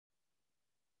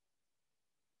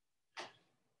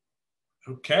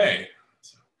Okay,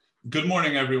 good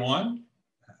morning, everyone.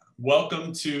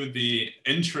 Welcome to the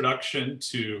Introduction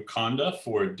to Conda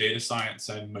for Data Science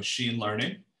and Machine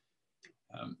Learning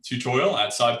tutorial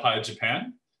at SciPy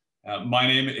Japan. My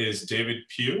name is David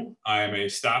Pugh. I am a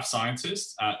staff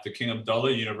scientist at the King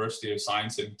Abdullah University of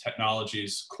Science and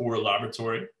Technology's core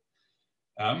laboratory.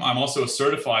 I'm also a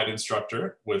certified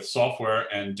instructor with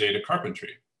software and data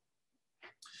carpentry.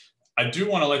 I do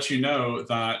want to let you know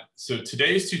that,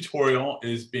 today's tutorial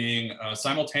is being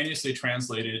simultaneously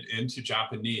translated into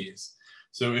Japanese.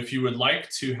 So if you would like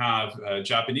to have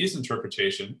Japanese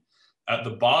interpretation, at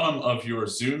the bottom of your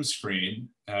Zoom screen,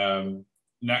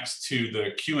 next to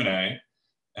the Q&A,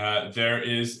 there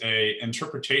is an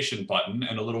interpretation button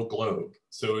and a little globe.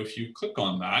 So if you click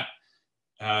on that,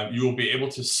 you will be able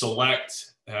to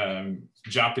select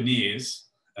Japanese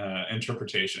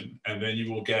interpretation, and then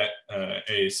you will get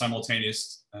a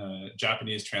simultaneous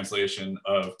Japanese translation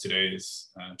of today's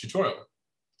tutorial.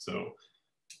 So,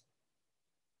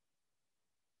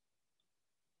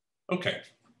 okay.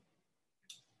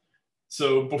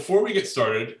 So before we get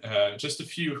started, just a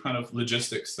few kind of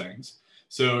logistics things.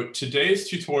 So today's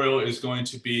tutorial is going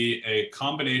to be a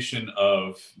combination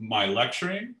of my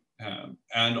lecturing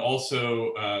and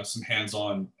also some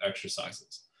hands-on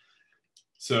exercises.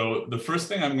 So the first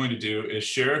thing I'm going to do is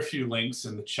share a few links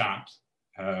in the chat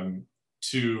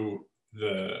to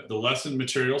the lesson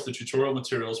materials, the tutorial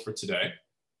materials for today,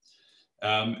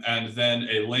 and then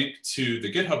a link to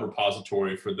the GitHub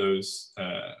repository for those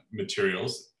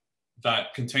materials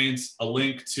that contains a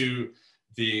link to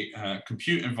the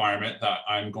compute environment that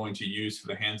I'm going to use for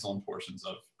the hands-on portions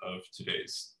of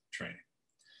today's training.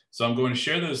 So I'm going to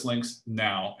share those links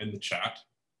now in the chat.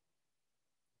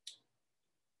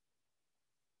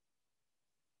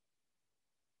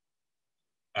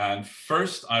 And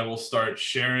first, I will start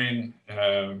sharing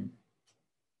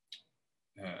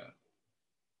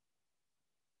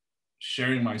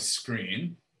sharing my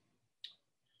screen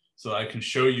so I can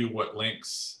show you what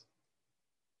links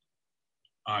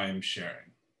I'm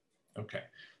sharing. Okay,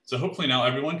 so hopefully now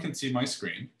everyone can see my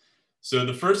screen. So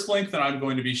the first link that I'm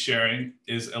going to be sharing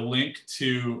is a link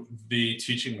to the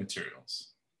teaching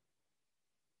materials,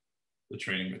 the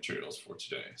training materials for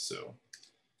today. So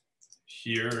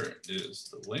here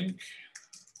is the link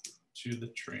to the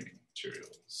training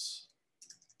materials.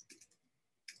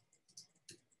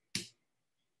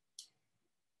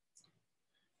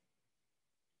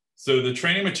 So the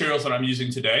training materials that I'm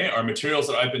using today are materials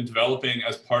that I've been developing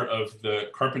as part of the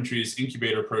Carpentry's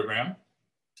incubator program.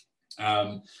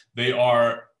 They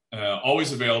are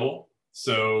always available.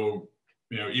 So,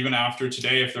 even after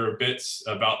today, if there are bits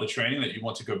about the training that you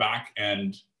want to go back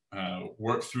and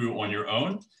work through on your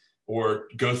own, or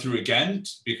go through again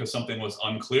because something was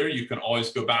unclear, you can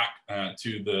always go back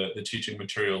to the teaching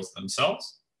materials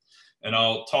themselves. And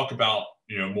I'll talk about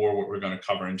more what we're going to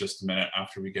cover in just a minute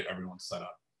after we get everyone set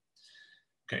up.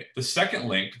 Okay, the second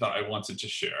link that I wanted to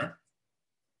share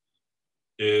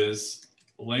is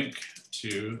a link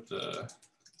to the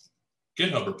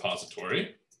GitHub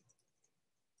repository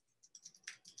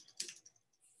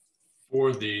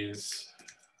for these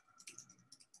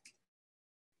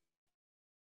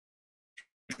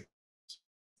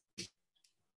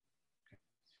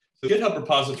The GitHub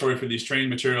repository for these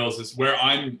training materials is where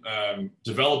I'm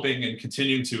developing and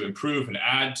continuing to improve and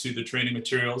add to the training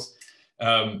materials.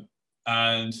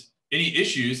 And any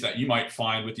issues that you might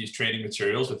find with these training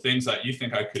materials or things that you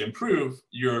think I could improve,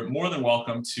 you're more than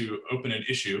welcome to open an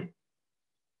issue.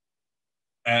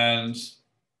 And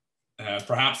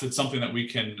perhaps it's something that we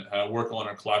can work on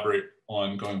or collaborate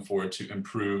on going forward to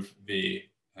improve these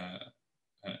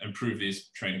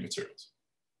training materials.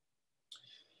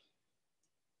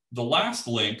 The last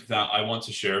link that I want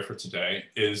to share for today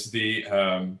is the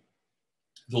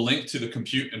link to the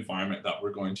compute environment that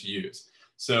we're going to use.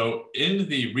 So in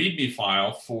the README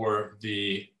file for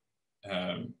the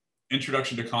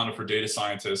Introduction to Conda for Data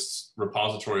Scientists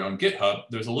repository on GitHub,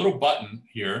 there's a little button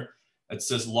here that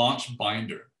says Launch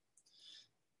Binder.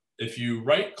 If you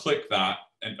right-click that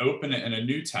and open it in a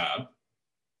new tab,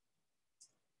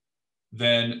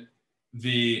 then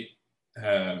the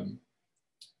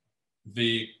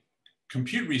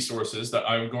compute resources that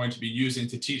I'm going to be using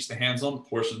to teach the hands-on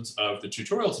portions of the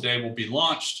tutorial today will be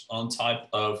launched on top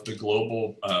of the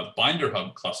global Binder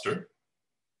Hub cluster.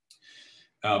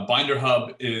 Binder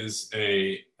Hub is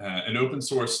an open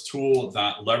source tool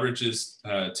that leverages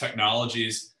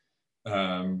technologies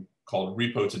called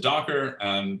Repo to Docker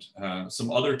and some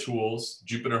other tools,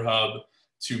 Jupyter Hub,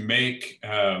 to make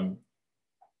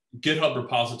GitHub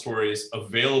repositories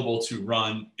available to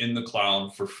run in the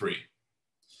cloud for free.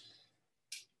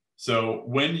 So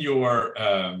when you're,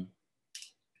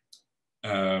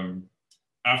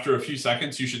 after a few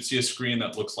seconds, you should see a screen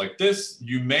that looks like this.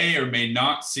 You may or may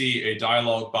not see a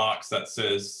dialog box that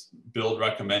says build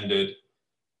recommended.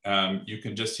 You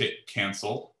can just hit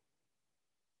cancel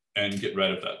and get rid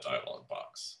of that dialog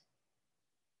box.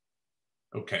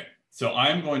 Okay, so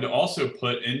I'm going to also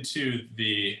put into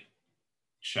the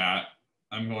chat,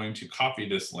 I'm going to copy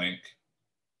this link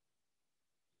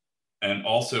and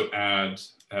also add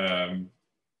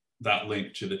that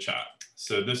link to the chat.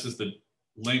 So this is the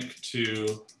link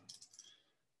to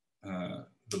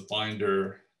the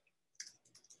binder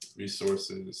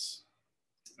resources,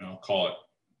 and I'll call it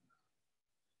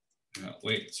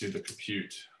link to the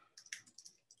compute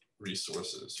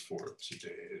resources for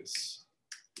today's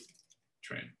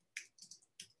training.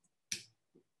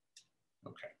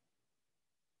 Okay.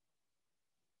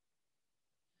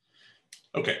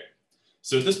 Okay.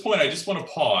 So at this point, I just want to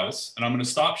pause, and I'm going to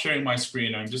stop sharing my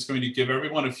screen. I'm just going to give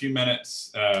everyone a few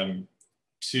minutes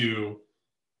to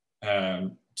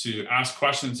ask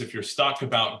questions if you're stuck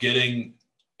about getting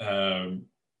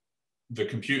the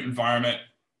compute environment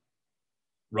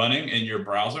running in your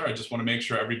browser. I just want to make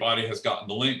sure everybody has gotten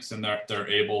the links and they're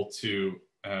able to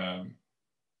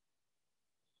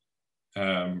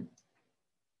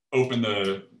open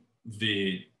the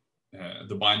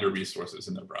binder resources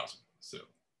in their browser.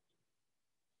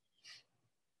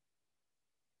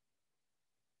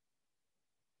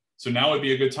 So now would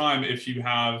be a good time if you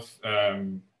have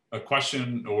a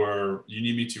question or you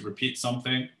need me to repeat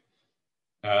something.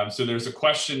 So there's a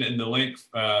question in the link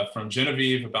from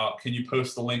Genevieve about, can you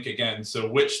post the link again? So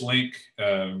which link,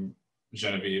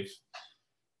 Genevieve?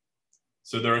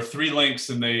 So there are 3 links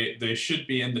and they should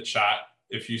be in the chat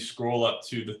if you scroll up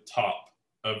to the top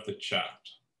of the chat,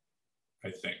 I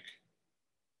think.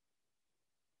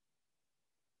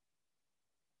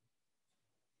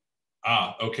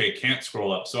 Ah, okay, can't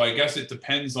scroll up. So I guess it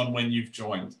depends on when you've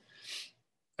joined.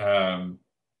 Do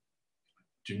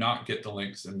not get the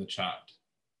links in the chat.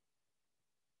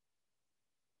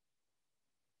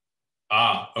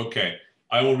 Ah, okay.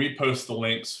 I will repost the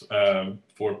links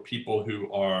for people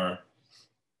who are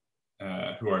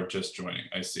just joining.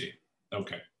 I see.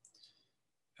 Okay.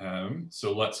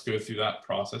 So let's go through that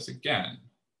process again.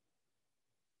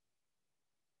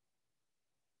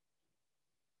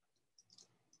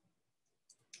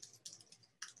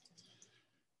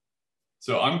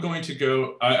 So I'm going to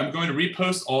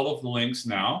repost all of the links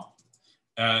now.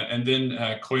 And then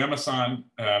Koyama-san,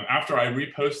 after I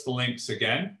repost the links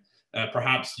again,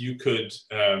 perhaps you could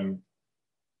then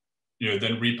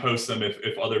repost them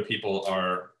if other people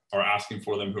are asking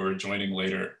for them who are joining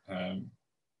later.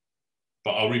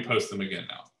 But I'll repost them again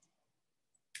now.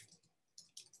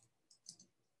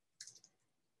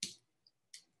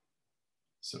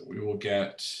 So we will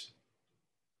get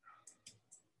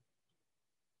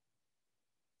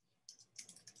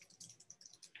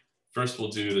first, we'll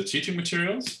do the teaching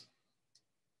materials.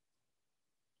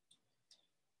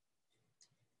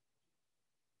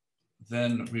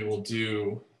 Then we will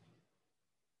do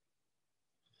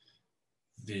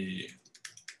the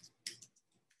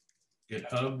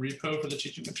GitHub repo for the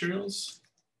teaching materials.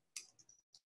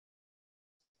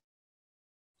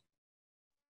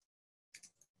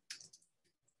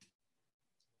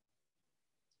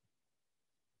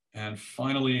 And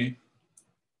finally,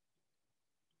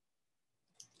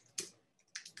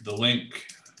 the link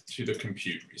to the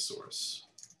compute resource.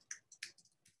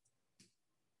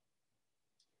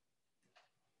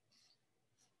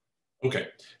 Okay,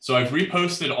 so I've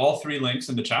reposted all 3 links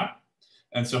in the chat.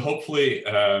 And so hopefully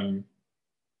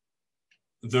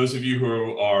those of you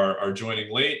who are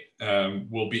joining late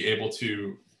will be able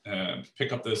to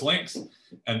pick up those links.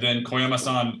 And then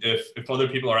Koyama-san, if other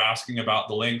people are asking about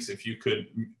the links, if you could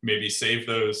maybe save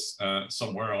those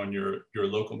somewhere on your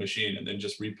local machine and then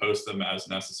just repost them as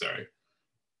necessary.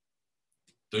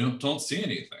 Don't see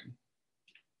anything.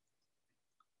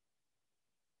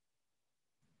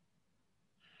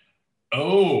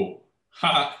 Oh,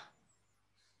 ha.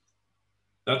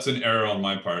 That's an error on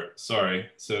my part, sorry.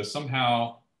 So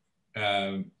somehow,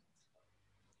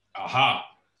 aha,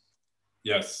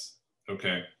 yes,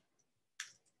 okay.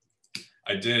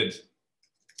 I did.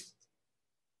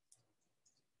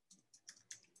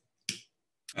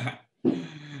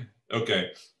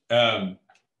 Okay,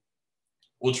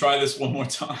 we'll try this one more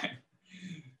time.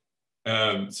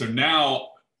 So now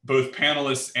both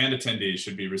panelists and attendees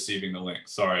should be receiving the link.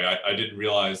 Sorry, I didn't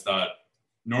realize that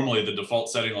normally the default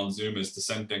setting on Zoom is to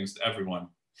send things to everyone.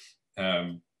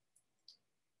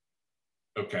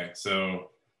 Okay, so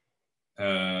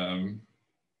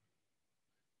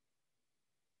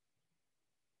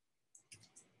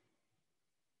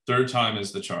Third time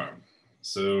is the charm.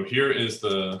 So here is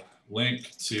the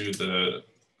link to the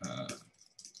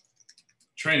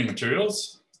training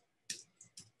materials.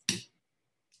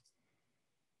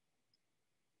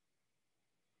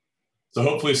 So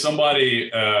hopefully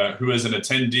somebody who is an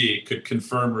attendee could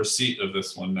confirm receipt of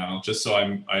this one now, just so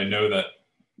I know that.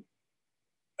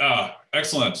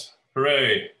 Excellent,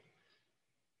 hooray.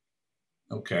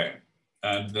 Okay,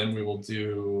 and then we will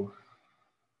do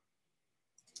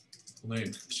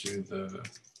link to the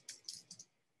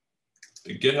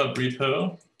GitHub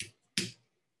repo.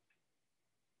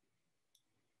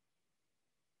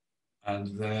 And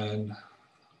then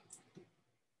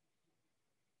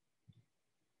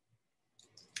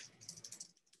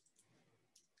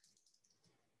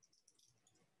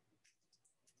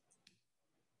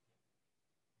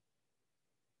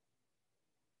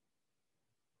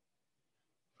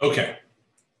okay.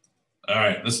 All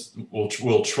right,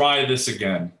 we'll try this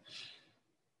again.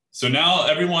 So now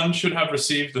everyone should have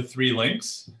received the 3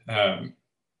 links. The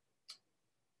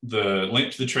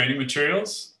link to the training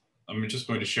materials. I'm just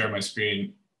going to share my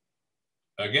screen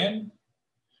again.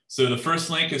 So the first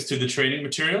link is to the training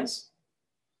materials.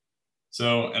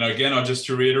 So, and again, just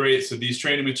to reiterate, so these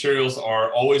training materials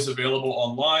are always available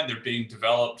online. They're being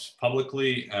developed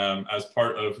publicly as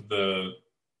part of the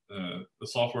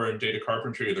Software and Data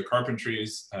Carpentry, or the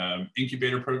Carpentry's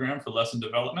incubator program for lesson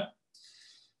development.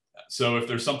 So if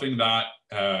there's something that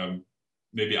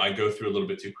maybe I go through a little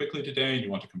bit too quickly today and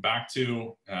you want to come back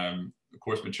to, the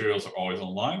course materials are always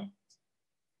online.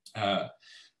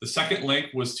 The second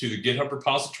link was to the GitHub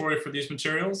repository for these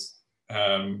materials,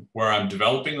 where I'm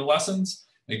developing the lessons.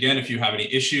 Again, if you have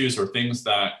any issues or things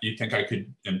that you think I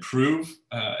could improve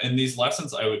in these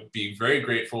lessons, I would be very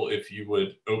grateful if you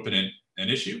would open an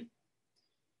issue.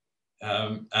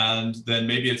 And then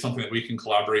maybe it's something that we can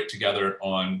collaborate together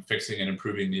on fixing and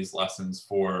improving these lessons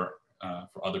for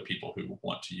other people who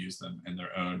want to use them in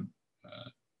their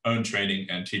own training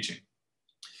and teaching.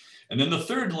 And then the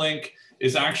third link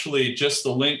is actually just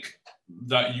the link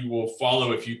that you will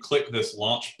follow if you click this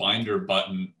launch binder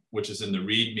button, which is in the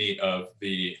README of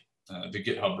the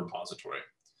GitHub repository.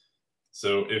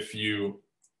 So if you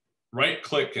right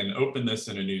click and open this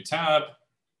in a new tab,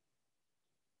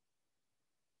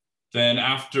 then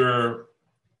after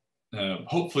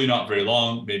hopefully not very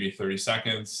long, maybe 30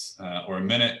 seconds or a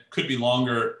minute, could be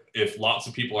longer if lots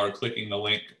of people are clicking the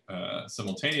link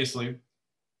simultaneously.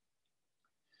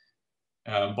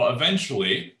 But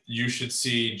eventually, you should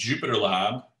see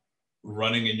JupyterLab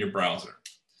running in your browser.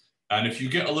 And if you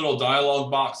get a little dialog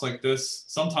box like this,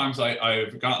 sometimes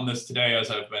I've gotten this today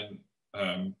as I've been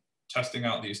testing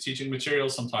out these teaching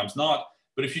materials, sometimes not.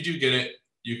 But if you do get it,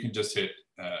 you can just hit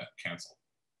cancel.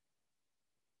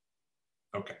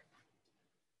 Okay.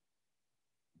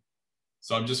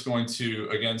 So I'm just going to,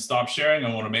 again, stop sharing.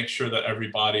 I want to make sure that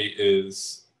everybody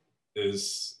is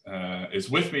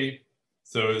with me.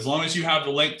 So as long as you have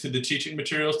the link to the teaching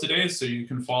materials today, so you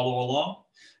can follow along,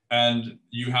 and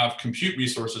you have compute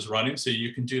resources running, so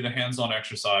you can do the hands-on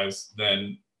exercise,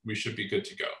 then we should be good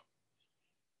to go.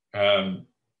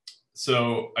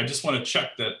 So I just want to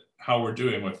check that how we're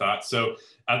doing with that. So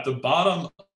at the bottom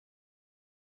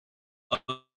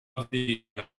of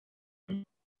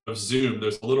Zoom,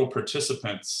 there's a little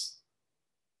participants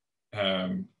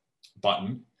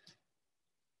button,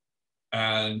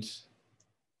 and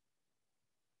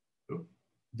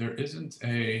there isn't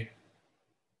a,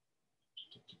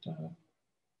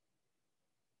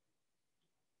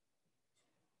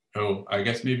 oh, I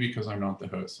guess maybe because I'm not the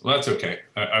host. Well, that's okay.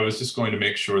 I was just going to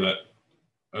make sure that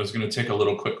I was going to take a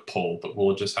little quick poll, but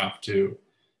we'll just have to.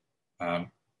 All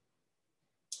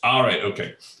right,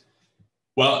 okay.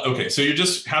 Well, okay, so you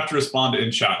just have to respond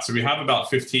in chat. So we have about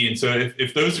 15. So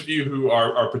if those of you who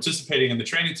are participating in the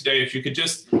training today, if you could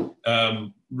just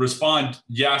respond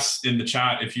yes in the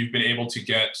chat if you've been able to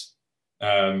get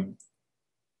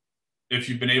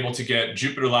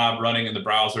JupyterLab running in the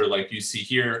browser like you see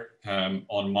here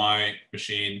on my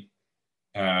machine,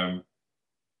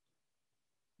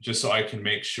 just so I can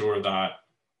make sure that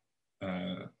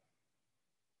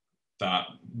that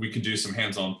we can do some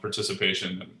hands-on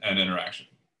participation and interaction.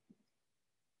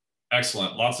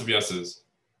 Excellent, lots of yeses.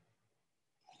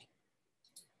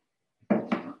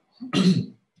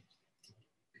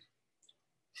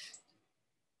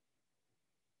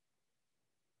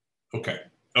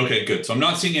 Okay, good. So I'm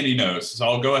not seeing any no's. So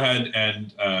I'll go ahead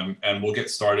and we'll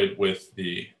get started with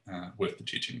the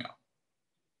teaching now.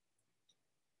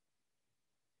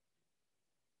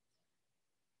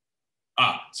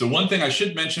 So one thing I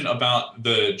should mention about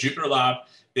the JupyterLab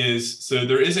is, so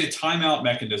there is a timeout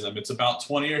mechanism. It's about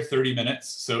 20 or 30 minutes.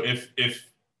 So if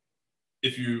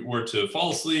if you were to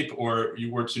fall asleep or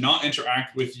you were to not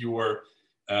interact with your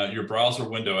browser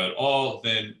window at all,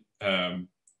 then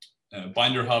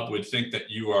Binder Hub would think that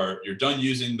you're done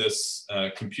using this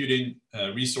computing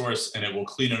resource, and it will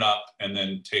clean it up and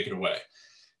then take it away.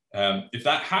 If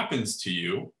that happens to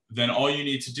you, then all you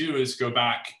need to do is go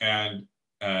back and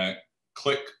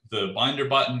click the Binder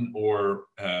button, or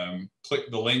click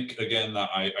the link again that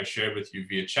I shared with you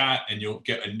via chat, and you'll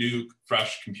get a new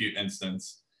fresh compute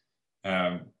instance,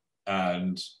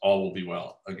 and all will be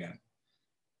well again.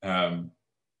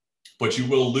 But you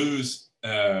will lose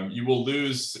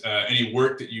any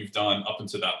work that you've done up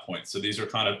until that point. So these are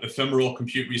kind of ephemeral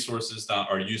compute resources that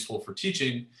are useful for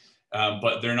teaching,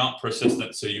 but they're not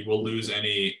persistent. So you will lose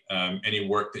any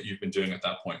work that you've been doing at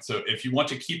that point. So if you want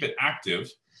to keep it active,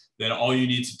 then all you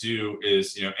need to do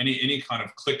is, any kind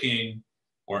of clicking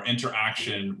or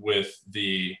interaction with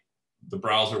the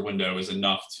browser window is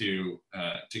enough to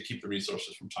keep the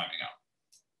resources from timing out.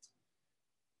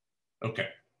 Okay.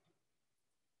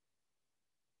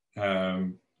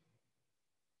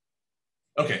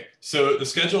 Okay, so the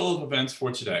schedule of events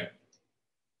for today.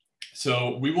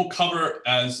 So we will cover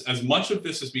as much of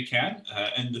this as we can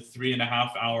in the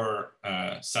 3.5-hour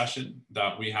session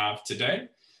that we have today.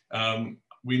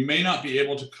 We may not be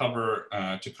able to cover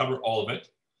all of it,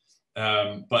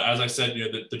 but as I said,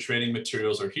 the training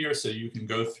materials are here, so you can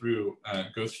go through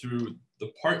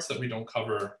the parts that we don't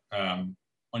cover on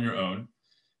your own.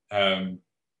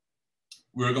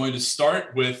 We're going to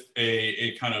start with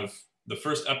a kind of the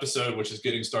first episode, which is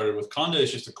getting started with Conda.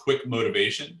 It's just a quick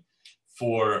motivation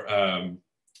for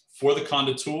the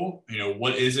Conda tool.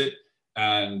 What is it,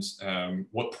 and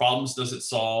what problems does it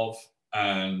solve,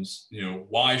 and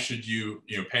why should you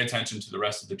pay attention to the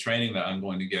rest of the training that I'm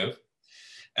going to give.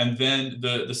 And then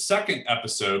the second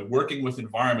episode, working with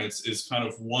environments, is kind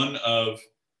of one of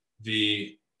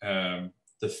the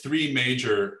three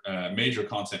major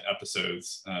content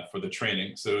episodes for the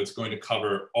training. So it's going to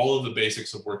cover all of the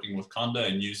basics of working with Conda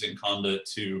and using Conda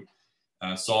to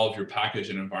solve your package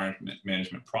and environment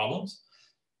management problems.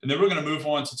 And then we're going to move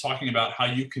on to talking about how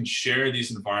you can share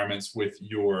these environments with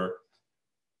your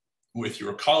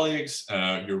colleagues,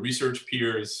 your research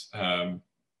peers,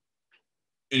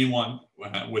 anyone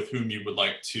with whom you would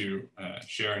like to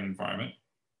share an environment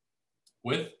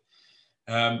with.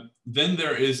 Then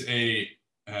there is a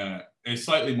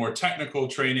slightly more technical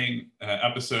training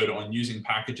episode on using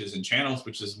packages and channels,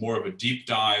 which is more of a deep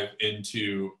dive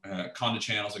into Conda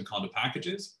channels and Conda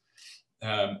packages.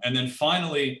 And then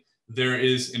finally, there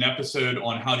is an episode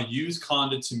on how to use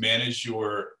Conda to manage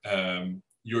your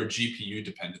GPU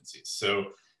dependencies.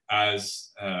 So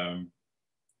as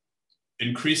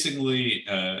increasingly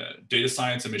data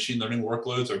science and machine learning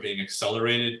workloads are being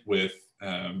accelerated with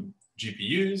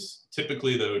GPUs,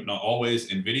 typically, though not always,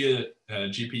 NVIDIA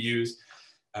GPUs.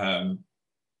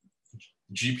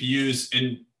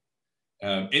 GPUs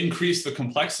increase the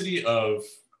complexity of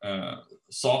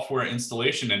software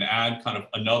installation and add kind of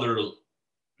another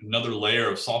layer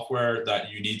of software that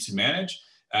you need to manage.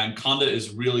 And Conda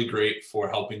is really great for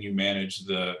helping you manage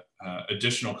the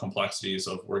additional complexities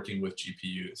of working with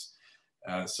GPUs.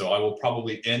 So I will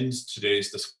probably end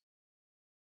today's discussion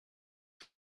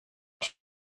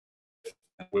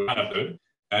with that.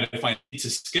 And if I need to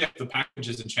skip the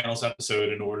packages and channels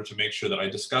episode in order to make sure that I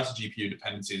discuss GPU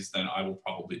dependencies, then I will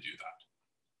probably do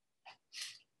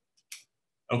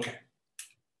that. Okay.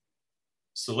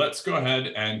 So let's go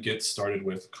ahead and get started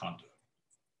with Conda.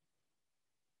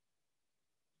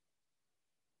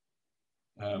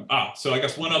 So I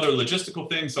guess one other logistical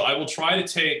thing. So I will try to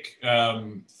take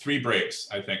 3 breaks,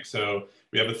 I think. So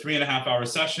we have a 3.5-hour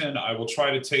session. I will try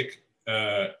to take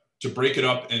to break it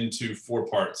up into 4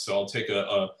 parts. So I'll take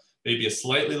maybe a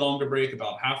slightly longer break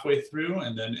about halfway through,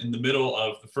 and then in the middle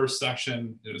of the first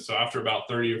section, so after about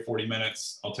 30 or 40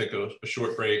 minutes, I'll take a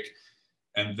short break,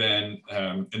 and then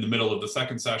in the middle of the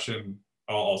second session,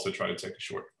 I'll also try to take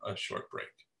a short break.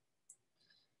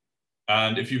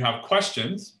 And if you have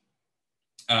questions,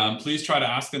 please try to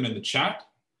ask them in the chat,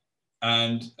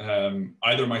 and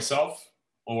either myself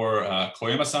or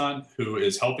Koyama-san, who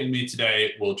is helping me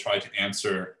today, will try to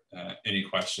answer any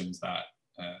questions that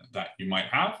you might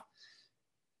have.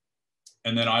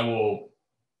 And then I will,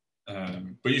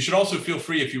 but you should also feel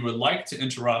free, if you would like to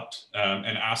interrupt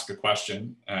and ask a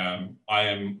question. I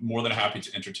am more than happy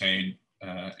to entertain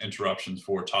interruptions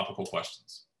for topical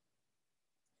questions.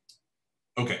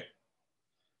 Okay.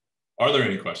 Are there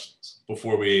any questions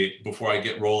before I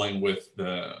get rolling with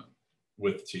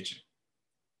teaching?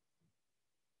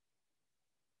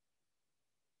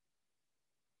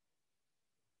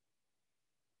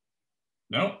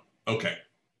 No? Okay.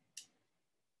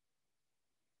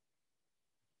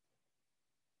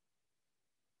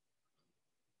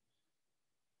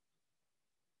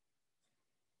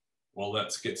 well,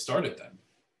 let's get started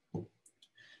then.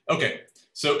 Okay,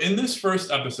 so in this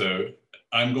first episode,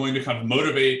 I'm going to kind of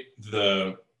motivate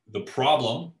the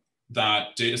problem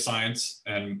that data science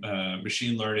and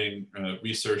machine learning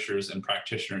researchers and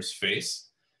practitioners face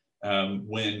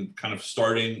when kind of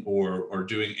starting or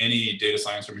doing any data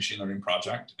science or machine learning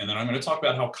project. And then I'm going to talk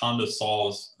about how Conda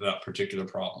solves that particular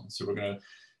problem. So we're going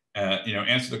to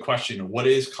answer the question, what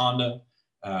is Conda?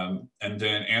 And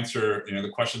then answer the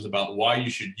questions about why you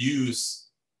should use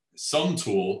some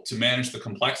tool to manage the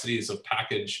complexities of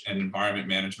package and environment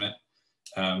management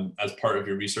as part of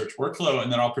your research workflow.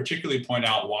 And then I'll particularly point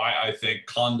out why I think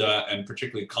Conda, and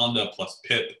particularly Conda plus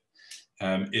pip,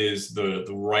 is the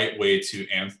right way to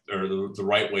answer, or the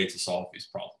right way to solve these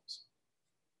problems.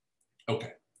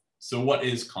 Okay, so what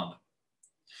is Conda?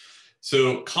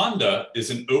 So Conda is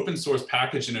an open source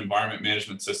package and environment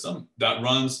management system that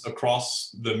runs across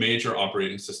the major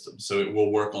operating systems. So it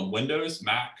will work on Windows,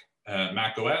 Mac,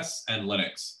 Mac OS, and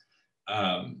Linux.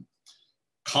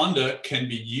 Conda can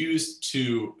be used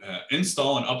to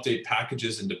install and update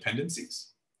packages and dependencies.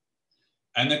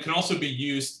 And it can also be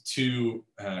used to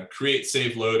create,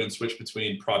 save, load, and switch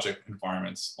between project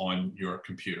environments on your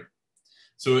computer.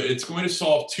 So it's going to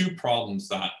solve two problems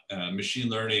that machine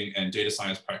learning and data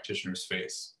science practitioners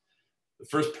face. The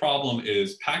first problem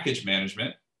is package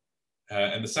management,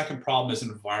 and the second problem is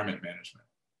environment management.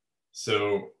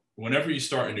 So whenever you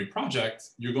start a new project,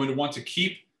 you're going to want to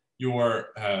keep your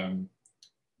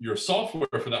software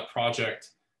for that project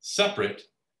separate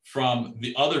from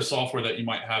the other software that you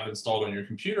might have installed on your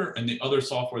computer and the other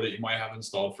software that you might have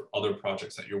installed for other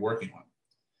projects that you're working on.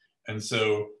 And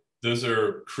so those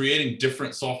are creating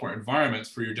different software environments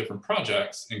for your different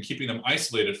projects, and keeping them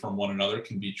isolated from one another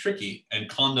can be tricky. And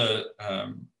Conda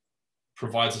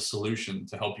provides a solution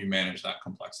to help you manage that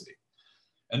complexity.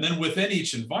 And then within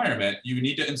each environment, you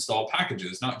need to install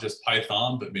packages, not just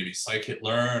Python, but maybe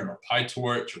scikit-learn or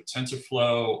PyTorch or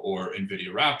TensorFlow or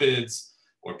NVIDIA RAPIDS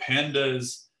or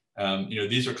Pandas.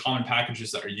 These are common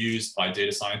packages that are used by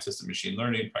data scientists and machine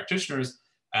learning practitioners.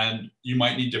 And you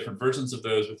might need different versions of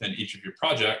those within each of your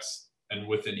projects and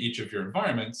within each of your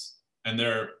environments. And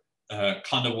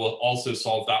Conda will also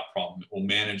solve that problem. It will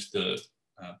manage the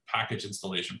package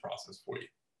installation process for you.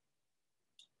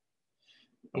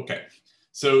 Okay,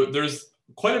 so there's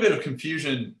quite a bit of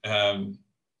confusion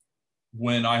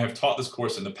when I have taught this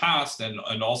course in the past, and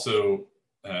also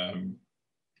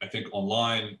I think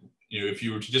online. If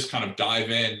you were to just kind of dive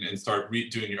in and start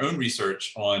doing your own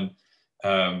research on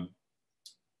how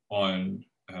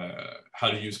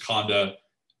to use Conda,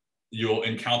 you'll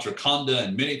encounter Conda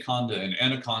and mini Conda and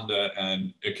anaconda,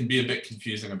 and it can be a bit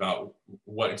confusing about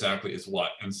what exactly is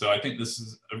what. And so I think this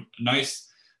is a nice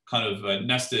kind of a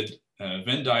nested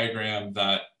Venn diagram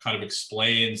that kind of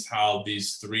explains how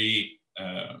these three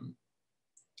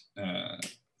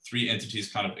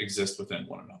entities kind of exist within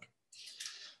one another.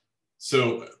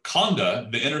 So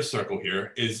Conda, the inner circle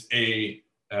here, is a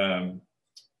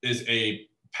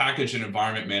package and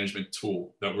environment management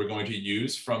tool that we're going to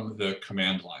use from the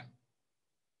command line.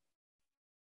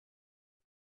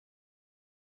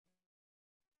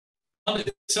 Conda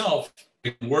itself,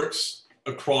 it works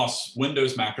across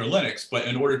Windows, Mac, or Linux, but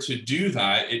in order to do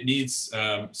that, it needs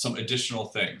some additional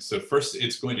things. So first,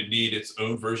 it's going to need its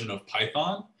own version of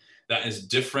Python that is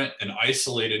different and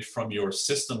isolated from your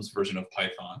system's version of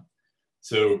Python.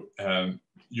 So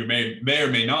you may or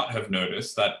may not have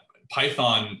noticed that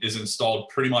Python is installed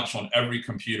pretty much on every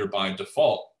computer by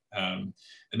default. And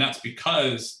that's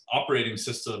because operating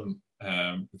system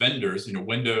vendors,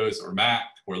 Windows or Mac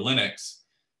or Linux,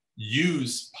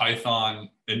 use Python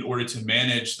in order to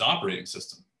manage the operating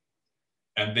system.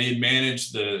 And they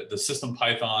manage the system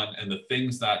Python and the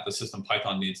things that the system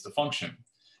Python needs to function.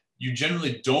 You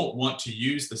generally don't want to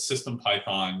use the system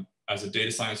Python as a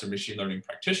data science or machine learning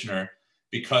practitioner,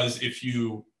 because if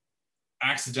you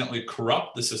accidentally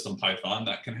corrupt the system Python,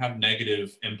 that can have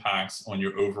negative impacts on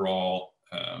your overall,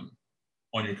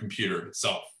 on your computer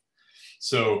itself.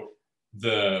 So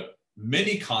the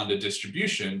mini Conda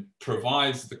distribution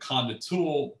provides the Conda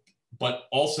tool, but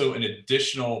also an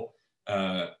additional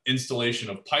installation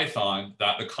of Python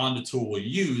that the Conda tool will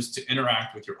use to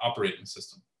interact with your operating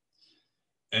system.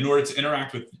 In order to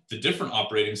interact with the different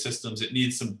operating systems, it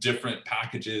needs some different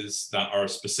packages that are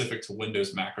specific to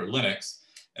Windows, Mac, or Linux.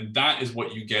 And that is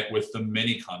what you get with the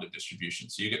mini Conda distribution.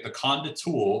 So you get the Conda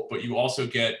tool, but you also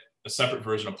get a separate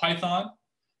version of Python,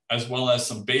 as well as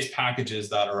some base packages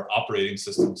that are operating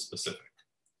system specific.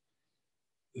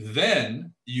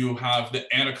 Then you have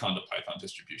the Anaconda Python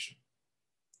distribution.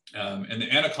 And the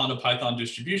Anaconda Python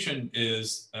distribution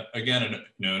is, again,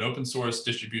 an open source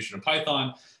distribution of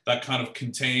Python that kind of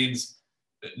contains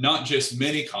not just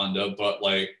mini Conda, but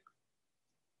like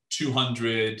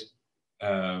 200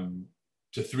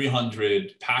 to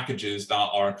 300 packages that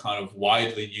are kind of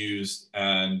widely used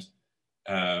and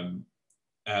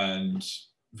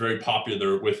very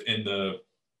popular within the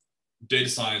data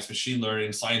science, machine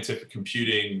learning, scientific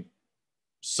computing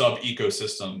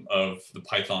sub-ecosystem of the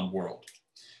Python world.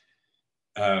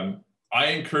 I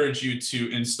encourage you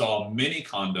to install mini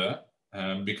Conda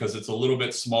because it's a little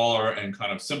bit smaller and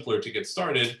kind of simpler to get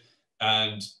started,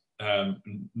 and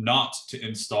not to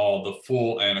install the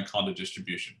full Anaconda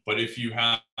distribution, but if you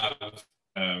have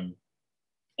on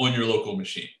your local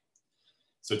machine.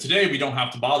 So today we don't have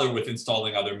to bother with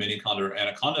installing either mini Conda or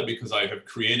Anaconda because I have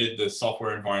created the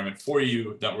software environment for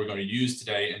you that we're going to use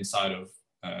today inside of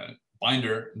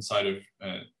Binder, inside of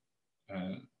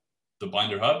the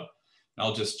Binder Hub. And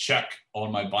I'll just check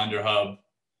on my Binder Hub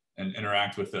and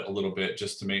interact with it a little bit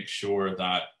just to make sure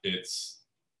that it's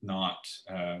not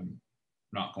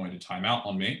going to time out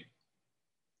on me.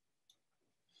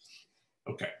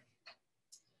 Okay.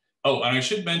 Oh, and I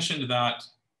should mention that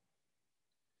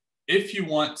if you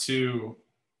want to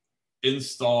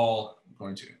install, I'm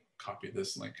going to copy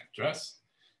this link address.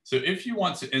 So if you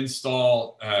want to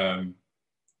install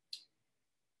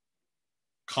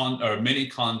mini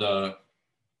Conda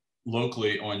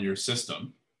locally on your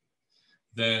system,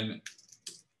 then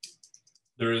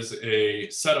there is a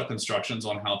setup instructions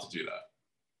on how to do that.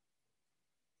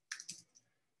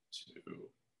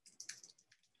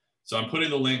 So I'm putting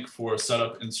the link for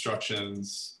setup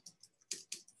instructions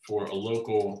for a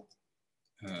local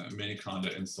mini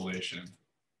Conda installation.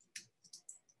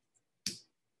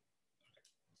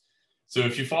 So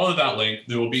if you follow that link,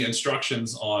 there will be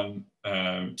instructions on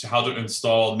to how to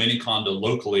install mini Conda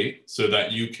locally so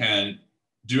that you can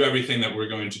do everything that we're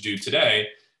going to do today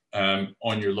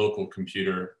on your local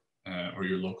computer or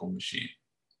your local machine.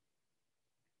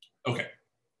 Okay.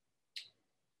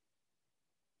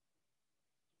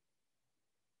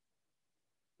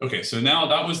 Okay, so now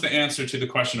that was the answer to the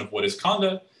question of what is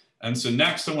Conda. And so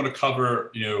next I want to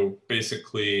cover,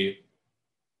 basically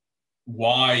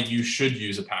why you should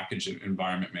use a package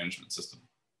environment management system.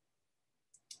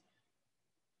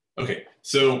 Okay,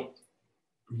 so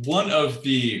one of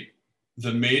the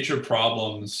major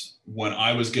problems when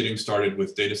I was getting started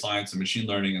with data science and machine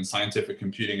learning and scientific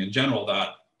computing in general that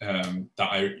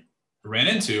I ran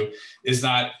into is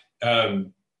that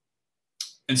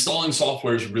installing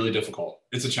software is really difficult.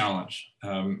 It's a challenge.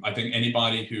 I think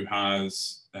anybody who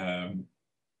has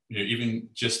even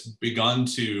just begun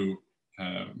to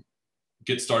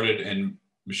get started in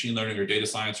machine learning or data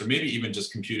science, or maybe even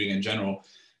just computing in general,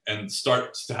 and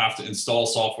starts to have to install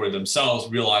software themselves,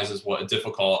 realizes what a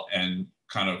difficult and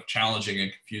kind of challenging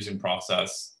and confusing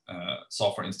process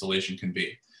software installation can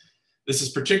be. This is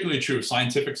particularly true of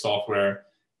scientific software,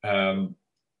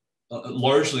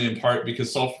 largely in part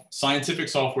because scientific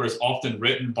software is often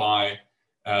written by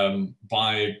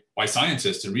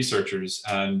scientists and researchers,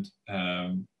 and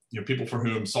people for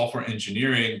whom software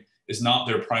engineering is not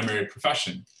their primary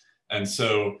profession. And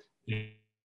so you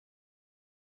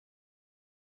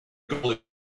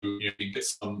get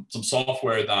some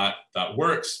software that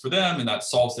works for them and that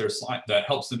that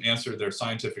helps them answer their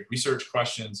scientific research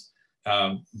questions,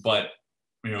 but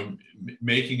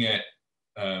making it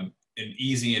an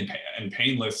easy and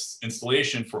painless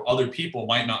installation for other people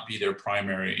might not be their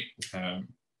primary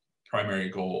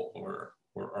goal or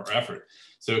effort.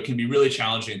 So it can be really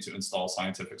challenging to install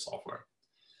scientific software.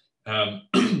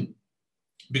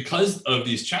 Because of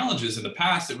these challenges in the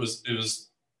past, it was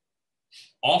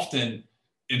often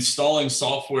installing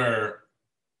software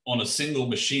on a single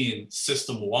machine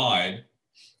system-wide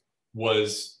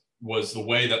was the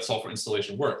way that software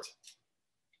installation worked.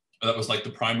 That was like the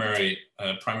primary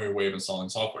way of installing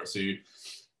software.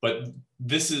 But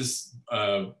this is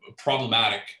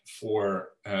problematic for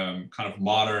kind of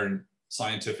modern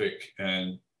scientific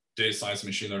and data science and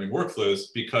machine learning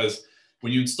workflows, because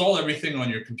when you install everything on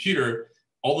your computer,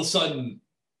 all of a sudden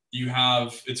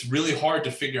it's really hard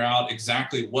to figure out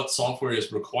exactly what software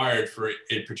is required for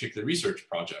a particular research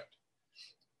project.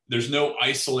 There's no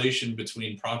isolation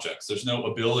between projects. There's no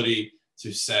ability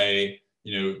to say,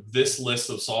 this list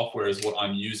of software is what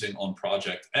I'm using on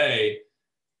project A,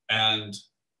 and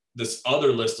this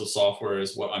other list of software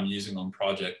is what I'm using on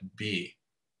project B.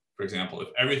 For example, if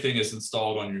everything is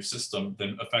installed on your system,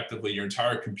 then effectively your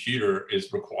entire computer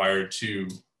is required to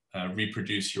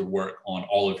reproduce your work on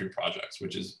all of your projects,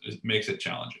 which makes it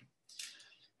challenging.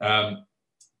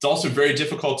 It's also very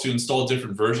difficult to install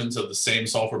different versions of the same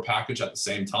software package at the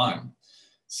same time.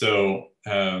 So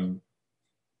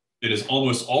it is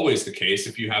almost always the case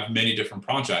if you have many different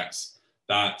projects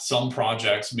that some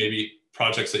projects, maybe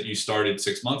projects that you started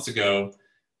 6 months ago,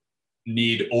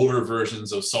 need older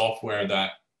versions of software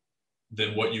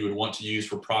than what you would want to use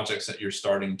for projects that you're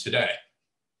starting today.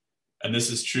 And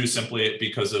this is true simply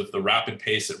because of the rapid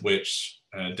pace at which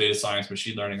data science,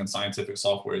 machine learning, and scientific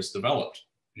software is developed.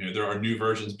 There are new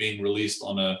versions being released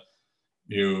on a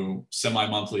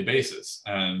semi-monthly basis,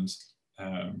 and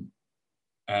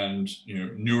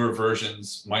newer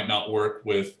versions might not work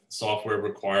with software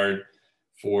required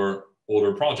for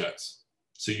older projects.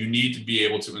 So you need to be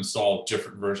able to install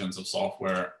different versions of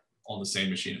software on the same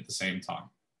machine at the same time.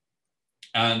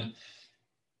 And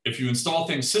if you install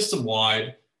things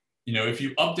system-wide, if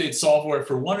you update software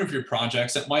for one of your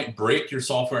projects, it might break your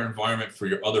software environment for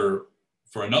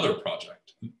another project.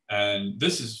 And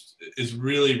this is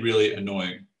really, really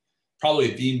annoying.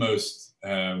 Probably the most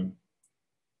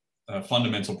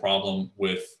fundamental problem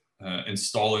with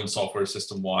installing software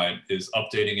system-wide is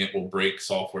updating it will break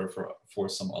software for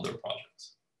some other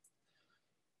projects.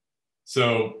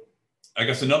 So I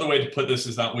guess another way to put this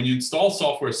is that when you install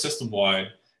software system-wide,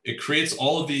 it creates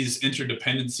all of these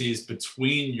interdependencies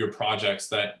between your projects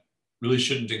that really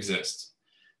shouldn't exist.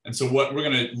 And so what you're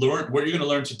going to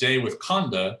learn today with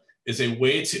Conda is a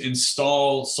way to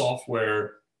install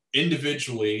software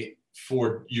individually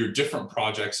for your different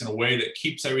projects in a way that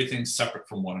keeps everything separate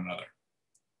from one another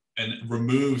and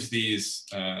removes these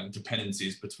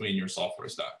dependencies between your software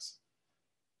stacks.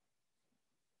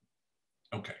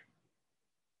 Okay.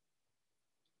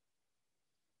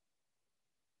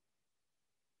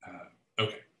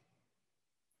 Okay.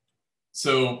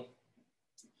 So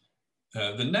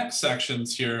the next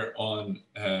sections here on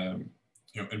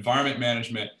environment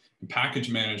management and package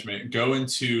management go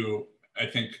into, I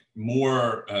think,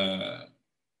 more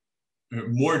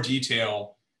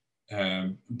detail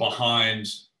behind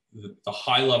the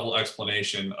high-level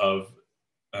explanation of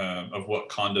what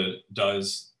Conda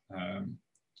does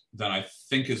that I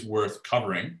think is worth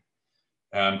covering.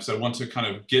 So I want to kind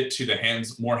of get to the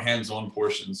more hands-on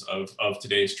portions of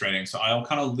today's training. So I'll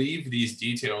kind of leave these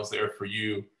details there for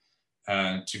you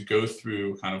to go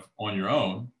through kind of on your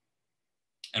own.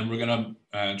 And we're going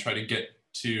to try to get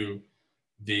to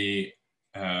the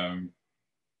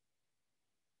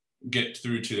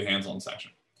through to the hands-on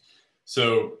section.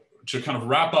 So to kind of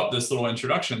wrap up this little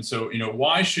introduction, so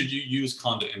why should you use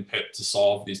Conda and Pip to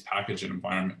solve these package and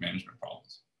environment management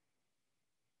problems?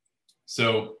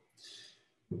 So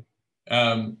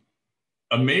so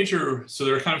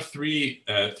there are kind of three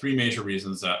major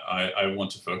reasons that I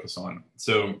want to focus on.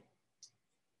 So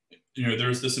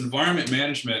there's this environment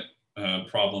management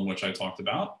problem, which I talked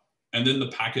about, and then the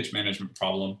package management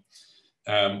problem,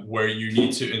 where you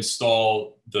need to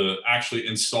actually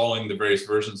installing the various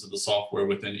versions of the software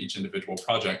within each individual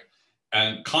project.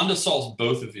 And Conda solves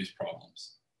both of these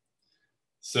problems.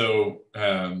 So,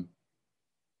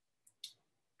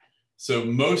 so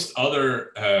most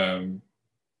other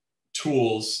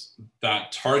tools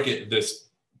that target this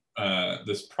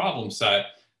problem set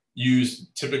use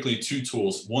typically two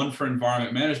tools, one for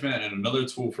environment management and another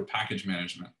tool for package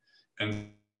management.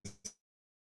 And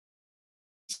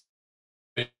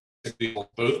basically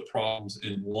both problems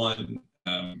in one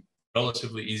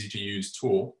relatively easy to use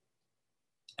tool.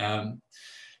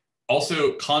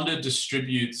 Also, Conda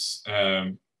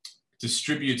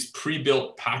distributes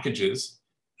pre-built packages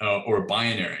or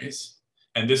binaries.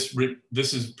 And this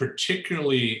is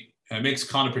particularly makes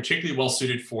Conda particularly well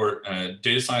suited for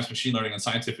data science, machine learning, and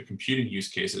scientific computing use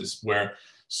cases where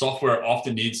software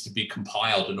often needs to be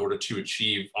compiled in order to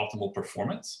achieve optimal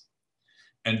performance.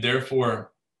 And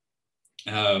therefore,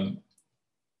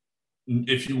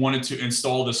 if you wanted to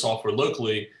install the software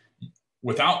locally,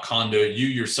 without Conda, you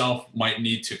yourself might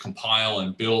need to compile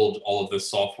and build all of this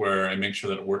software and make sure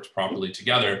that it works properly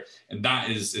together. And that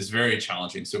is very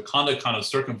challenging. So Conda kind of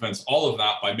circumvents all of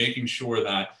that by making sure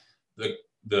that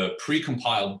the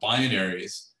pre-compiled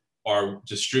binaries are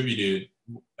distributed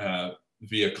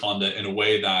via Conda in a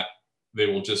way that they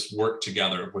will just work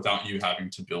together without you having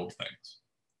to build things.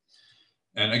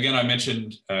 And again, I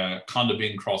mentioned Conda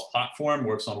being cross-platform,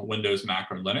 works on Windows,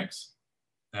 Mac, or Linux.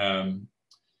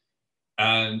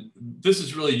 And this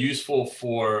is really useful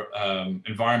for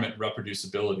environment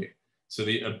reproducibility. So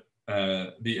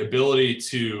the ability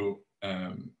to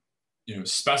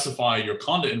specify your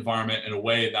Conda environment in a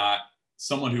way that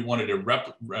someone who wanted to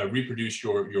reproduce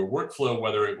your workflow,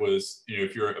 whether it was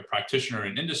if you're a practitioner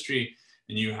in industry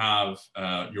and you have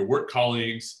your work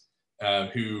colleagues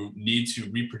who need to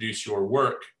reproduce your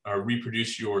work or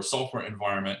reproduce your software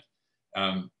environment,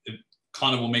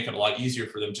 Conda will make it a lot easier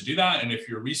for them to do that. And if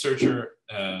you're a researcher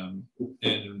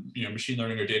in machine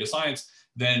learning or data science,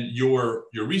 then your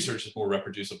research is more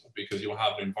reproducible because you'll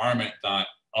have an environment that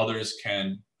others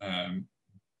can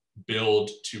build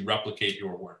to replicate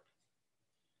your work.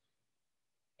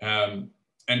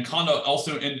 And Conda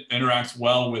also interacts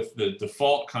well with the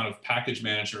default kind of package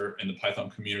manager in the Python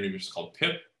community, which is called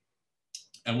pip.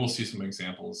 And we'll see some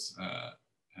examples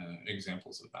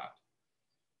of that.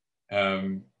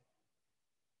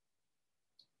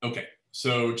 Okay,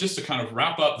 so just to kind of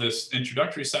wrap up this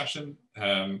introductory session.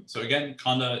 So again,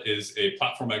 Conda is a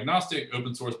platform agnostic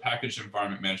open source package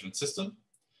environment management system.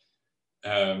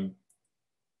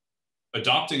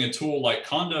 Adopting a tool like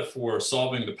Conda for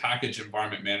solving the package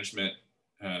environment management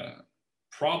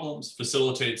problems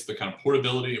facilitates the kind of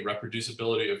portability and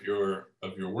reproducibility of your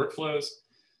workflows.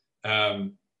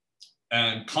 And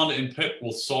Conda in pip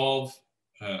will solve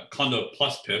Conda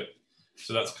plus pip.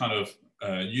 So that's kind of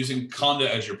using Conda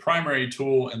as your primary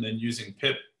tool and then using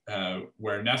pip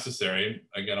where necessary.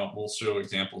 Again, we'll show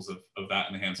examples of that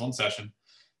in the hands-on session.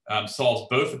 Solves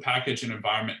both the package and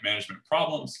environment management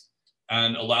problems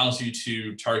and allows you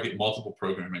to target multiple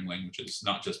programming languages,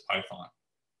 not just Python.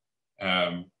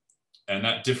 And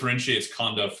that differentiates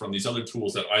Conda from these other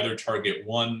tools that either target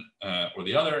one or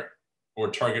the other, or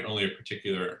target only a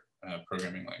particular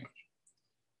programming language.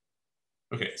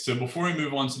 Okay, so before we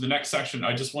move on to the next section,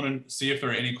 I just want to see if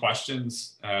there are any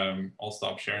questions. I'll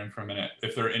stop sharing for a minute.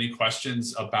 If there are any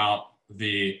questions about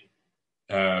the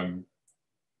kind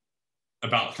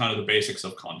of the basics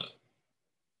of Conda,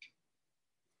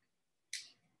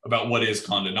 about what is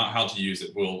Conda, not how to use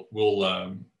it. We'll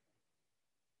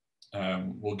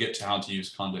get to how to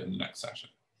use Conda in the next session.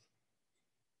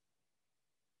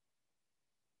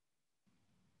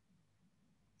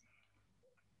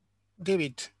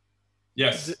 David.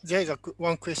 Yes. There is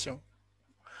one question.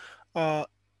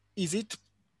 Is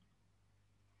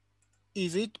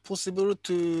it possible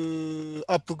to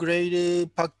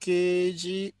upgrade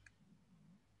package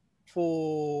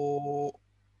for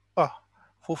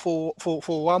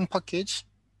one package?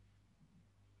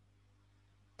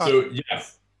 So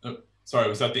yes. Oh, sorry,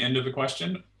 was that the end of the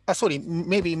question? Sorry,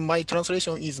 maybe my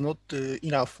translation is not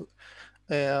enough.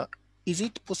 Is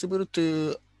it possible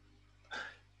to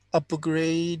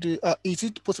upgrade? Is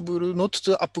it possible not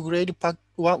to upgrade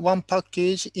one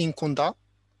package in Conda?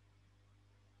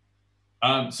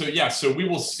 So yeah, so we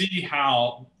will see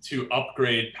how to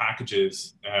upgrade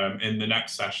packages in the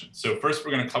next session. So first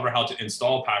we're going to cover how to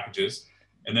install packages.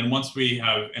 And then once we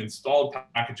have installed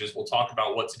packages, we'll talk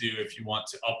about what to do if you want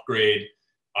to upgrade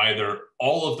either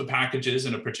all of the packages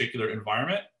in a particular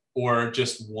environment or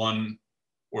just one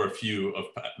or a few of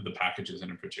the packages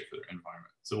in a particular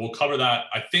environment. So we'll cover that.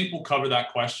 I think we'll cover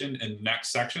that question in the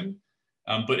next section.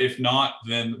 But if not,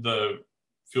 then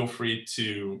feel free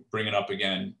to bring it up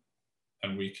again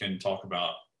and we can talk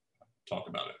about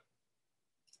it.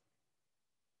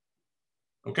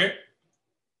 Okay.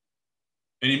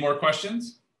 Any more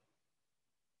questions?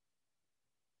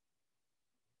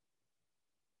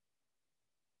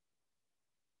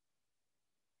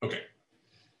 Okay.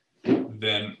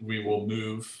 Then we will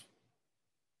move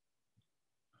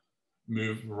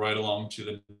right along to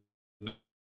the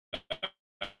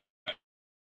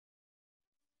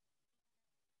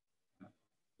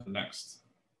next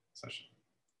session.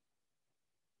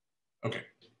 Okay,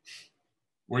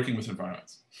 working with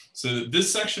environments. So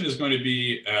this section is going to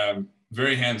be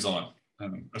very hands-on,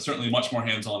 certainly much more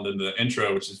hands-on than the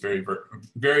intro, which is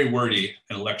very wordy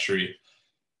and lecture-y.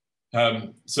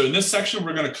 So in this section,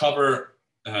 we're going to cover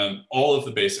all of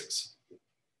the basics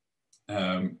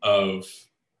of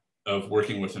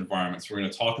working with environments. We're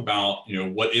going to talk about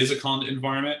what is a Conda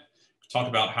environment, talk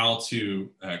about how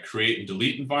to create and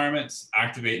delete environments,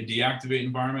 activate and deactivate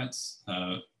environments.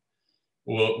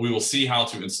 We will see how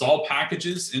to install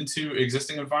packages into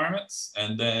existing environments,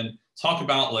 and then talk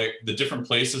about like the different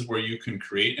places where you can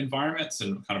create environments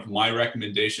and kind of my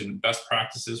recommendation, best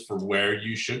practices for where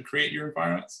you should create your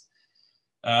environments.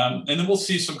 And then we'll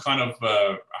see some kind of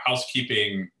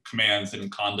housekeeping commands in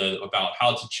Conda about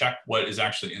how to check what is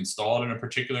actually installed in a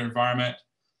particular environment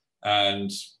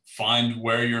and find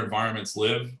where your environments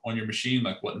live on your machine,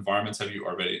 like what environments have you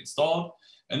already installed.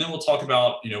 And then we'll talk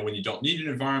about, when you don't need an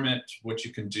environment, what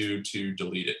you can do to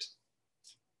delete it.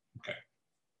 Okay.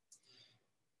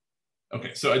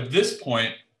 Okay, so at this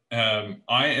point, I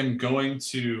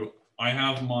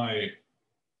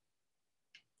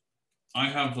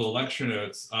have the lecture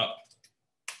notes up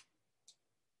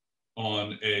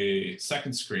on a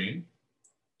second screen.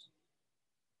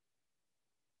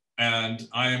 and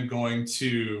I am going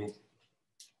to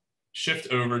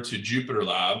shift over to Jupyter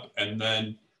Lab and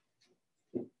then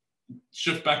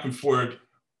shift back and forward.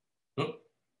 Oh.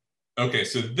 Okay,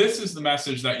 so this is the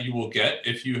message that you will get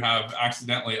if you have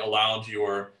accidentally allowed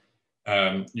your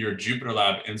Jupyter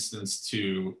Lab instance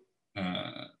to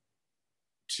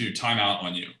time out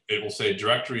on you. It will say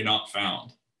directory not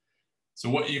found.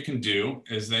 So what you can do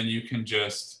is then you can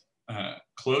just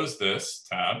close this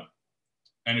tab.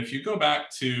 And if you go back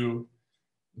to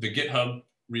the GitHub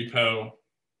repo,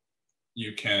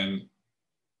 you can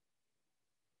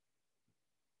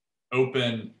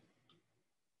open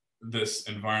this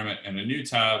environment in a new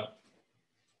tab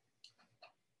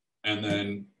and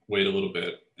then wait a little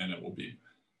bit and it will be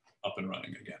up and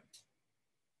running again.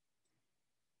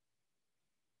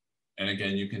 And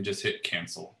again, you can just hit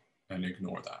cancel and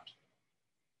ignore that.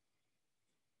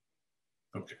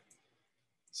 Okay,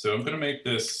 so I'm going to make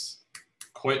this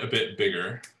quite a bit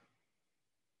bigger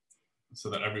so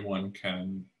that everyone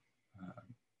can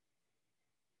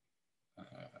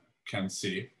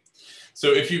see.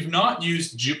 So if you've not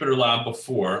used Jupyter Lab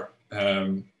before,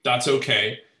 that's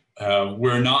okay.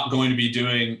 We're not going to be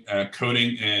doing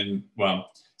coding in, well,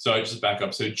 so I just back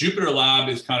up. So Jupyter Lab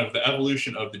is kind of the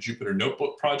evolution of the Jupyter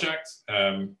Notebook project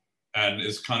and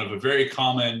is kind of a very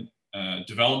common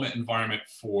development environment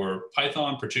for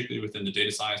Python, particularly within the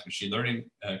data science, machine learning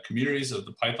communities of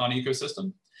the Python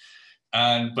ecosystem.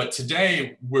 But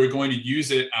today we're going to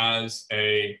use it as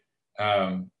a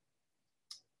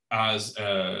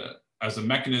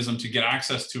mechanism to get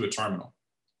access to a terminal.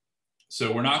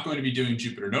 So we're not going to be doing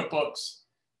Jupyter Notebooks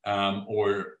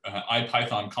or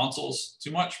IPython consoles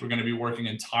too much. We're going to be working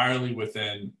entirely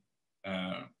within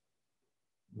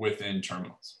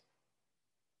terminals.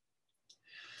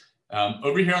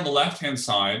 Over here on the left-hand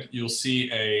side, you'll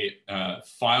see a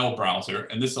file browser,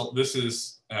 and this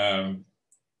is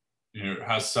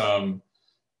has some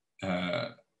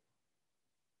a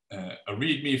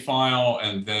README file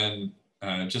and then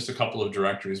just a couple of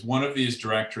directories. One of these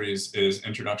directories is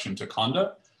Introduction to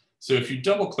Conda. So if you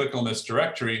double click on this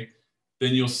directory,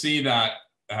 then you'll see that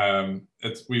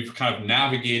we've kind of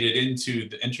navigated into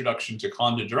the Introduction to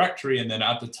Conda directory. And then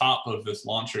at the top of this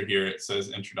launcher here, it says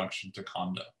Introduction to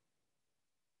Conda.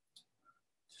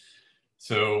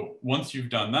 So once you've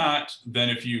done that, then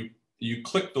if you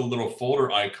click the little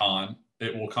folder icon,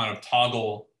 it will kind of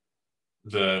toggle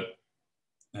the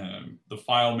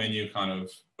file menu kind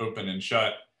of open and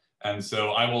shut. And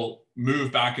so I will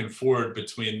move back and forward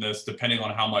between this depending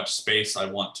on how much space I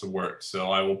want to work.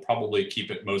 So I will probably keep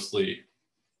it mostly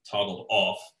toggled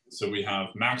off so we have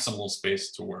maximal space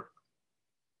to work.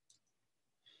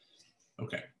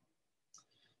 Okay.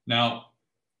 Now,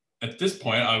 at this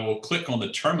point, I will click on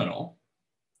the terminal.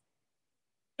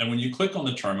 And when you click on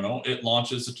the terminal, it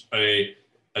launches a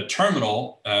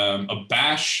terminal, a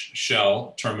bash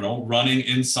shell terminal running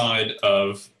inside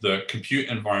of the compute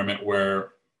environment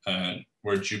where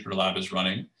Jupyter Lab is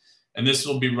running. And this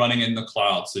will be running in the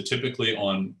cloud. So typically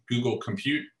on Google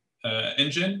Compute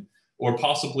Engine, or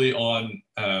possibly on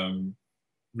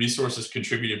resources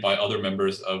contributed by other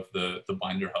members of the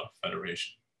Binder Hub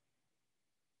Federation.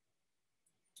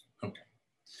 Okay,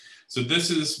 so this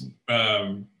is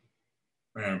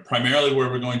primarily where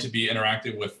we're going to be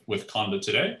interacting with Conda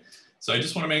today. So I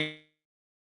just want to make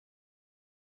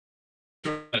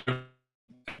sure that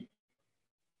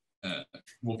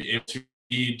we'll be able to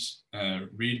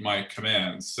read my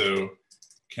commands. So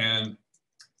can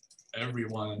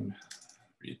everyone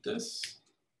read this?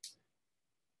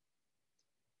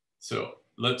 So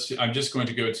I'm just going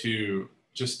to go to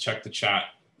just check the chat.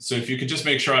 So if you could just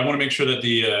make sure, I want to make sure that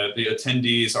the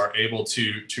attendees are able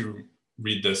to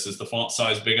read this. Is the font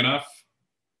size big enough?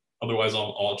 Otherwise,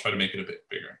 I'll try to make it a bit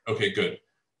bigger. Okay, good.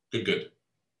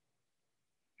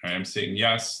 All right, I'm seeing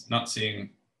yes, not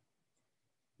seeing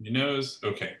your nose.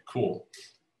 Okay, cool.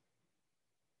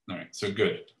 All right, so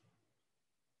good.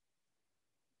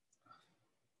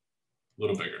 A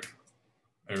little bigger.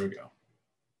 There we go.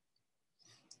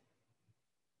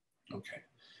 Okay,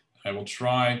 I will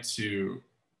try to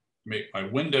make my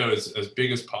window as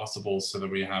big as possible so that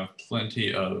we have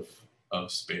plenty of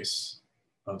space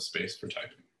for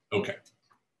typing. Okay.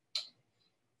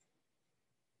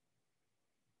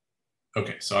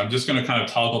 Okay, so I'm just going to kind of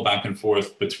toggle back and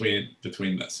forth between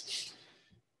this.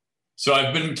 So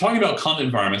I've been talking about Conda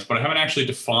environments, but I haven't actually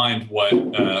defined what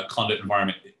a Conda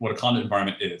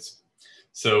environment is.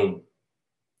 So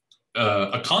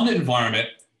a Conda environment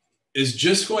is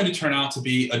just going to turn out to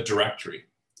be a directory.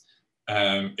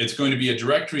 It's going to be a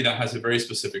directory that has a very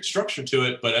specific structure to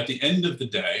it, but at the end of the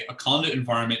day, a Conda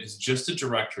environment is just a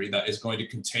directory that is going to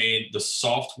contain the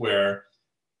software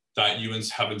that you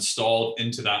have installed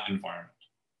into that environment.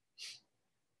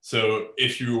 So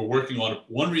if you're working on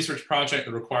one research project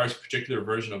that requires a particular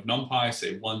version of NumPy,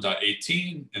 say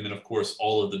 1.18, and then of course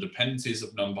all of the dependencies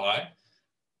of NumPy,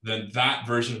 then that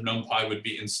version of NumPy would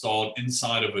be installed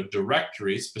inside of a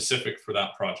directory specific for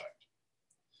that project.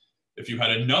 If you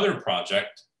had another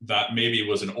project that maybe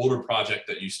was an older project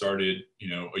that you started,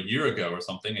 a year ago or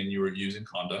something, and you were using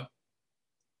Conda,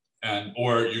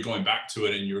 or you're going back to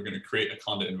it and you're going to create a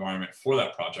Conda environment for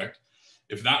that project,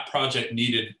 if that project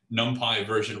needed NumPy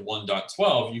version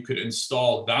 1.12, you could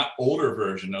install that older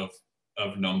version of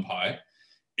NumPy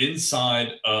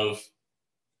inside of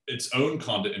its own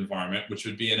Conda environment, which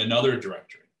would be in another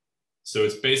directory. So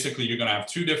it's basically, you're going to have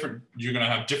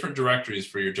different directories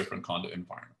for your different Conda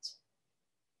environments.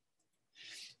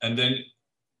 And then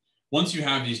once you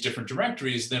have these different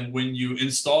directories, then when you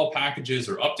install packages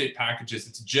or update packages,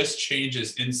 it's just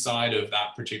changes inside of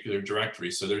that particular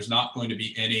directory. So there's not going to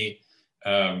be any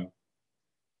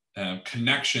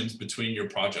connections between your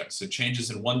projects. So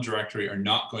changes in one directory are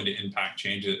not going to impact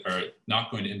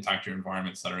your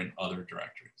environments that are in other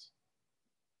directories.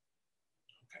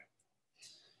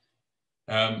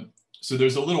 Okay. So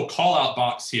there's a little call out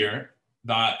box here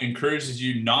that encourages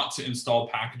you not to install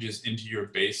packages into your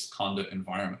base Conda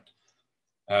environment.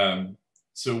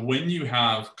 So when you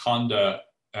have Conda,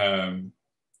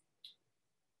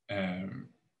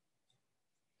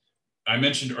 I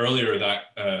mentioned earlier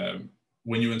that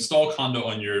when you install Conda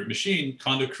on your machine,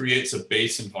 Conda creates a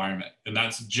base environment, and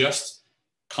that's just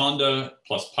Conda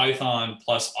plus Python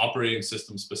plus operating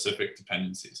system specific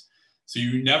dependencies. So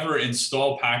you never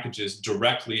install packages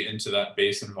directly into that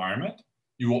base environment.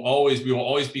 We will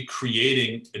always be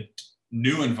creating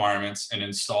new environments and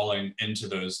installing into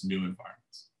those new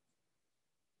environments.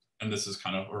 And this is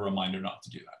kind of a reminder not to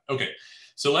do that. Okay,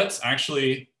 so let's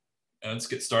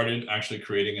get started actually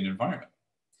creating an environment.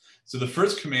 So the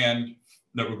first command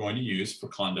that we're going to use for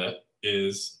Conda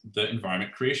is the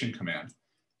environment creation command.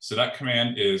 So that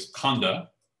command is Conda.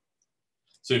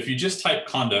 So if you just type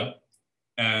Conda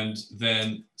and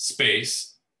then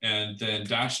space and then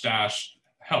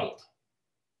 --help,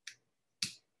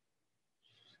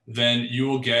 then you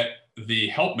will get the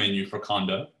help menu for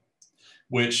Conda,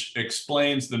 which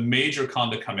explains the major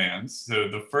Conda commands. So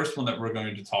the first one that we're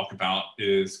going to talk about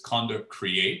is Conda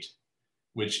create,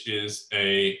 which is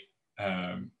the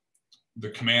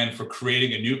command for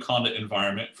creating a new Conda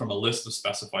environment from a list of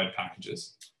specified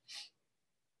packages.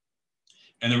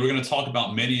 And then we're going to talk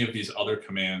about many of these other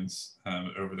commands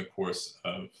over the course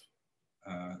of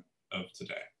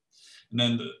today. And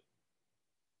then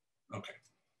okay.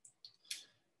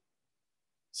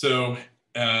 So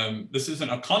this isn't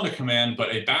a Conda command,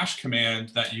 but a bash command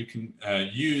that you can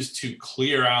use to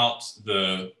clear out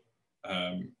the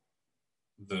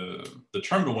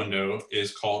terminal window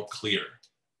is called clear.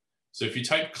 So if you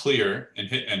type clear and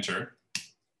hit enter,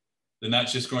 then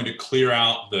that's just going to clear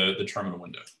out the terminal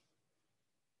window.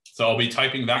 So I'll be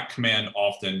typing that command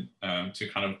often to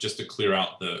kind of just to clear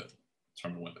out the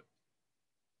terminal window.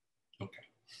 Okay.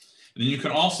 And then you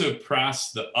can also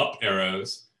press the up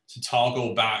arrows to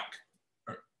toggle back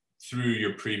through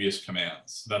your previous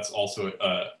commands. That's also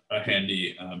a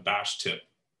handy bash tip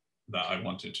that I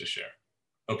wanted to share.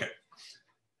 Okay,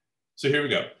 so here we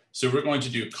go. So we're going to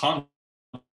do Conda.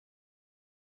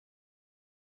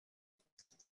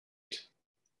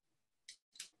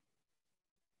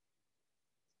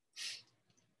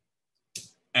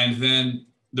 And then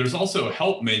there's also a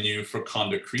help menu for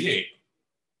Conda create.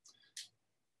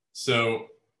 So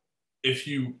if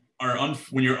you are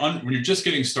when you're just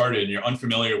getting started and you're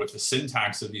unfamiliar with the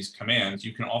syntax of these commands,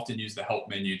 you can often use the help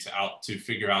menu to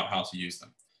figure out how to use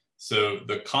them. So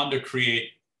the Conda create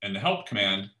and the help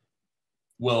command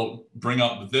will bring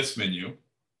up this menu,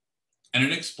 and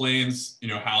it explains,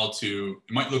 how to.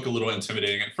 It might look a little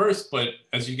intimidating at first, but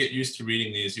as you get used to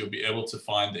reading these, you'll be able to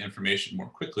find the information more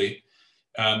quickly.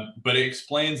 But it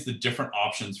explains the different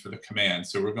options for the command.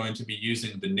 So we're going to be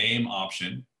using the name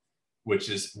option, which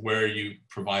is where you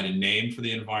provide a name for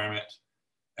the environment.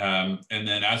 And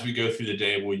then as we go through the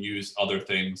day, we'll use other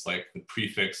things like the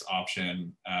prefix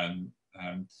option and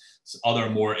other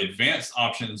more advanced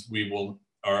options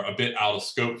are a bit out of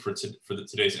scope for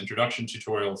today's introduction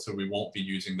tutorial, so we won't be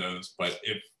using those. But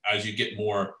as you get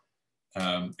more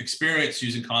experience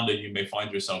using Conda, you may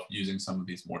find yourself using some of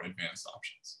these more advanced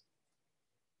options.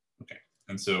 Okay,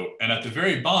 and at the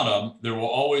very bottom, there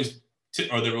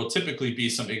will typically be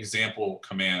some example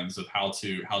commands of how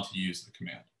to use the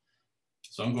command.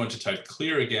 So I'm going to type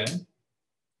clear again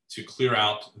to clear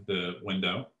out the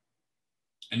window.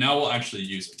 And now we'll actually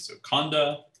use it. So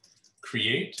Conda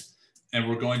create, and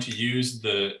we're going to use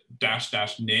the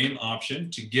 -- name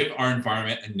option to give our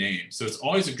environment a name. So it's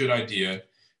always a good idea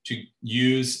to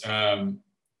use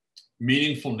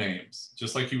meaningful names.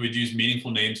 Just like you would use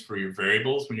meaningful names for your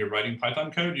variables when you're writing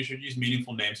Python code, you should use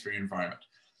meaningful names for your environment.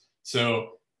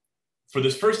 So for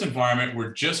this first environment,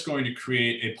 we're just going to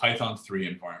create a Python 3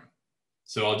 environment.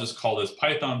 So I'll just call this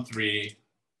Python 3,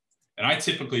 and I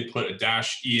typically put a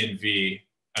 -env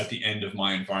at the end of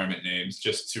my environment names,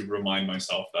 just to remind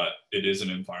myself that it is an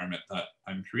environment that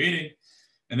I'm creating.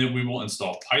 And then we will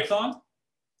install Python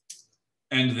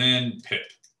and then pip.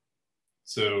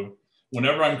 So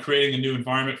whenever I'm creating a new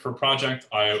environment for a project,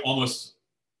 I always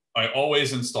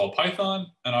install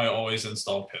Python and I always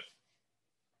install pip.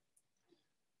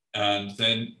 And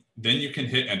then you can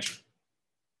hit enter.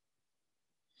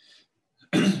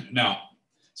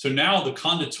 So now the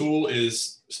Conda tool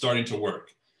is starting to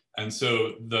work. And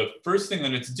so the first thing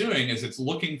that it's doing is it's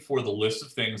looking for the list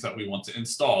of things that we want to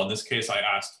install. In this case, I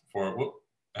asked for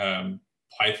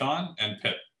Python and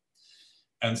pip.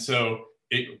 And so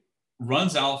it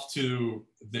runs out to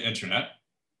the internet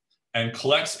and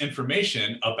collects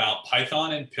information about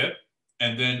Python and pip,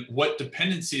 and then what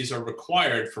dependencies are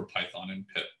required for Python and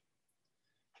pip.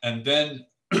 And then,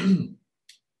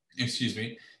 excuse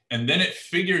me, and then it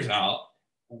figures out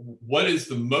what is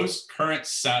the most current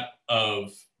set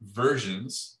of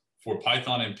versions for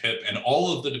Python and pip and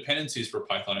all of the dependencies for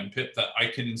Python and pip that I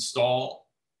can install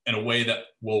in a way that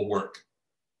will work,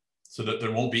 so that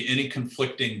there won't be any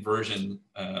conflicting versions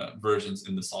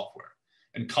in the software.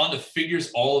 And Conda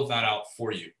figures all of that out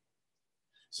for you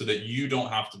so that you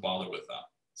don't have to bother with that.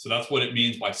 So that's what it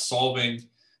means by solving.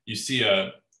 You see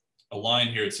a line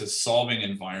here, it says solving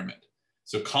environment.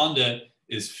 So Conda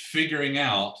is figuring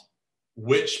out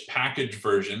which package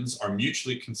versions are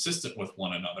mutually consistent with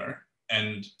one another,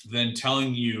 and then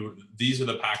telling you these are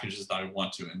the packages that I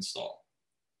want to install.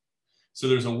 So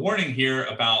there's a warning here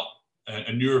about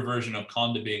a newer version of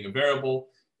Conda being a variable.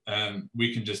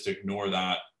 We can just ignore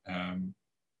that.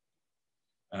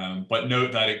 But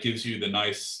note that it gives you the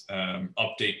nice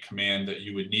update command that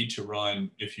you would need to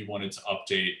run if you wanted to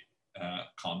update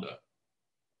Conda.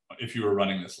 If you were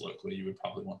running this locally, you would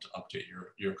probably want to update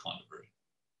your Conda version.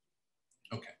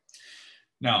 Okay.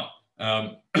 Now,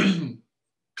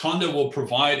 Conda will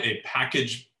provide a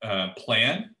package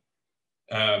plan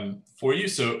for you.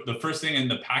 So the first thing in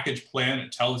the package plan,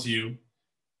 it tells you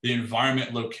the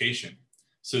environment location.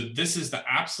 So this is the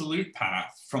absolute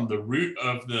path from the root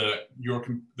of the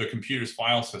computer's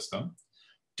file system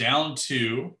down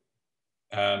to,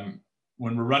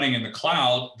 when we're running in the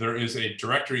cloud, there is a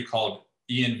directory called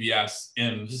envs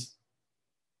ims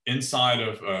inside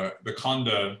of the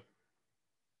Conda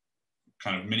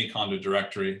kind of mini Conda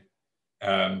directory.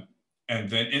 And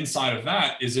then inside of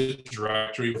that is a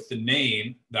directory with the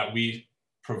name that we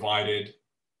provided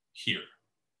here.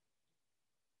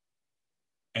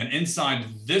 And inside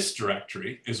this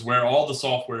directory is where all the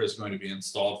software is going to be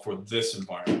installed for this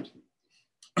environment.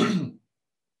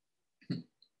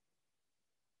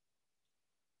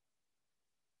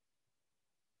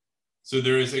 So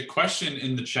there is a question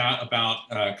in the chat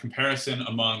about comparison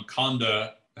among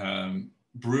Conda,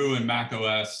 Brew and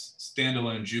macOS,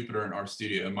 standalone Jupyter and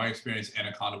RStudio. In my experience,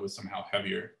 Anaconda was somehow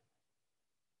heavier.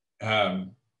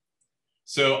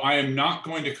 So I am not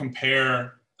going to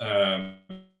compare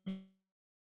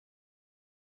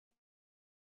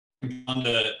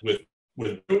Conda with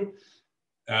Brew.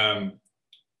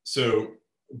 So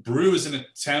Brew is an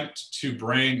attempt to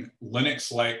bring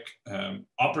Linux-like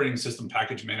operating system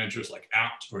package managers like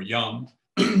apt or yum,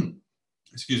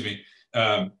 excuse me,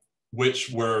 which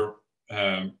were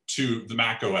to the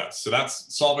Mac OS. So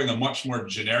that's solving a much more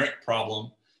generic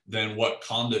problem than what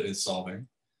Conda is solving.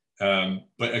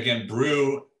 But again,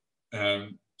 Brew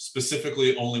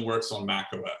specifically only works on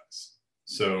Mac OS.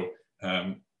 So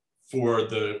for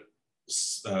the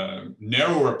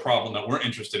narrower problem that we're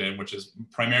interested in, which is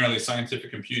primarily scientific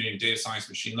computing, data science,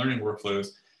 machine learning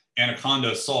workflows,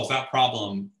 Anaconda solves that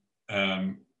problem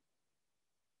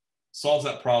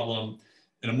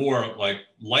in a more like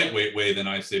lightweight way than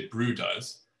I say Brew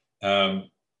does, and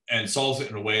solves it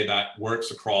in a way that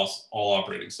works across all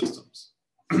operating systems.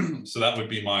 So that would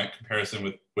be my comparison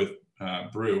with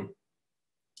Brew.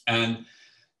 And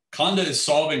Conda is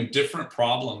solving different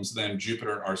problems than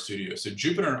Jupyter and RStudio. So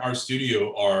Jupyter and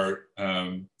RStudio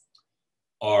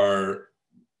are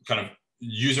kind of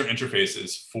user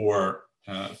interfaces for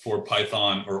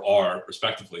Python or R,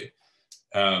 respectively.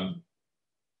 And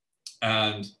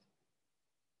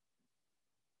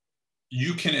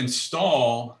you can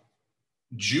install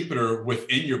Jupyter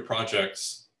within your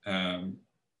project's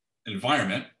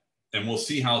environment, and we'll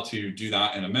see how to do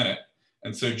that in a minute.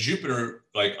 And so Jupyter,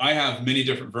 like I have many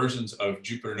different versions of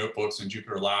Jupyter Notebooks and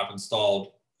Jupyter Lab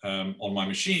installed on my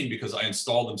machine because I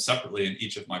installed them separately in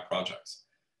each of my projects.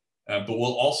 But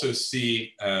we'll also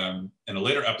see in a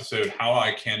later episode how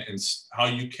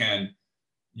you can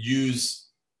use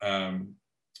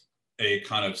a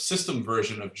kind of system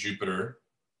version of Jupyter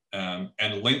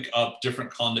and link up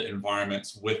different Conda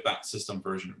environments with that system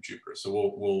version of Jupyter.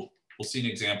 So we'll see an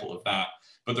example of that.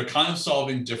 But they're kind of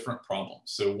solving different problems.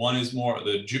 So one is more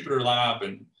the Jupyter Lab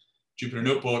and Jupyter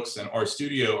Notebooks and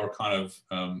RStudio are kind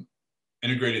of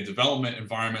integrated development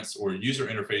environments or user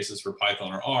interfaces for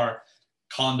Python or R.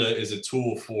 Conda is a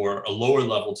tool for a lower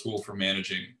level tool for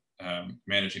managing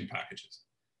packages.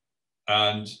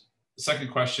 And the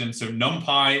second question, so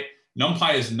NumPy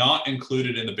is not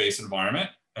included in the base environment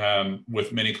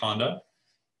with mini Conda.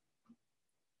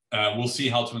 We'll see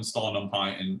how to install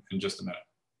NumPy in just a minute.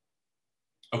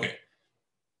 Okay,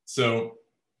 so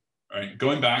all right,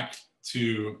 going back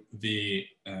to the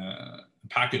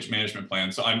package management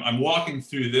plan. So I'm walking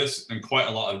through this in quite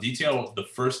a lot of detail the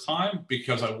first time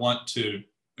because I want to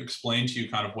explain to you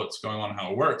kind of what's going on,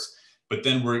 how it works. But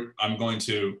then I'm going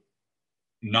to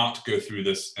not go through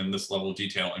this in this level of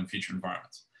detail in future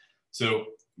environments. So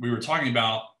we were talking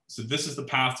about, so this is the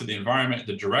path to the environment,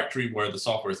 the directory where the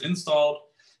software is installed.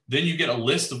 Then you get a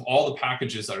list of all the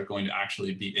packages that are going to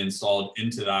actually be installed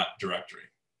into that directory.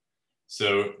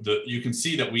 So you can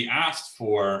see that we asked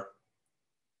for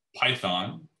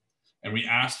Python and we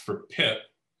asked for pip,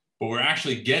 but we're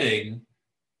actually getting,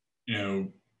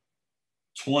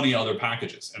 20 other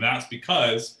packages. And that's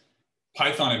because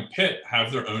Python and pip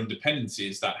have their own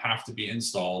dependencies that have to be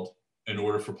installed in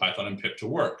order for Python and pip to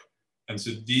work. And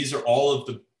so these are all of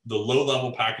the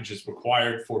low-level packages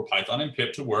required for Python and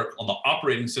pip to work on the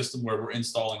operating system where we're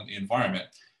installing the environment,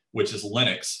 which is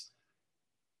Linux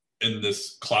in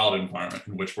this cloud environment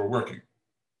in which we're working.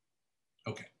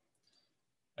 Okay.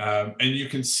 And you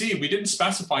can see we didn't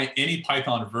specify any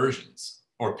Python versions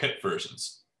or pip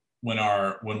versions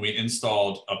when we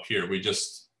installed up here. We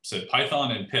just said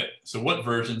Python and pip. So what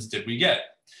versions did we get?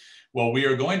 Well, we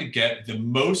are going to get the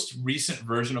most recent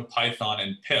version of Python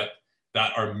and pip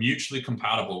that are mutually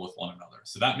compatible with one another.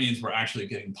 So that means we're actually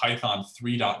getting Python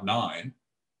 3.9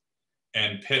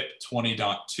 and pip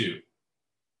 20.2.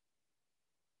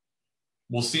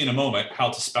 We'll see in a moment how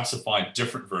to specify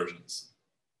different versions.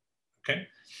 Okay.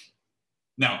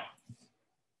 Now,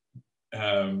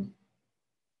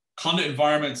 Conda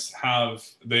environments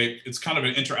it's kind of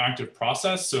an interactive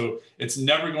process. So it's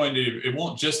never it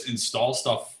won't just install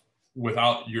stuff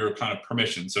without your kind of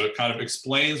permission. So it kind of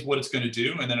explains what it's going to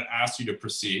do, and then it asks you to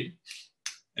proceed.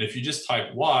 And if you just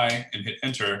type Y and hit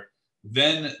enter,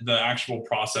 then the actual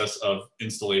process of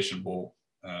installation will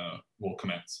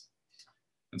commence.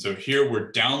 And so here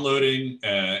we're downloading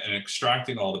and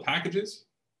extracting all the packages.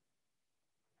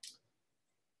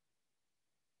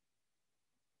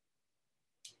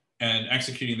 And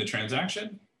executing the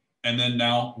transaction. And then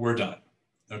now we're done.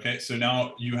 Okay, so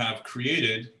now you have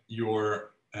created your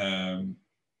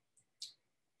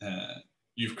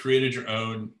you've created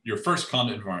your first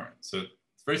Conda environment. So it's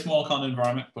a very small Conda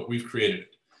environment, but we've created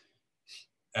it.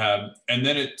 And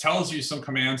then it tells you some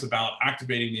commands about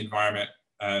activating the environment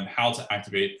and how to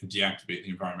activate and deactivate the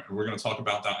environment. And we're going to talk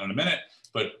about that in a minute,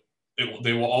 but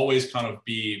they will always kind of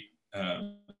be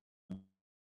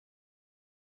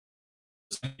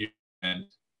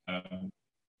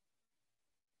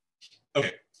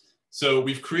okay, so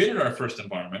we've created our first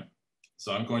environment.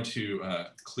 So I'm going to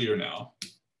clear now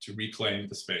to reclaim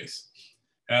the space.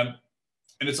 And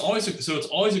it's always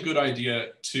a good idea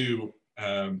to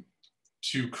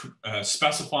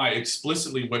specify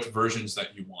explicitly which versions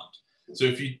that you want. So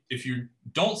if you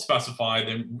don't specify,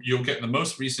 then you'll get the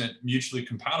most recent mutually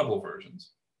compatible versions.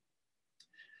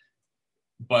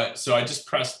 But so I just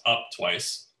pressed up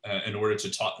twice in order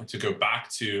to go back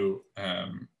to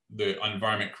the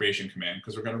environment creation command,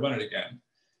 because we're going to run it again.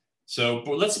 So,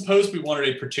 but let's suppose we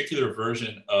wanted a particular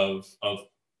version of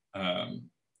Python.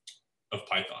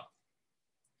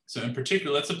 So in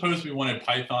particular, let's suppose we wanted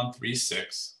Python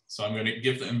 3.6. So I'm going to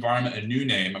give the environment a new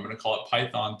name. I'm going to call it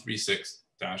Python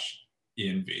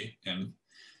 3.6-env.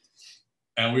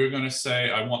 And we're going to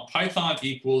say, I want Python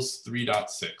equals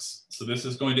 3.6. So this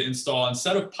is going to install,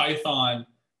 instead of Python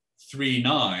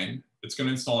 3.9, it's going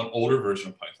to install an older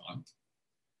version of Python.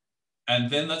 And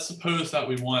then let's suppose that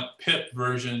we want pip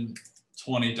version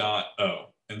 20.0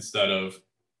 instead of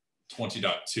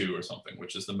 20.2 or something,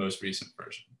 which is the most recent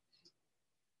version.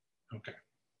 Okay.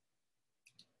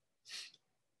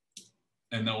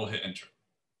 And then we'll hit enter.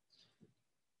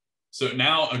 So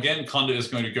now, again, Conda is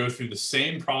going to go through the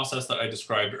same process that I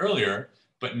described earlier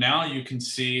but now you can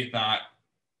see that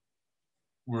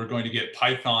we're going to get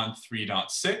Python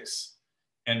 3.6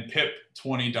 and pip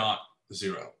 20.0.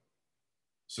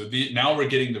 So now we're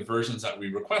getting the versions that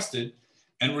we requested,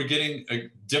 and we're getting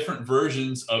different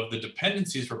versions of the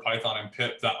dependencies for Python and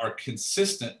pip that are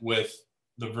consistent with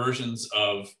the versions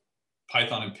of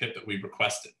Python and pip that we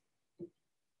requested.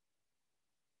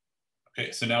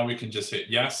 Okay, so now we can just hit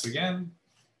yes again,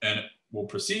 and we'll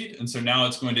proceed. And so now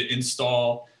it's going to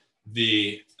install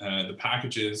the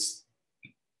packages,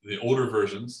 the older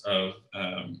versions of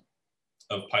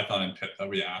Python and pip that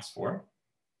we asked for.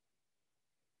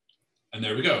 And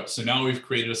there we go. So now we've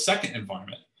created a second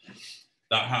environment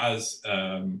that has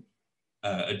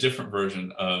a different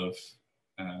version of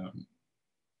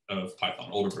Python,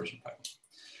 older version of Python.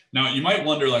 Now you might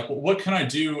wonder, like, well, what can I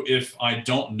do if I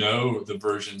don't know the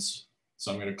versions?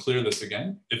 So I'm going to clear this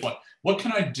again. What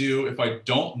can I do if I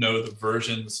don't know the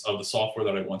versions of the software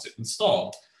that I want to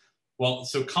install? Well,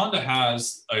 so Conda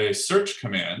has a search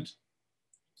command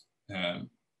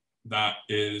that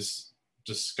is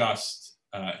discussed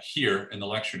here in the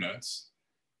lecture notes.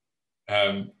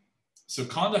 So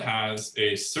Conda has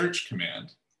a search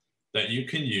command that you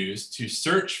can use to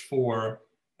search for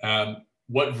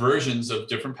what versions of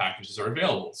different packages are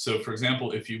available. So for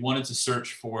example, if you wanted to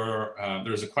search for,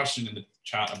 there's a question in the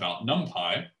chat about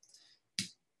NumPy.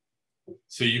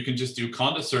 So you can just do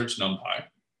Conda search NumPy.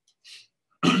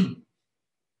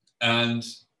 And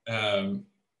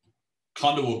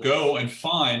Conda will go and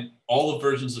find all the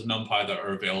versions of NumPy that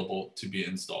are available to be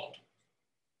installed.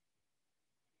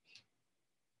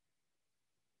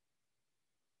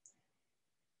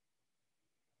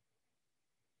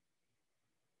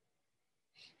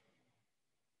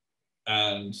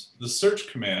 And the search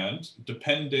command,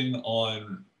 depending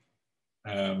on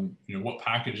what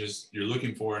packages you're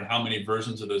looking for and how many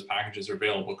versions of those packages are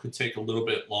available, could take a little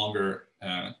bit longer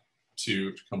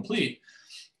to complete.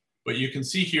 But you can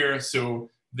see here, so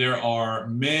there are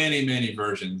many, many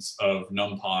versions of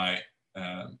NumPy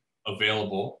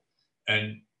available.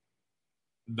 And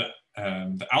the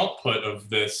output of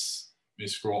this, let me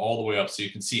scroll all the way up so you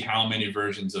can see how many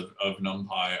versions of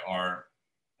NumPy are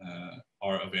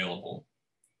available.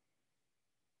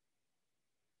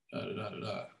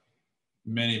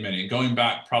 Many, many, going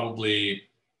back probably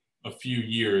a few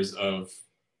years of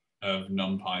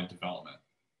NumPy development.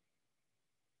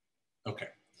 Okay,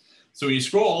 so when you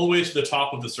scroll all the way to the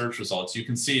top of the search results, you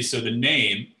can see, so the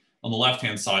name on the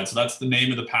left-hand side, so that's the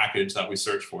name of the package that we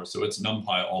search for. So it's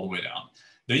NumPy all the way down.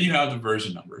 Then you have the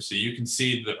version number. So you can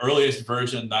see the earliest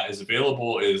version that is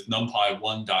available is NumPy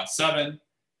 1.7.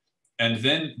 And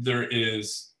then there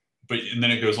is, and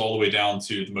then it goes all the way down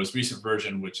to the most recent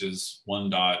version, which is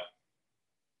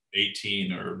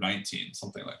 1.18 or 19,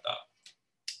 something like that.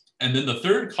 And then the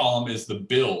third column is the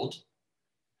build.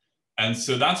 And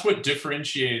so that's what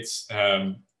differentiates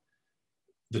the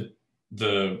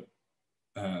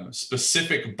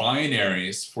specific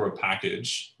binaries for a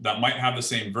package that might have the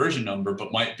same version number,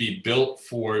 but might be built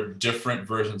for different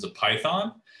versions of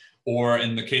Python, or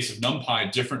in the case of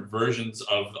NumPy, different versions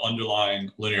of the underlying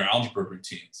linear algebra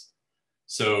routines.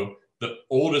 So the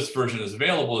oldest version is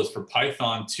available is for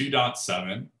Python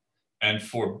 2.7, and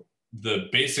for the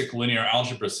basic linear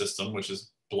algebra system, which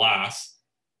is BLAS,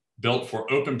 built for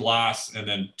OpenBLAS, and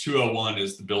then 201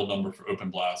 is the build number for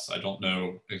OpenBLAS. I don't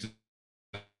know exactly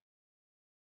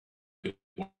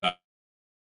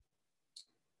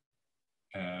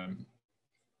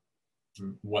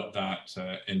what that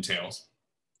entails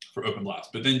for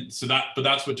OpenBLAS. But then, but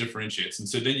that's what differentiates. And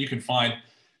so then you can find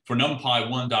for NumPy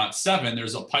 1.7,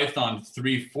 there's a Python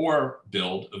 3.4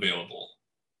 build available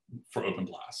for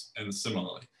OpenBLAS, and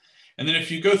similarly. And then if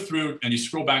you go through and you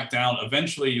scroll back down,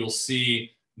 eventually you'll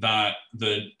see that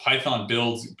the Python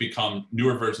builds become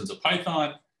newer versions of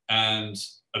Python, and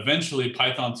eventually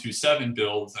Python 2.7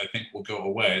 builds, I think, will go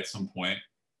away at some point.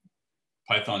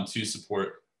 Python 2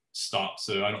 support stops,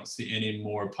 so I don't see any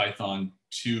more Python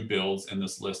 2 builds in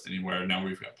this list anywhere. Now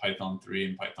we've got Python 3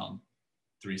 and Python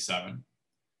 3.7.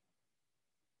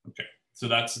 Okay, so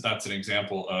that's an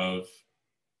example of,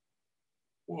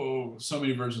 whoa, so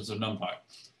many versions of NumPy.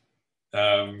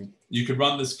 You could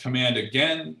run this command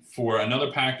again for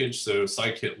another package, so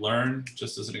scikit-learn,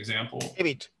 just as an example.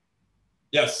 David.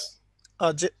 Yes.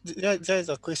 There is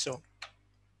a question.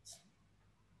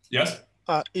 Yes.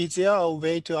 Is there a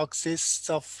way to access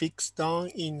the fix done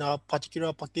in a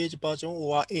particular package version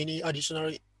or any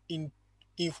additional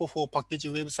info for package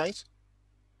websites?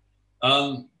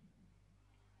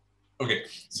 Okay,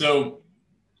 so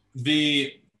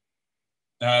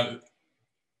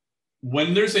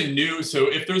when there's a new,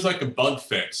 so if there's like a bug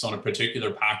fix on a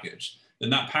particular package, then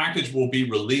that package will be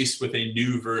released with a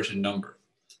new version number.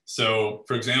 So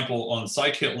for example, on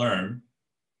scikit-learn,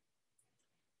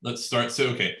 let's start.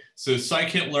 So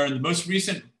scikit-learn, the most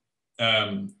recent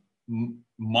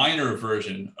minor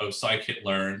version of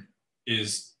scikit-learn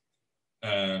is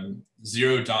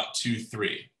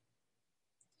 0.23.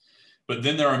 But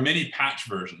then there are many patch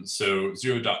versions, so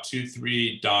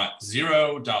 0.23,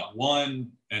 0.1,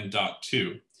 and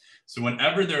 2. So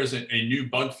whenever there's a new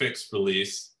bug fix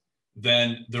release,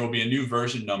 then there will be a new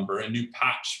version number, a new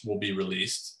patch will be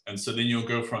released. And so then you'll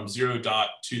go from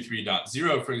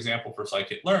 0.23.0, for example, for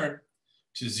scikit-learn,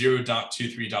 to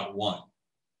 0.23.1.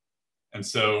 And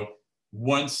so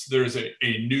once there's a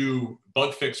new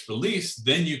bug fix release,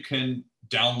 then you can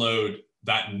download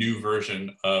that new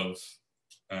version of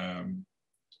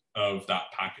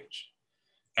that package.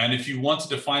 And if you wanted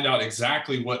to find out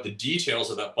exactly what the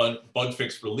details of that bug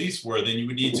fix release were, then you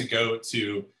would need to go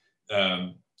to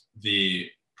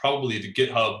probably the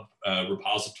GitHub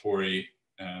repository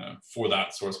for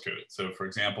that source code. So for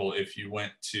example, if you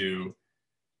went to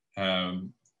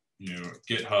GitHub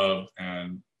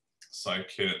and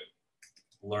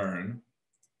scikit-learn,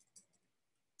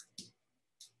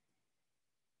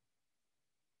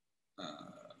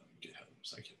 GitHub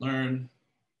scikit-learn,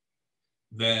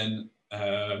 then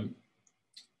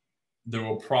there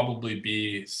will probably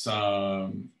be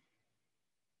some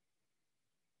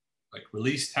like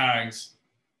release tags.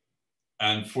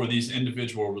 And for these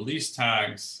individual release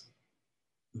tags,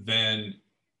 then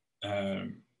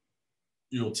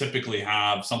you'll typically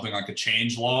have something like a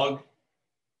change log.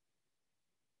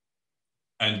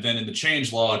 And then in the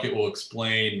change log, it will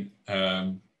explain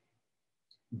the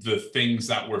things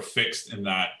that were fixed in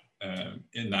that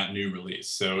new release.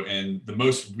 So in the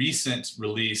most recent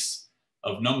release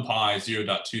of NumPy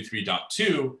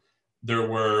 0.23.2, there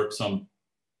were some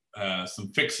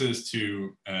fixes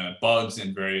to bugs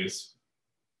in various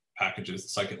packages,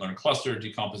 scikit-learn cluster,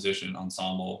 decomposition,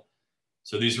 ensemble.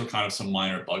 So these were kind of some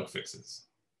minor bug fixes.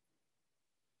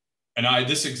 And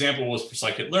this example was for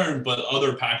scikit-learn, but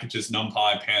other packages,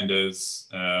 NumPy, pandas,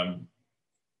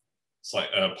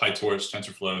 PyTorch,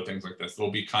 TensorFlow, things like this,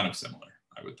 they'll be kind of similar,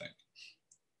 I would think.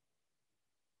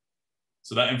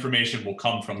 So that information will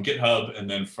come from GitHub and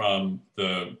then from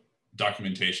the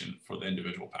documentation for the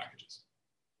individual packages.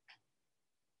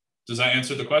 Does that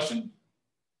answer the question,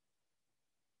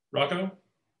 Rocco?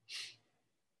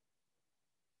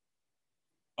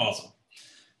 Awesome.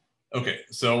 Okay,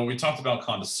 so we talked about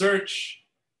Conda search.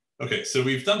 Okay, so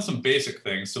we've done some basic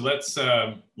things. So let's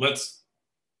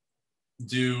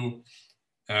do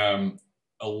a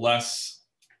less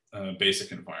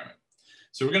basic environment.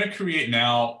 So we're going to create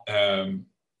now,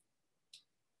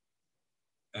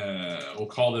 we'll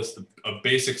call this a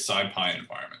basic SciPy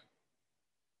environment.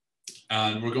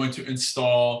 And we're going to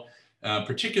install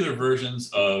particular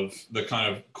versions of the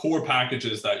kind of core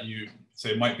packages that you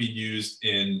say might be used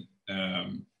in a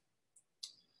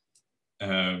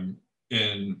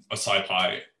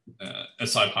SciPy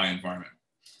environment.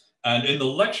 And in the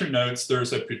lecture notes,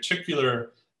 there's a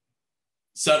particular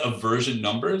set of version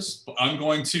numbers. I'm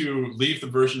going to leave the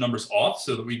version numbers off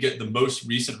so that we get the most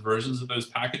recent versions of those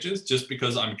packages, just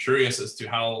because I'm curious as to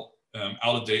how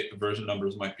out of date the version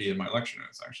numbers might be in my lecture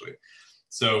notes, actually.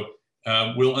 So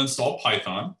we'll install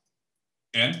Python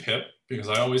and pip, because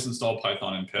I always install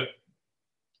Python and pip.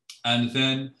 And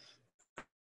then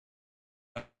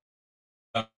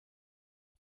I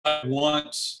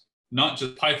want not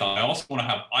just Python, I also want to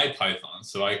have IPython,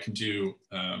 so I can do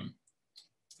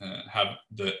have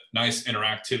the nice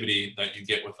interactivity that you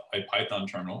get with the IPython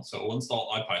terminal. So we'll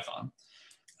install IPython.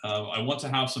 I want to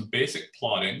have some basic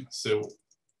plotting, so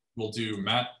we'll do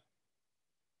mat.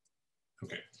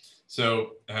 Okay,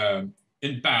 so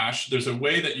in Bash, there's a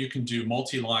way that you can do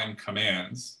multi-line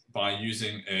commands by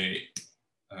using a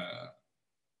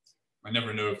I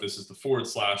never know if this is the / or the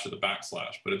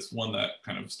 \, but it's one that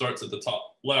kind of starts at the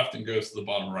top left and goes to the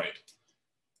bottom right.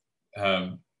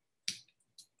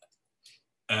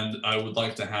 And I would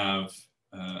like to have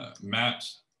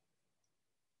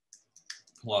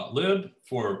matplotlib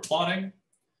for plotting.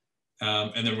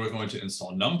 And then we're going to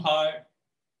install NumPy.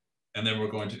 And then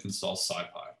we're going to install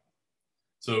SciPy.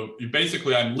 So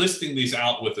basically, I'm listing these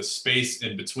out with a space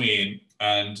in between.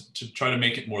 And to try to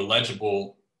make it more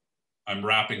legible, I'm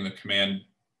wrapping the command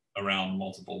around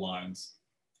multiple lines.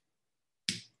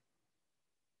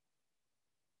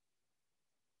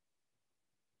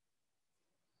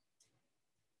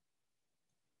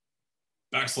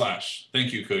 \.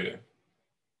 Thank you, Kuya.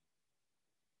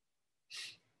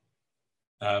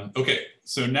 Okay,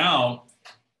 so now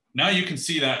you can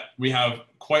see that we have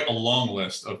quite a long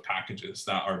list of packages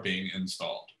that are being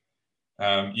installed.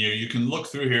 You can look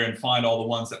through here and find all the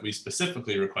ones that we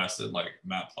specifically requested, like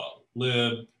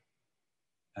matplotlib,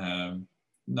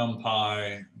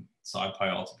 NumPy,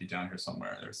 SciPy ought to be down here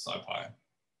somewhere. There's SciPy.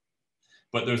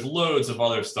 But there's loads of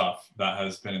other stuff that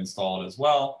has been installed as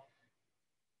well.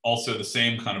 Also the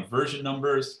same kind of version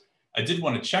numbers. I did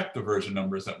want to check the version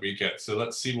numbers that we get. So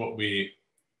let's see what we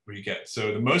get.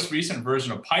 So the most recent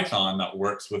version of Python that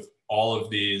works with all of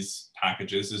these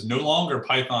packages is no longer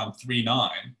Python 3.9.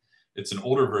 It's an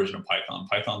older version of Python,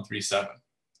 Python 3.7.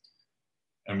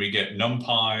 And we get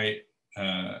NumPy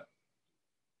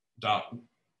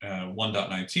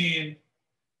 1.19.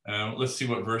 Let's see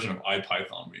what version of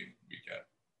IPython we get.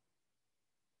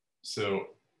 So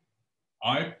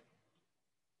IPython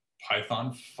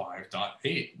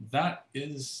 5.8. That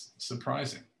is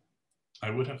surprising. I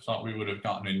would have thought we would have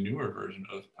gotten a newer version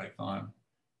of Python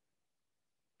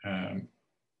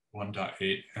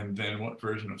 1.8. And then what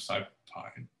version of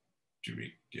SciPy do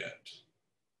we get?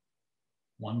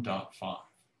 1.5.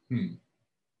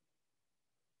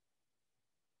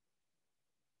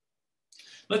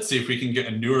 Let's see if we can get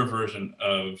a newer version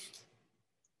of,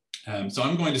 so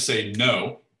I'm going to say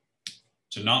no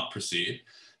to not proceed.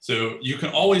 So you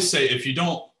can always say, if you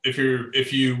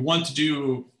want to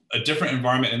do a different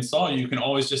environment install, you can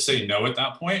always just say no at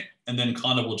that point, and then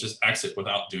Conda will just exit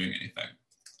without doing anything.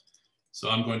 So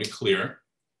I'm going to clear,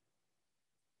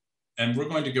 and we're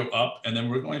going to go up, and then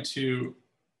we're going to,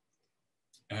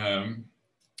 I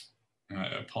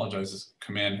apologize, this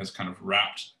command has kind of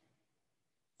wrapped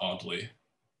oddly.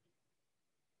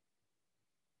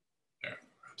 There,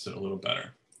 wraps it a little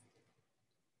better.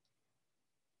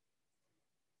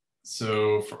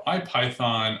 So for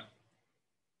IPython,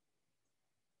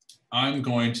 I'm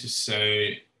going to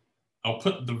say, I'll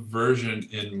put the version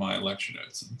in my lecture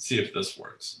notes and see if this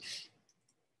works.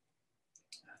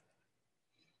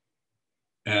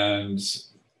 And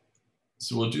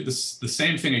so we'll do this, the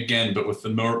same thing again, but with the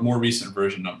more recent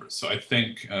version numbers. So I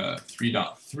think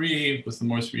 3.3 was the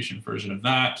most recent version of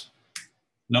that.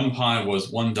 NumPy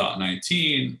was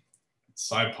 1.19.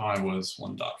 SciPy was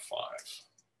 1.5.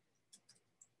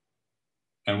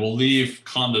 And we'll leave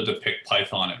Conda to pick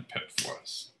Python and pip for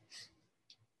us.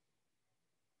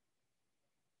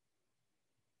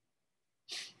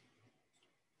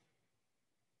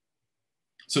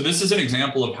 So this is an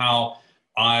example of how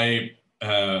I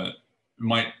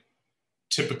might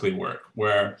typically work,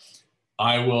 where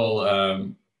I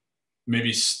will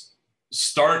maybe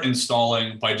start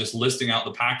installing by just listing out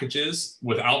the packages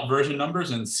without version numbers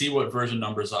and see what version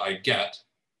numbers I get.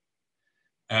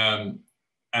 And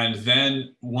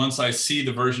then once I see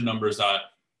the version numbers that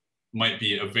might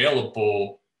be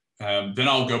available, then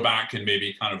I'll go back and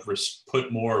maybe kind of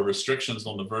put more restrictions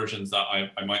on the versions that I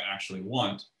might actually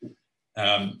want.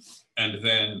 And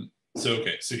then, so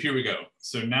okay, so here we go.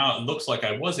 So now it looks like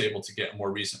I was able to get a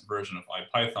more recent version of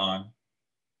IPython.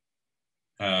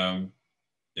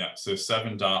 Yeah, so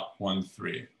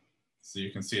 7.13. So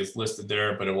you can see it's listed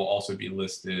there, but it will also be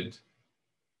listed.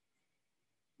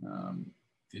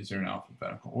 These are in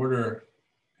alphabetical order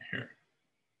here.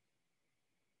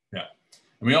 Yeah,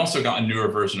 and we also got a newer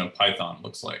version of Python,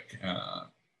 looks like.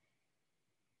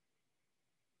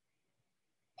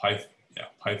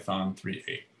 Python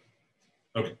 3.8.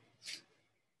 Okay,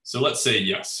 so let's say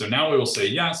yes. So now we will say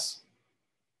yes.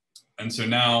 And so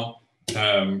now,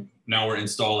 now we're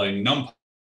installing NumPy,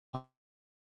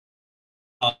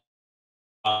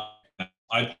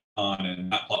 IPython,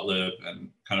 and matplotlib,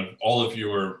 and kind of all of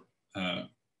your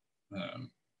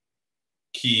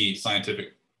key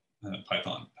scientific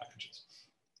Python packages.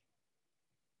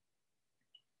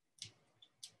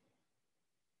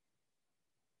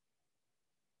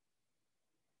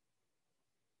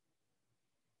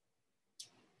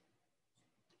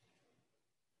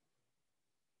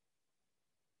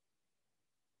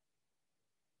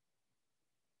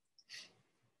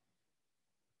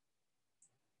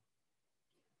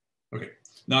 Okay,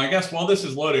 now I guess while this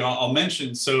is loading, I'll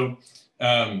mention, so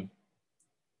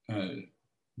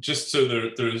just so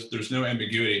there's no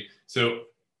ambiguity. So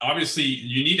obviously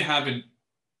you need to have in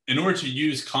order to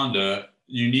use Conda,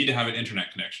 you need to have an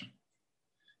internet connection,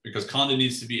 because Conda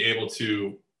needs to be able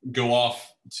to go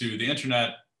off to the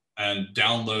internet and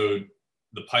download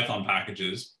the Python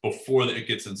packages before it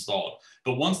gets installed.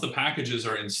 But once the packages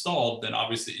are installed, then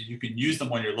obviously you can use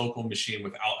them on your local machine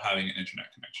without having an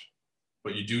internet connection.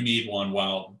 But you do need one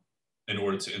in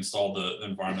order to install the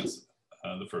environments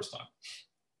the first time.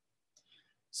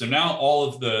 So now all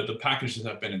of the packages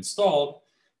have been installed.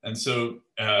 And so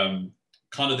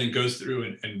Conda then goes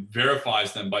through and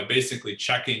verifies them by basically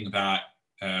checking that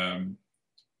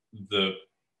the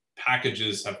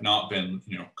packages have not been,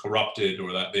 corrupted,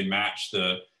 or that they match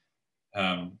the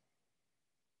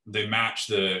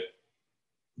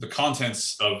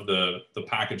contents of the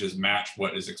packages match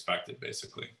what is expected,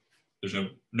 basically. There's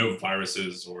no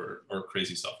viruses or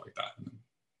crazy stuff like that.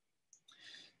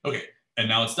 Okay, and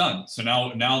now it's done. So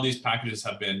now these packages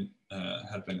have been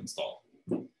installed.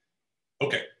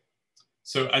 Okay,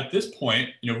 so at this point,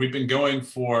 we've been going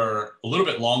for a little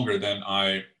bit longer than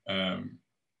I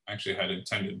actually had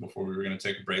intended before we were going to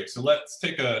take a break. So let's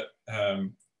take a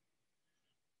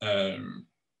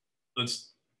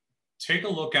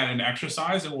look at an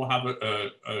exercise, and we'll have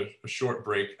a short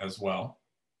break as well.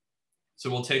 So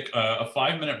we'll take a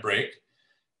 5-minute break,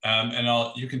 and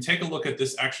you can take a look at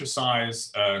this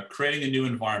exercise, creating a new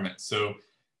environment. So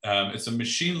it's a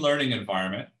machine learning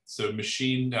environment. So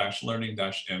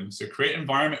machine-learning-m. So create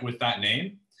environment with that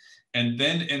name, and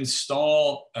then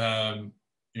install the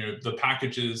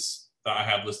packages that I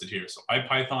have listed here. So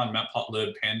IPython,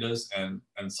 matplotlib, pandas, and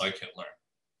scikit-learn.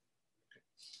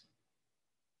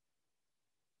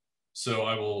 So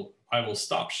I will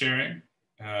stop sharing.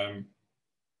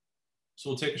 So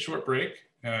we'll take a short break.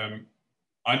 I'm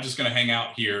just going to hang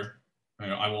out here.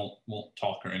 I won't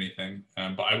talk or anything,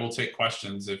 but I will take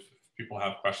questions if people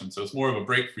have questions. So it's more of a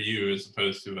break for you as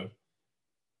opposed to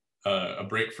a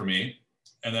break for me.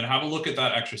 And then have a look at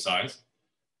that exercise,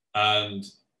 and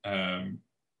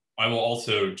I will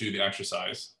also do the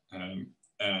exercise, and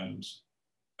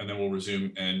then we'll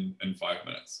resume in 5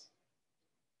 minutes.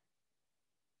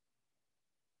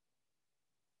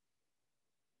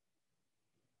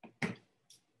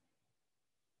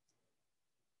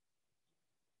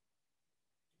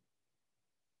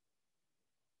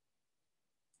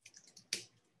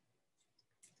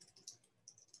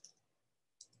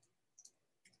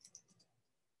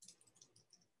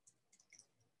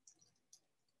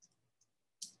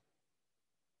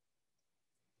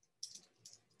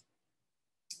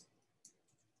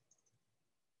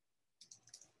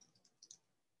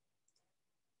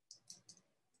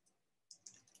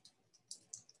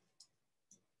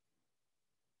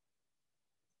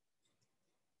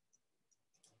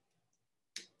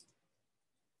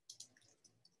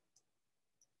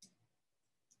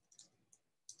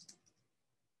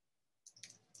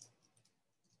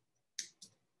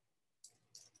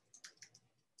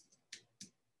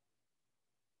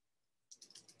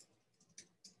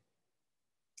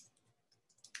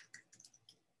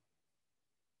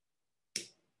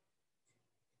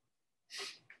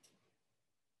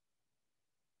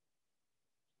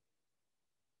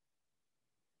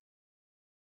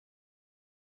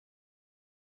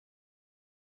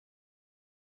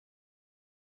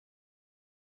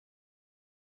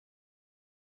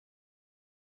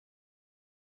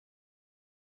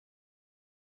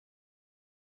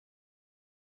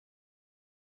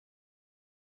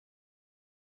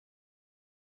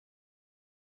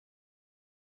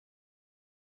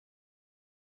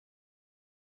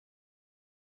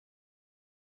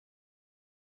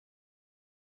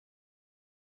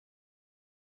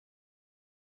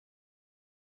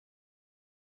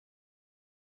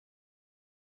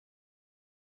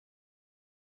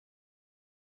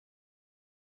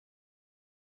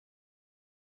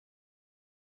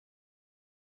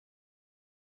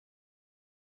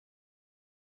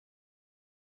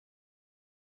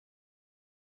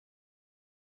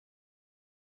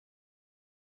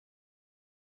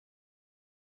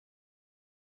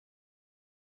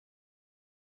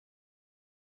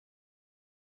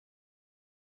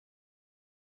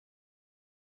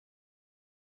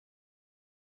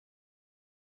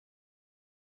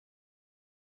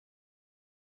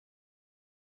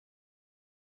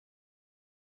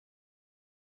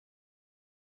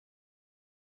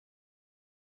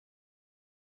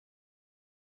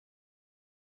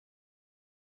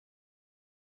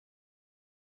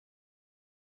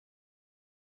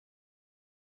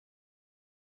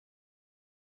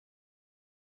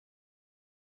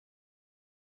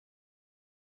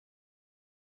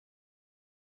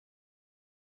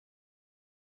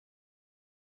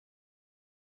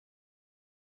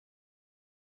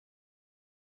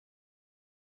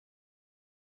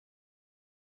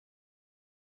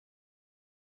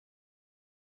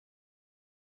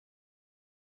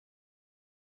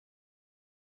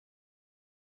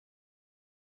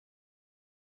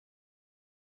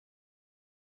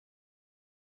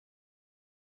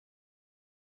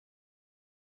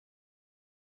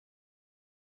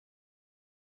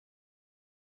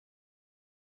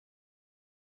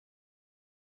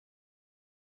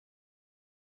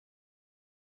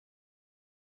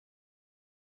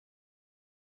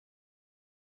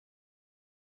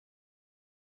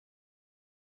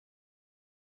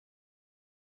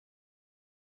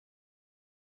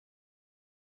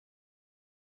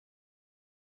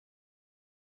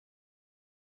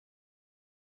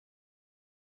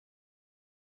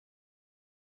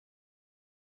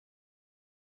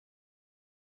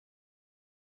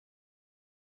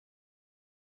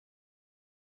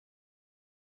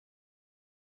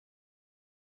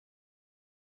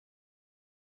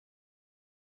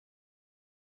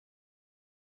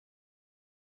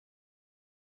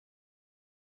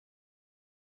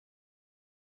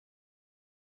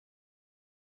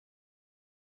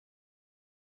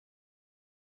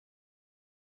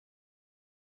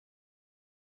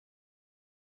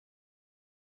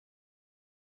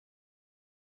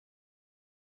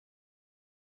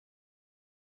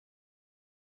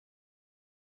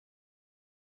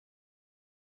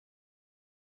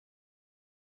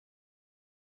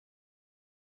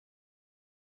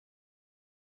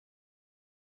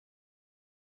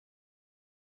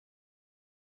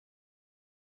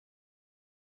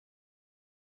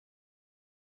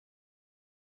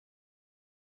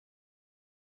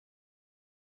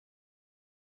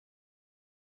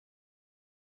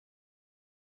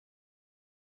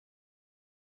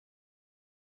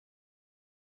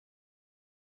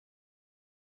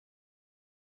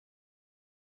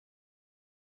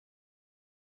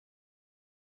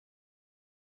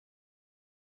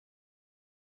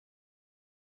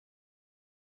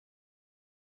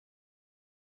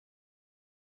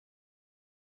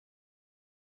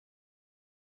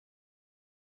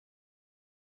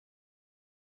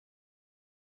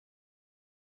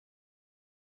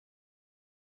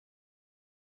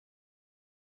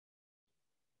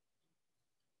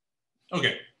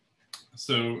 Okay,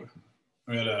 so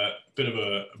we had a bit of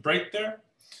a break there.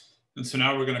 And so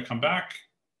now we're going to come back.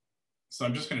 So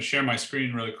I'm just going to share my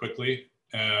screen really quickly.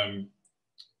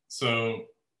 So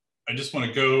I just want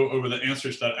to go over the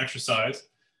answers to that exercise.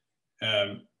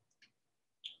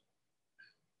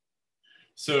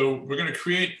 So we're going to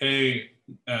create a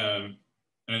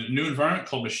new environment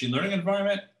called machine learning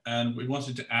environment, and we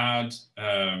wanted to add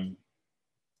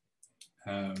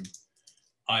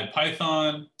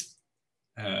IPython,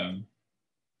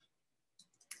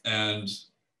 and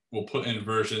we'll put in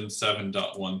version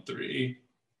 7.13,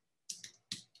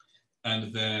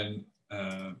 and then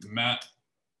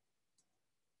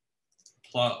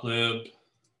matplotlib.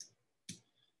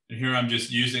 And here I'm just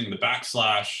using the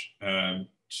backslash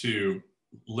to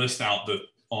list out the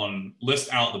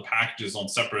packages on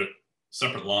separate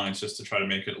lines, just to try to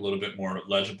make it a little bit more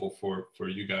legible for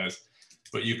you guys.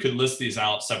 But you could list these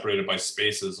out separated by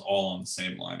spaces all on the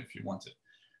same line if you wanted.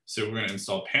 So we're going to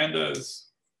install pandas.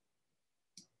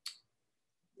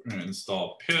 We're going to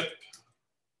install pip.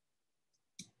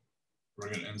 We're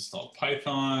going to install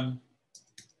Python.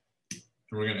 And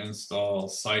we're going to install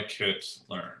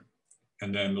scikit-learn.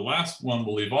 And then the last one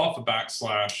we'll leave off a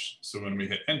backslash. So when we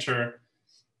hit enter,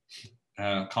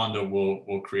 Conda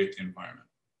will create the environment.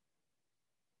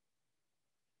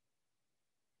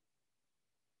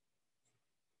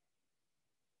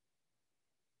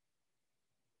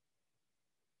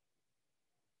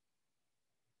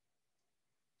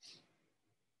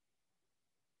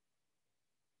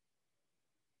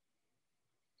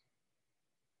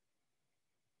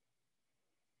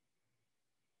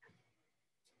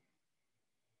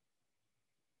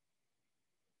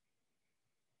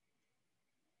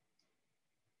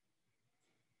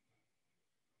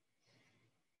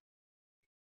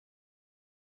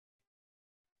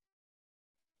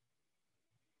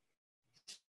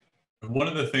 One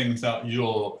of the things that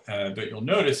you'll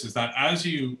notice is that as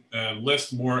you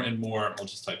list more and more, I'll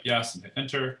just type yes and hit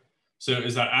enter. So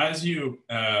is that as you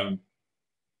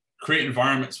create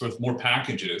environments with more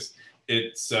packages,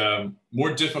 it's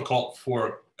more difficult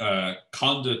for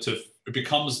Conda to, it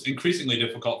becomes increasingly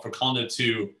difficult for Conda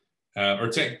to,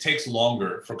 takes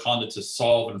longer for Conda to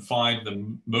solve and find the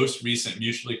most recent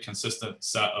mutually consistent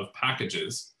set of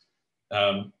packages.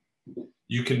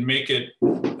 You can make it,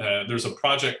 there's a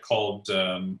project called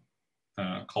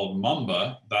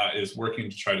Mamba that is working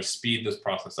to try to speed this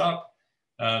process up.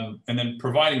 And then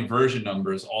providing version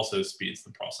numbers also speeds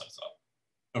the process up.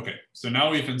 Okay, so now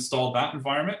we've installed that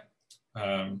environment.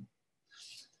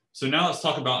 So now let's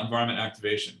talk about environment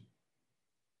activation.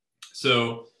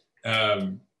 So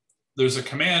there's a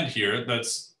command here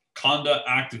that's conda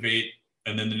activate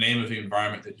and then the name of the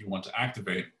environment that you want to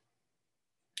activate.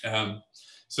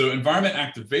 So environment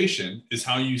activation is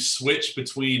how you switch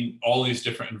between all these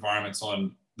different environments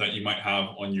that you might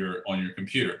have on your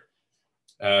computer.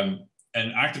 And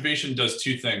activation does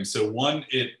two things. So one,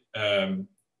 it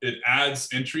adds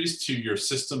entries to your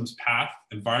system's path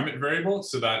environment variable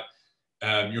so that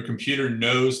your computer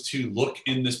knows to look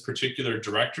in this particular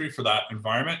directory for that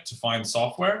environment to find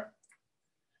software.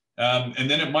 And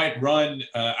then it might run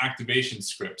activation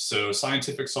scripts. So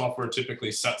scientific software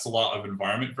typically sets a lot of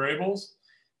environment variables,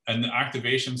 and the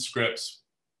activation scripts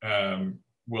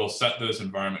will set those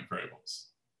environment variables.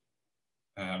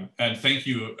 And thank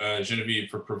you, Genevieve,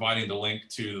 for providing the link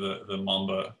to the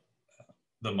Mamba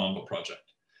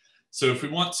project. So if we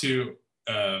want to,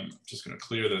 just going to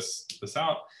clear this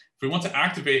out. If we want to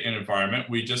activate an environment,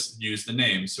 we just use the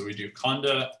name. So we do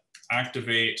conda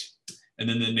activate, and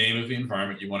then the name of the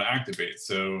environment you want to activate.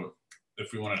 So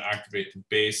if we want to activate the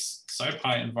base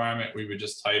SciPy environment, we would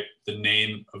just type the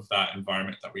name of that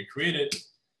environment that we created.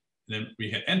 And then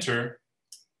we hit enter.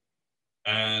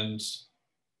 And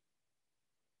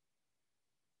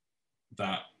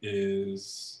that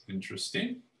is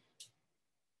interesting.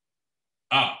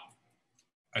 I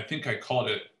think I called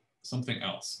it something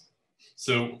else.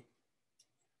 So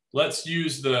let's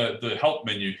use the help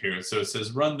menu here. So it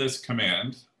says run this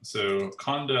command. So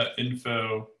conda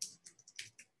info.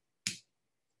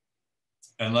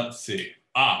 And let's see.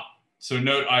 So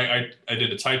note I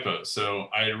did a typo. So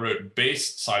I wrote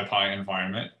base SciPy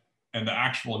environment, and the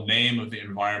actual name of the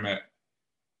environment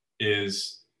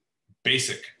is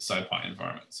basic SciPy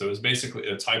environment. So it's basically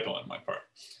a typo on my part.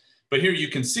 But here you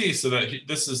can see, so that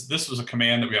this was a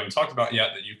command that we haven't talked about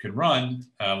yet that you can run.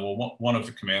 Well, one of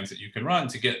the commands that you can run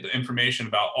to get the information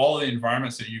about all the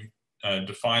environments that you've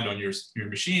defined on your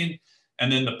machine,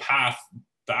 and then the path,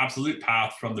 the absolute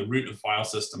path from the root of the file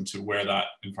system to where that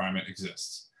environment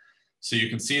exists. So you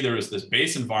can see there is this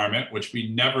base environment, which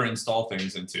we never install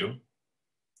things into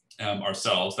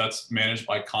ourselves. That's managed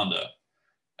by Conda.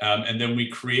 And then we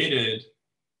created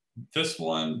this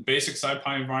one, basic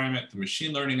SciPy environment, the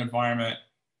machine learning environment,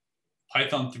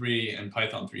 Python 3 and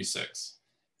Python 3.6.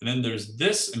 And then there's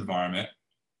this environment,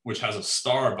 which has a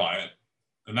star by it.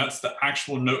 And that's the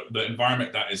actual the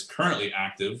environment that is currently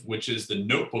active, which is the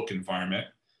notebook environment,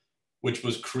 which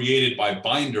was created by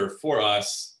Binder for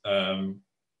us. And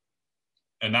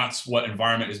that's what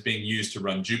environment is being used to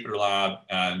run JupyterLab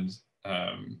and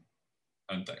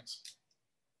things.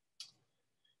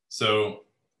 So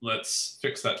let's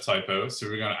fix that typo. So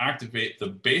we're going to activate the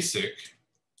basic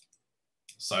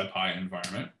SciPy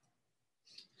environment.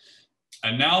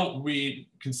 And now we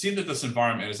can see that this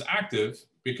environment is active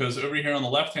because over here on the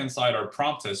left-hand side, our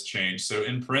prompt has changed. So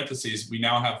in parentheses, we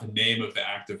now have the name of the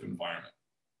active environment.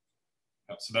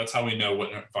 So that's how we know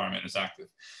what environment is active.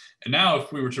 And now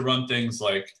if we were to run things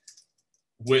like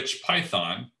which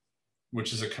Python,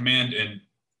 which is a command in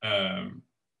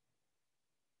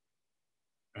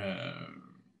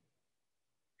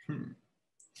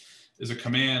is a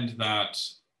command that,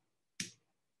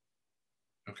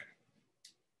 okay.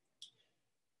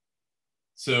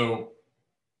 So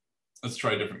let's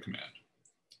try a different command.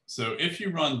 So if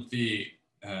you run the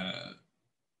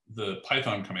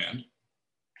Python command,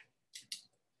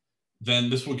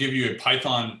 then this will give you a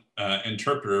Python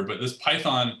interpreter, but this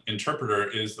Python interpreter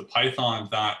is the Python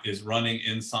that is running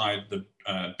inside the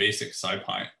basic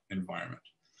SciPy environment.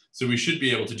 So we should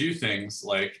be able to do things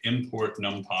like import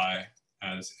NumPy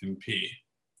as NP.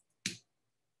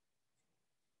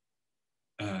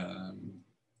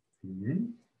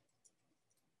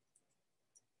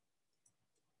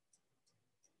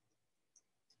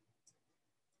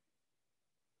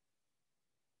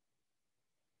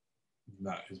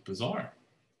 That is bizarre.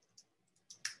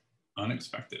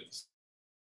 Unexpected.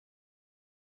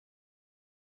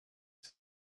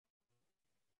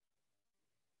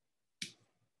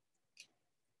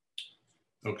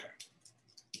 Okay.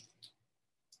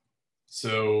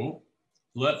 So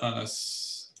let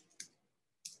us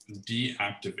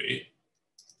deactivate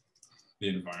the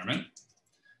environment.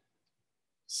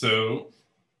 So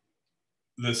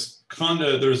this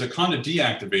Conda, there's a Conda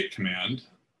deactivate command,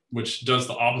 which does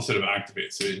the opposite of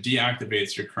activate. So it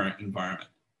deactivates your current environment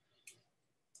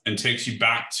and takes you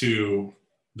back to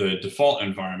the default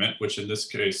environment, which in this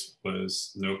case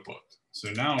was notebook. So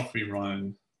now if we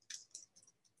run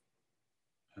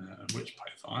which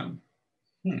Python,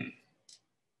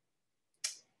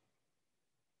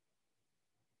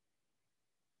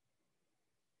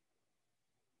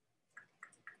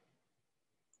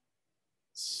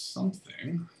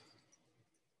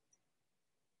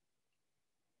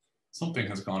 something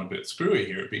has gone a bit screwy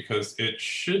here because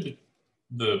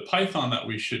the Python that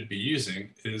we should be using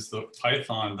is the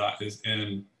Python that is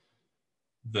in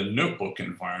the notebook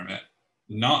environment,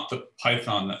 not the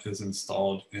Python that is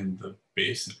installed in the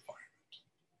base environment.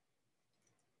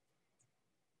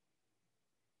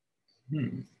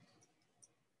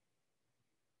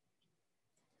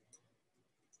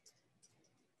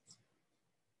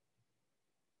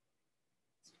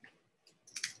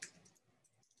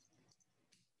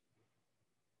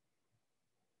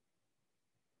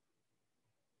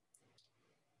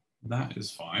 That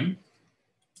is fine.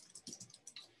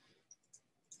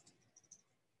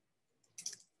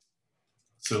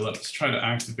 So let's try to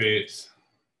activate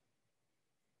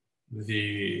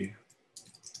the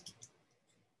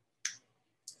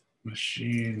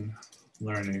machine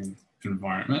learning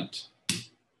environment.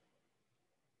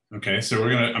 Okay, so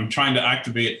I'm trying to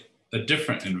activate a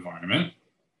different environment.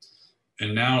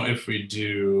 And now if we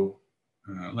do,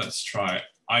 let's try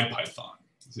IPython.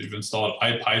 So you've installed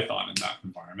IPython in that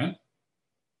environment.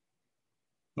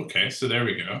 Okay, so there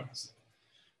we go.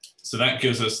 So that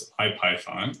gives us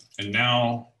IPython. And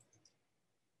now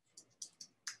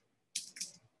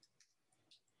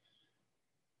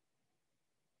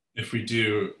if we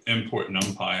do import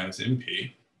NumPy as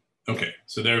NP, okay,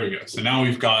 so there we go. So now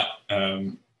we've got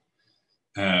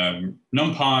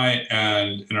NumPy,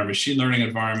 and in our machine learning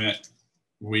environment,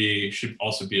 we should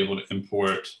also be able to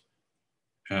import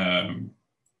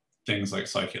things like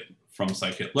from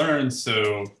scikit-learn.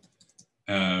 So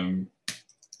from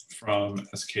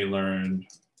sklearn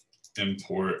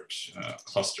import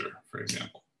cluster, for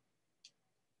example.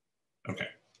 Okay.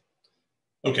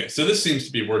 Okay, so this seems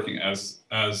to be working as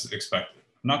expected.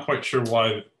 I'm not quite sure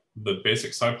why the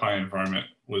basic SciPy environment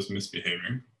was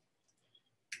misbehaving.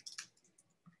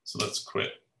 So let's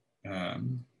quit.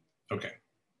 Okay.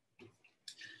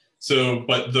 So,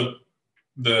 but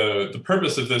the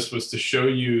purpose of this was to show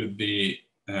you the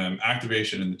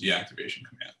activation and the deactivation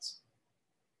commands.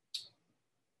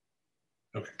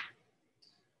 Okay.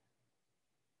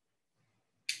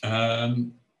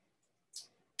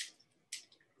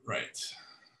 Right.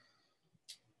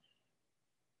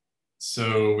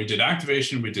 So we did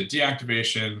activation, we did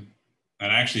deactivation,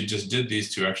 and I actually just did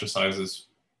these two exercises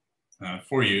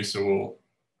for you. So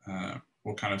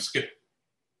we'll kind of skip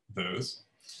those.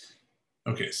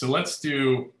 Okay, so let's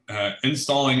do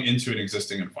installing into an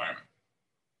existing environment.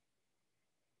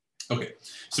 Okay,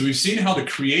 so we've seen how to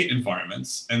create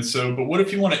environments. And so, but what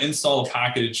if you want to install a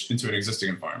package into an existing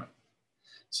environment?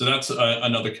 So that's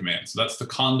another command. So that's the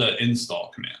Conda install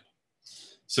command.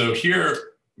 So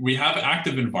here we have an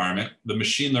active environment, the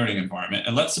machine learning environment.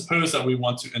 And let's suppose that we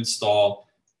want to install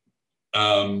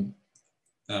Numba.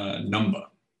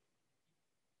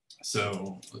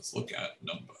 So let's look at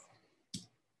Numba.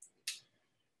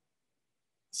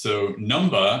 So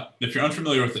Numba, if you're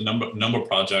unfamiliar with the Numba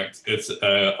project, it's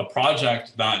a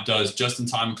project that does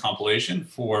just-in-time compilation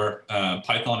for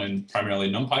Python and primarily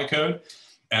NumPy code,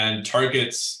 and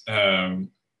targets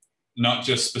not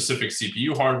just specific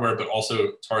CPU hardware, but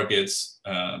also targets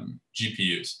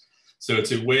GPUs. So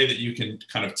it's a way that you can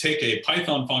kind of take a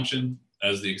Python function,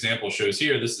 as the example shows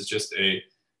here. This is just a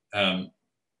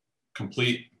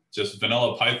complete, just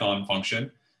vanilla Python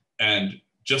function, and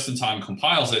just-in-time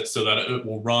compiles it so that it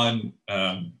will run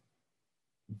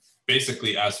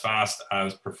basically as fast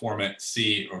as performant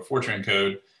C or Fortran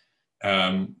code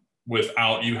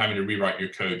without you having to rewrite your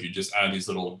code. You just add these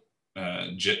little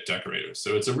JIT decorators.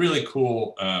 So it's a really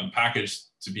cool package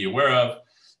to be aware of,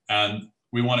 and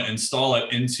we want to install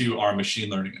it into our machine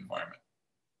learning environment.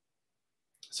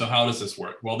 So how does this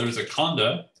work? Well, there's a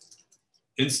Conda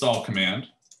install command.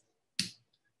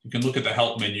 You can look at the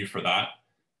help menu for that.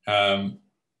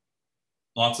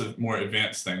 Lots of more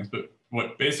advanced things,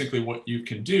 but basically what you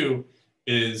can do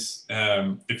is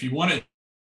if you want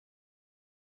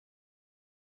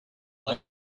to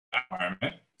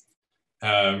environment,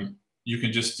 you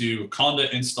can just do Conda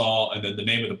install and then the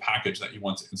name of the package that you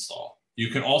want to install. You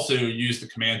can also use the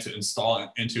command to install it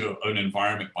into an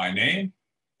environment by name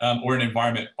or an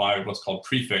environment by what's called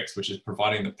prefix, which is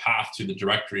providing the path to the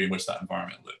directory in which that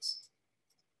environment lives.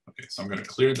 Okay, so I'm going to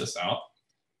clear this out.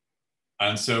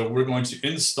 And so we're going to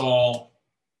install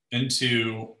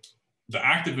into the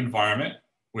active environment,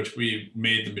 which we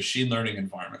made the machine learning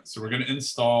environment. So we're going to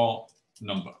install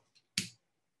Numba.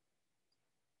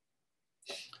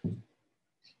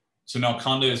 So now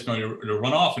Conda is going to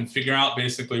run off and figure out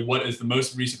basically what is the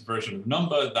most recent version of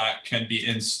Numba that can be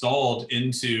installed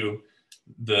into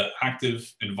the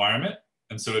active environment.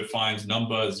 And so it finds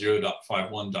Numba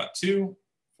 0.51.2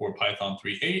 for Python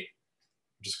 3.8.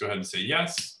 Just go ahead and say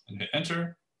yes and hit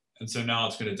enter. And so now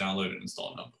it's going to download and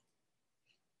install Numba.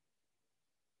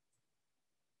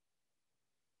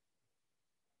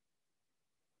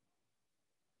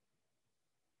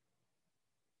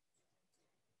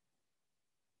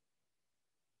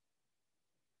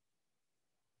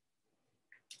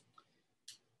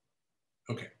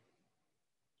 Okay.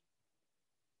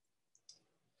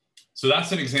 So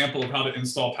that's an example of how to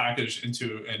install package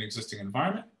into an existing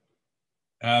environment.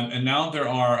 And now there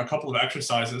are a couple of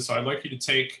exercises. So I'd like you to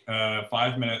take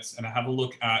 5 minutes and have a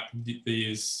look at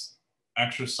these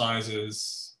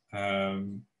exercises. Where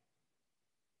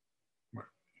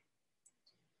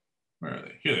are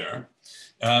they? Here they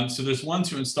are. So there's one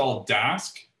to install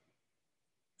Dask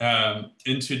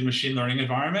into the machine learning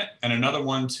environment, and another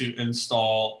one to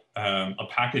install a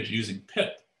package using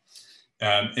pip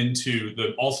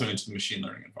also into the machine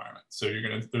learning environment. So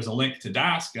there's a link to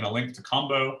Dask and a link to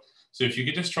Combo. So if you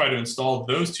could just try to install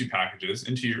those two packages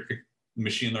into your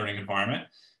machine learning environment,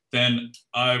 then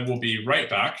I will be right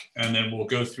back, and then we'll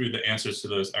go through the answers to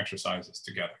those exercises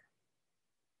together.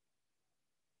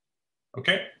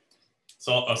 Okay,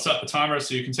 so I'll set the timer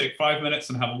so you can take 5 minutes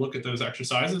and have a look at those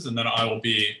exercises, and then I'll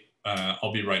be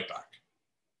right back.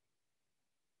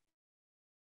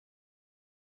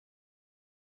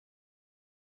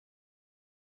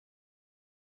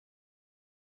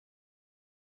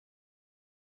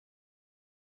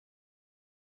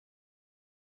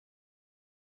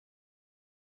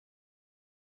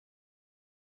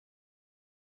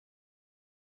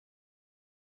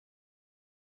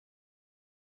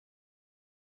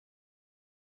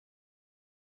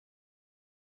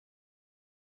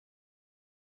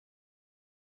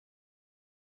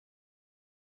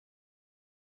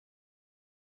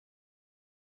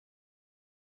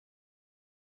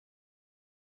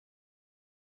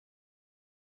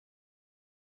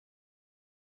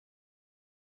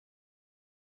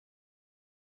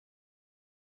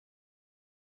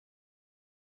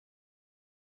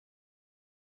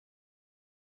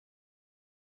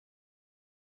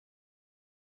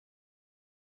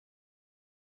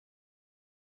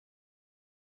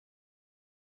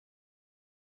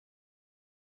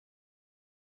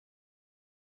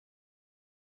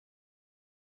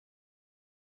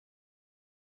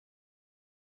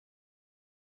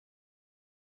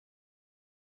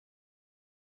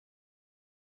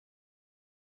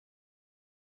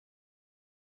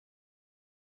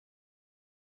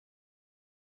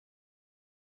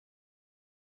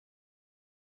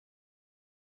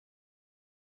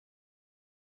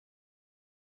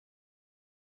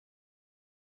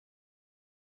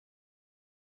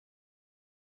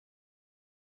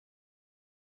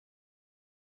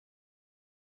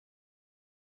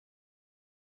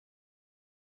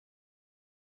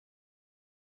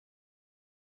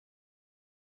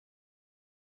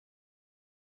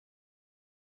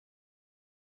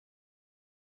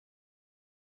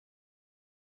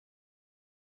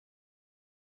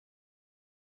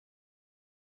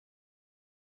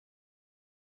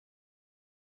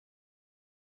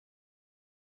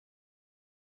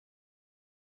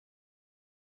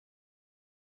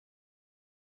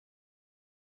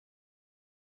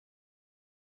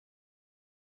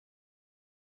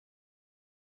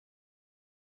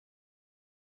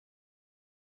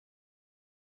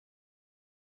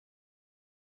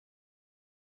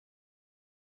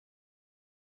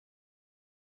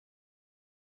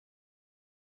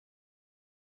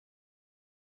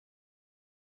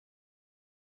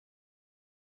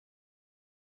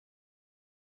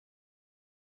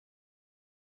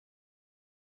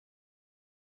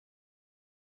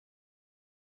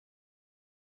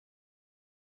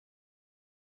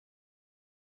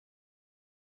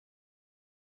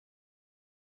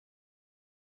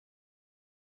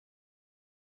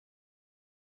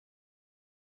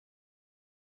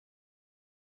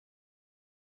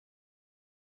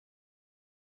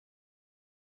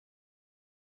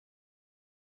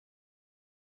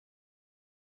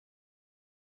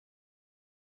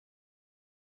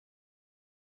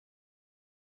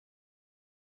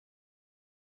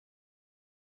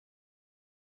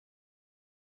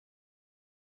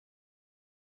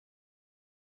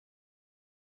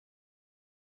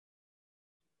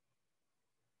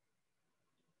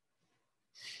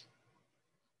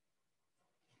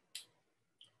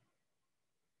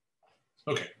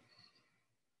 Okay.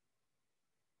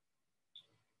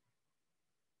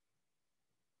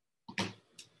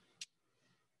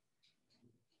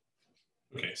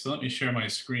 Okay, so let me share my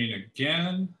screen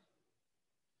again.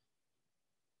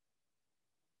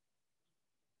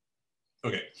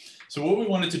 Okay, so what we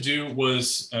wanted to do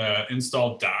was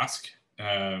install Dask.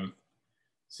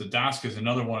 So Dask is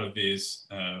another one of these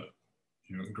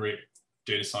great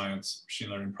data science machine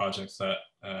learning projects that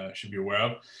should be aware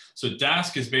of. So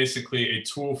Dask is basically a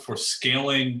tool for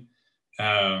scaling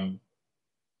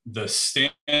the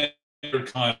standard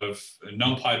kind of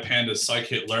NumPy, Pandas,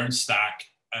 scikit-learn stack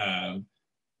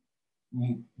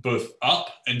both up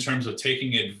in terms of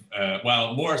taking it,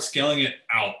 while more scaling it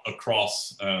out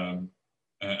across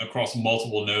across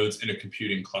multiple nodes in a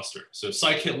computing cluster. So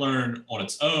scikit-learn on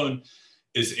its own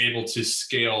is able to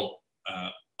scale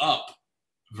up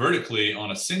vertically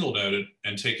on a single node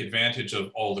and take advantage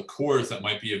of all the cores that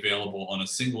might be available on a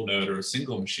single node or a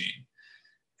single machine.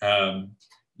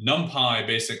 NumPy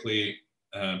basically,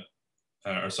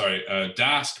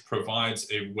 Dask provides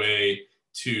a way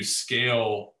to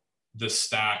scale the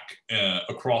stack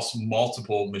across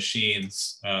multiple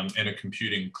machines in a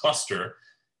computing cluster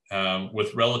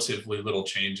with relatively little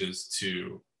changes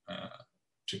to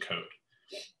code.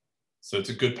 So it's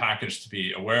a good package to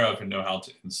be aware of and know how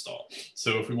to install.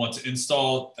 So if we want to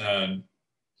install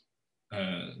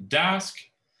Dask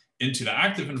into the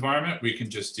active environment, we can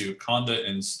just do Conda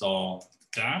install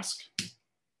Dask.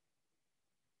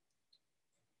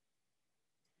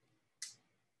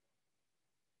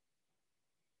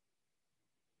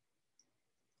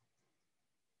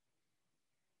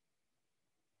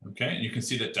 Okay, and you can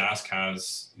see that Dask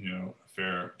has,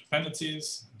 fair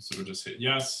dependencies. So we'll just hit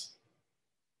yes.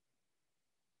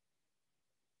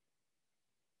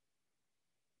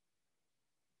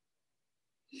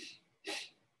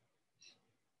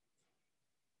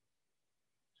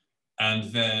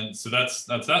 And then, so that's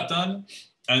that done.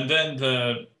 And then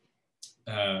the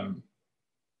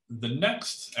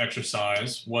next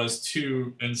exercise was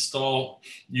to install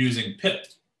using pip.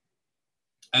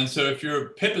 And so if your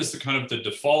pip is the kind of the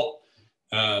default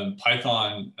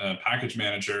Python package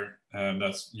manager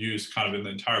that's used kind of in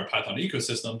the entire Python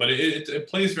ecosystem, but it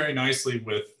plays very nicely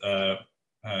with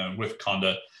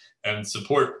Conda, and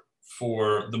support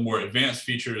for the more advanced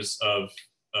features of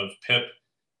pip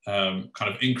kind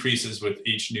of increases with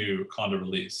each new Conda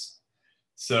release.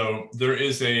 So there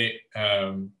is a,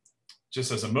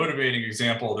 just as a motivating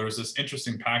example, there was this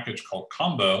interesting package called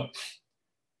Combo,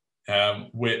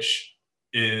 which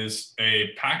is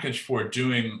a package for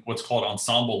doing what's called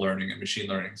ensemble learning and machine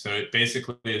learning. So it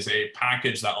basically is a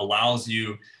package that allows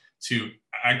you to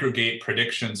aggregate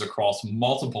predictions across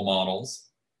multiple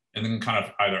models and then kind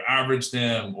of either average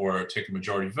them or take a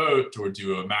majority vote or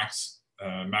do a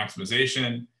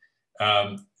maximization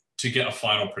to get a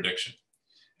final prediction.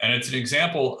 And it's an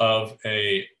example of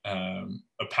a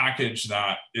package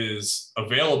that is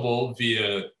available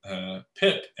via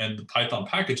pip and the Python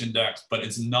package index, but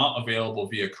it's not available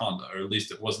via Conda, or at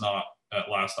least it was not at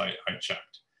last I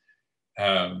checked.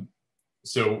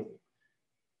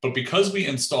 But because we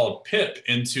installed pip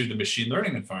into the machine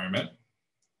learning environment,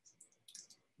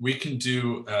 we can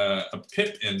do a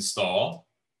pip install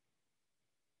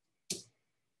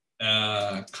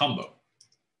combo.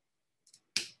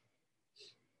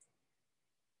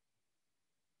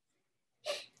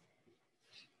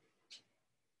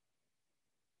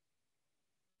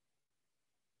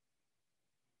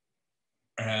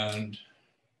 And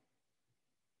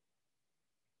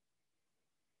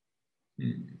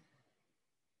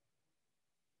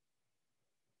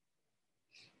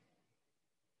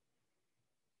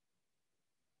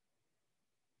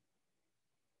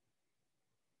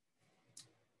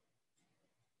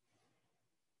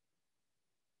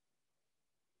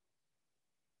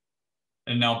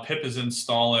now pip is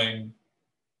installing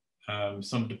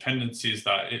some dependencies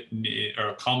that it need,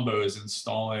 or combo is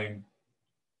installing.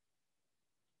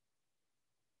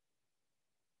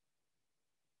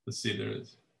 Let's see, there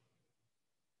is.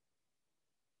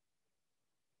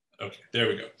 Okay, there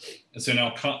we go. And so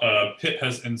now pip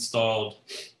has installed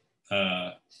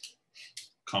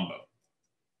combo.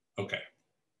 Okay.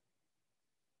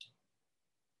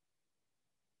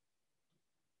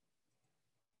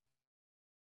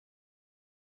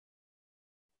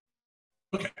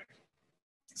 Okay.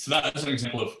 So that is an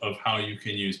example of how you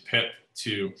can use pip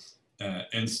to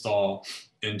install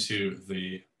into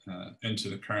the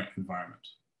current environment.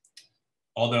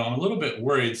 Although I'm a little bit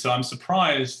worried, so I'm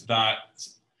surprised that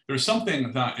there's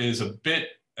something that is a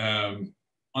bit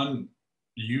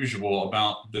unusual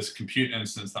about this compute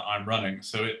instance that I'm running.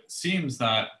 So it seems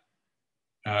that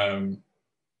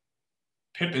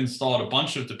pip installed a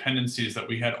bunch of dependencies that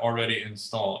we had already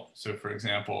installed. So for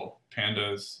example,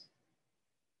 pandas,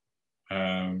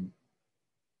 NumPy,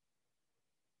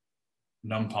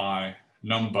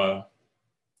 Numba,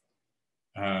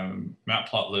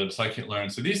 matplotlib, scikit-learn.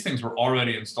 So these things were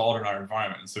already installed in our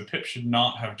environment. So pip should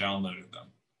not have downloaded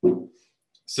them.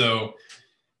 So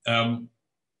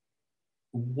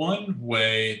one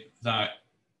way that,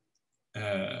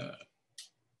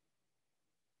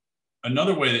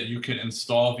 another way that you can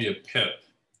install via pip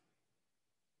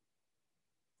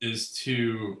is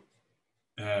to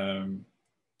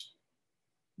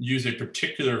use a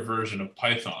particular version of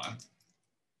Python,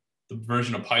 the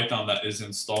version of Python that is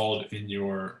installed in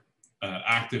your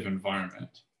active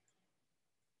environment,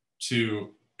 to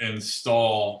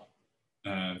install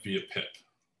via pip.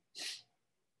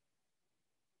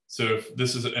 So if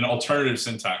this is an alternative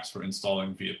syntax for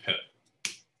installing via pip.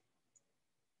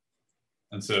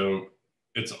 And so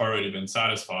it's already been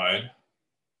satisfied.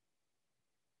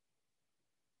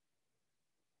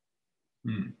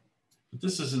 But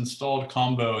this is installed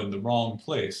combo in the wrong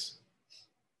place.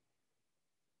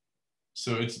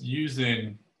 So it's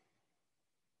using,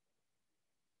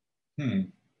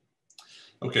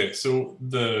 okay, so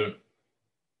there's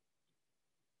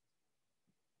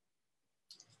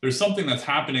something that's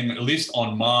happening, at least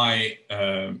on my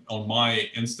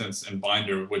instance in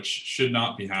Binder, which should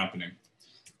not be happening.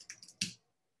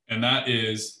 And that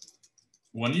is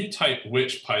when you type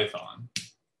which Python,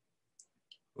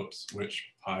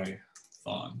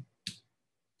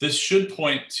 this should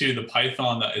point to the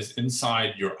Python that is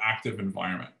inside your active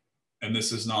environment. And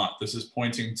this is not, this is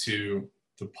pointing to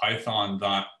the Python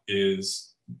that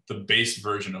is the base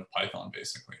version of Python,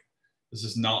 basically. This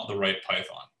is not the right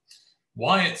Python.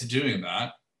 Why it's doing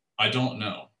that, I don't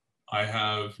know. I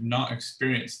have not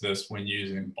experienced this when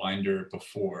using Binder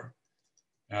before.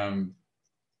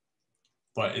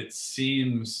 But it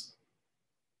seems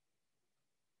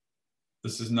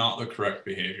this is not the correct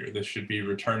behavior. This should be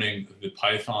returning the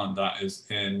Python that is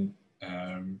in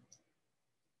the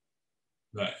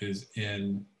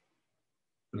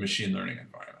machine learning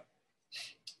environment.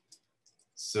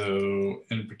 So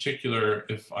in particular,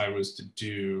 if I was to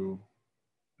do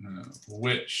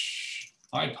which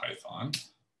IPython,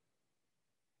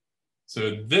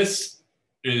 so this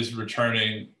is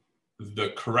returning the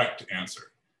correct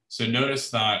answer. So notice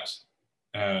that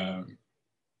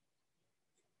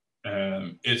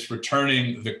it's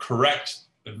returning the correct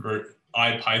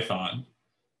IPython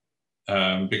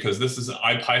because this is an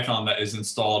IPython that is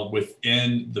installed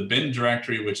within the bin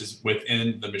directory, which is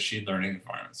within the machine learning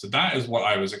environment. So that is what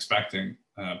I was expecting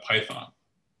Python.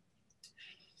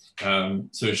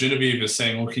 So Genevieve is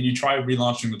saying, well, can you try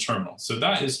relaunching the terminal? So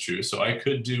that is true. So I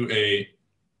could do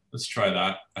let's try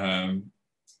that, a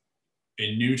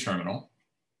new terminal.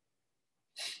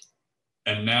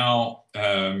 And now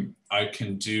I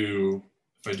can do,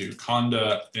 if I do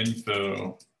conda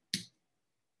info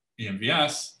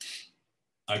envs,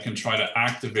 I can try to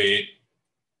activate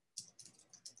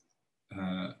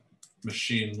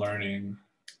machine learning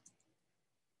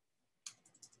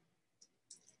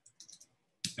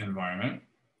environment.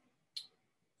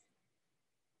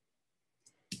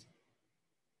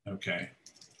 Okay.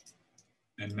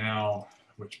 And now,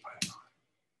 which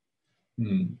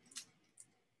Python?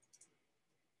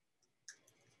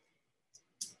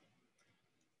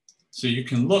 So you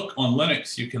can look on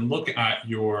Linux, you can look at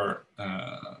your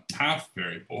path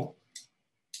variable.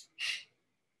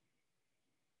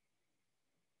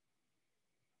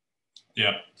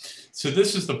 Yeah, so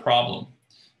this is the problem.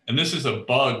 And this is a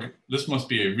bug. This must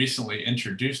be a recently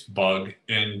introduced bug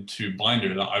into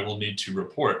Binder that I will need to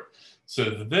report. So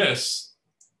notice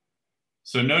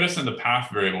in the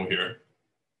path variable here.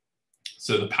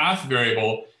 So the path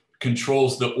variable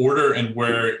controls the order and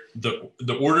where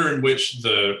the order in which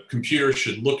the computer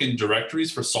should look in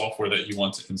directories for software that you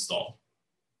want to install.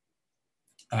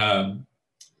 And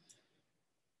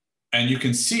you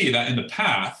can see that in the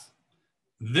path,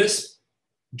 this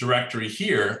directory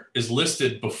here is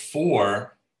listed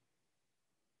before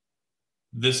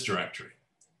this directory.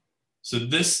 So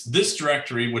this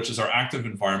directory, which is our active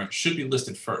environment, should be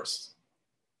listed first.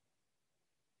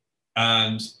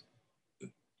 And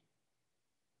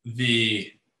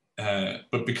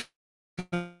but because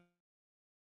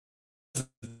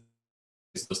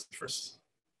it's listed first,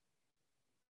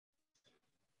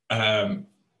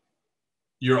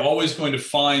 you're always going to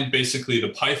find basically the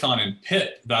Python and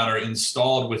pip that are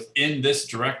installed within this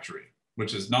directory,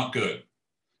 which is not good.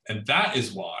 And that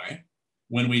is why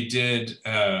when we did,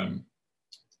 when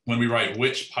we write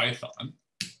which Python,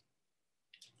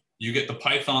 you get the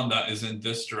Python that is in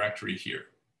this directory here.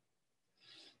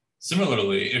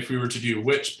 Similarly, if we were to do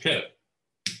which pip,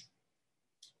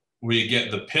 we get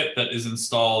the pip that is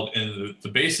installed in the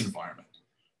base environment,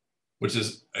 which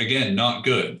is, again, not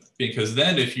good, because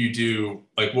then if you do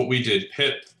like what we did,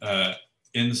 pip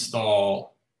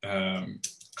install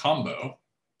combo.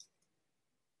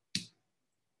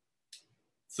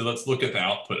 So let's look at the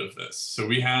output of this. So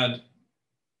we had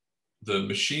the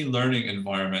machine learning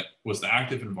environment was the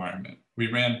active environment.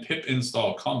 We ran pip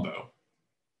install combo.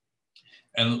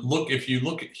 And look, if you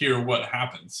look at here, what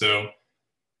happened. So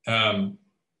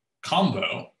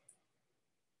combo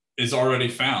is already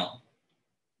found,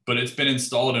 but it's been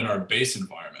installed in our base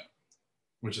environment,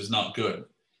 which is not good.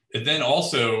 It then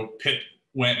also pip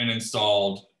went and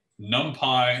installed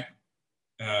NumPy,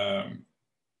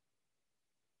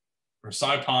 or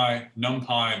SciPy,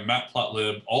 NumPy,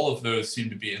 Matplotlib. All of those seem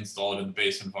to be installed in the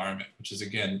base environment, which is,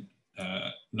 again,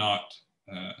 not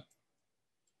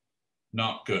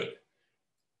good.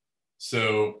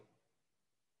 So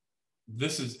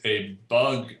this is a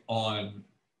bug on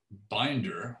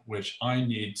Binder, which I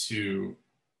need to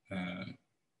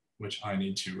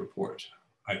report.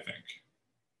 I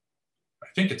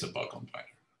think it's a bug on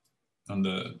Binder, on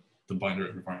the Binder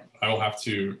environment. I will have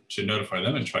to notify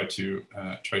them and try to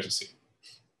see.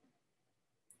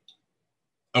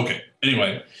 Okay.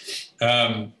 Anyway,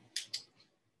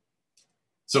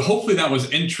 so hopefully that was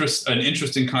an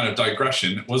interesting kind of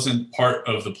digression. It wasn't part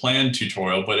of the planned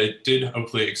tutorial, but it did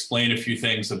hopefully explain a few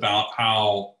things about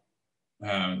how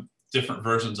different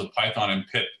versions of Python and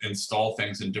pip install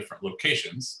things in different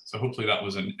locations. So hopefully that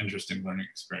was an interesting learning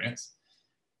experience.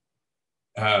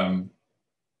 So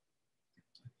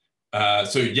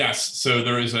yes, so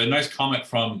there is a nice comment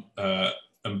from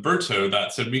Umberto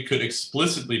that said we could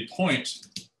explicitly point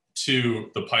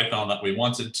to the Python that we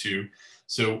wanted to.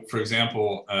 So for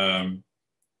example,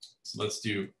 so let's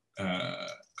do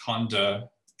Conda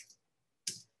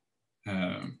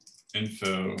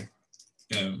info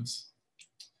ims.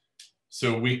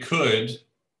 So we could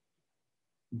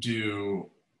do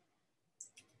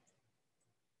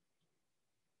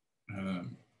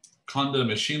Conda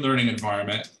machine learning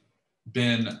environment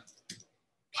bin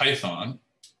Python.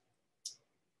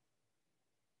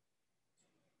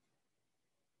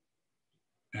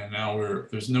 And now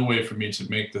there's no way for me to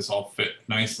make this all fit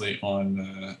nicely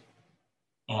on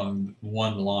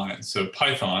one line. So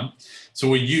Python. So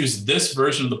we use this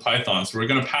version of the Python. So we're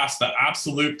going to pass the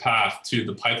absolute path to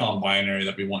the Python binary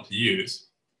that we want to use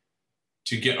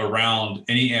to get around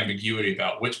any ambiguity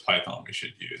about which Python we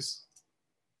should use.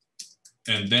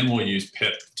 And then we'll use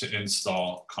pip to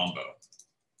install combo.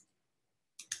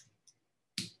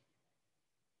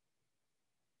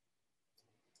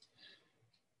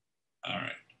 All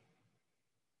right.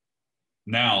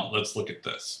 Now let's look at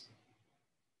this.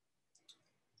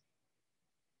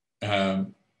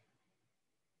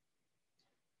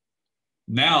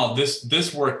 Now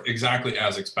this worked exactly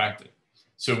as expected.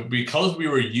 So because we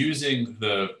were using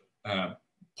the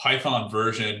Python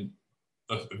version,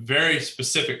 a very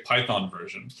specific Python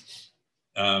version,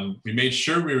 we made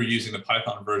sure we were using the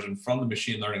Python version from the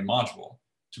machine learning module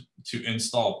to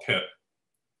install pip,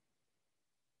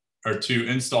 or to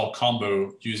install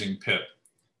combo using pip.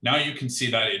 Now you can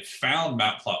see that it found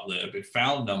Matplotlib, it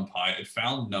found NumPy, it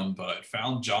found Numba, it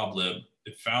found joblib,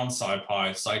 it found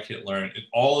SciPy, scikit-learn.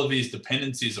 All of these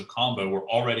dependencies of combo were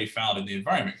already found in the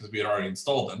environment because we had already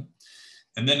installed them.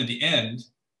 And then at the end,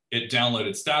 it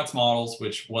downloaded stats models,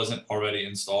 which wasn't already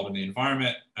installed in the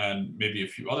environment, and maybe a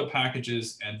few other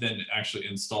packages, and then it actually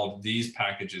installed these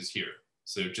packages here.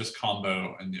 So just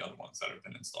combo and the other ones that have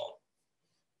been installed.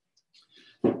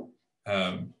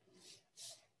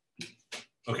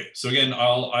 Okay, so again,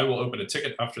 I will open a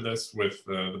ticket after this with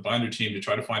the Binder team to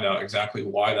try to find out exactly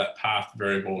why that path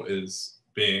variable is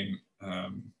being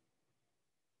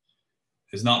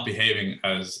is not behaving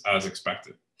as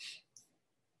expected.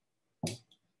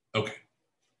 Okay.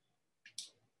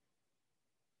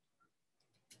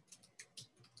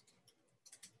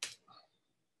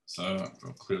 So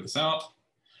we'll clear this out.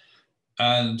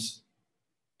 And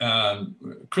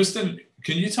Kristen,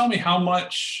 can you tell me how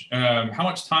much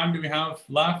time do we have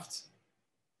left?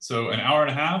 So an hour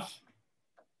and a half?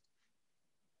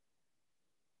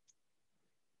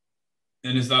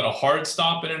 And is that a hard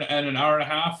stop in an hour and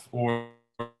a half, or?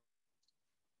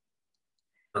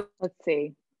 Let's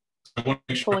see. I want to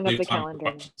make sure Pulling up the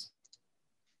calendar.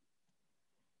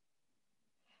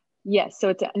 Yes, so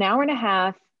it's an hour and a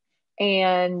half,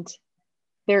 and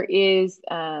there is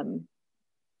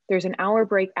there's an hour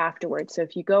break afterwards. So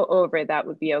if you go over, that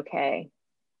would be okay,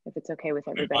 if it's okay with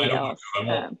everybody else.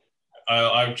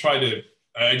 I'll try to.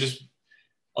 I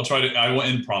will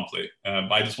end promptly.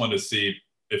 I just wanted to see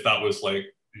if that was like,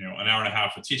 you know, an hour and a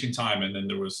half of teaching time and then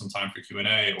there was some time for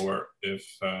Q&A, or if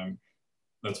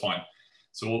that's fine.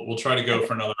 So we'll try to go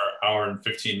for another hour and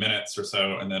 15 minutes or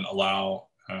so, and then allow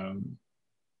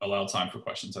time for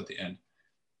questions at the end.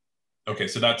 Okay,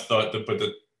 so that's but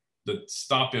the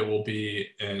stop it will be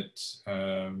at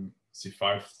let's see,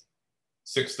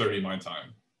 6:30 my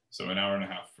time, so an hour and a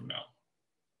half from now.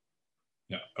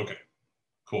 Yeah. Okay.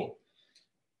 Cool.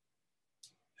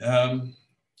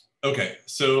 Okay,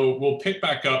 so we'll pick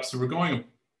back up. So we're going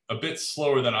a bit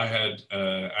slower than I had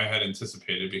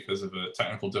anticipated because of a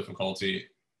technical difficulty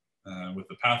with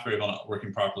the path variable not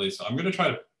working properly. So I'm going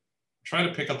to try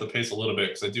to pick up the pace a little bit,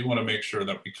 because I do want to make sure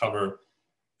that we cover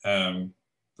the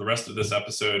rest of this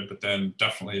episode, but then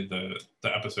definitely the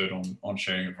episode on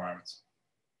sharing environments.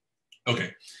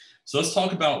 Okay, so let's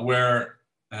talk about where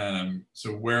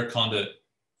Conda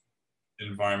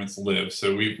environments live.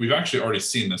 So we've actually already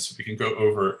seen this. So we can go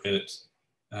over it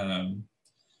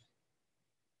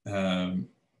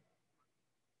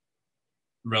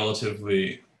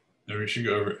relatively. We should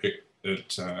go over it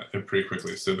pretty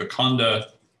quickly. So the Conda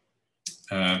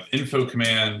info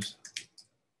command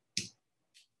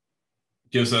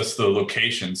gives us the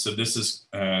location. So this is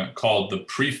called the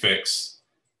prefix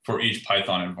for each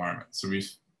Python environment. So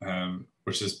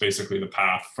which is basically the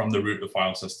path from the root of the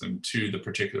file system to the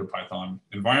particular Python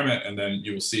environment. And then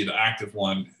you will see the active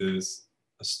one is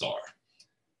a star.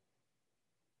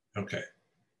 Okay.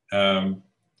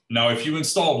 Now, if you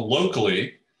installed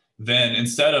locally, then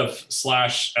instead of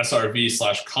 /srv/conda,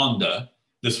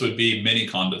 this would be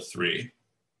miniconda 3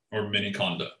 or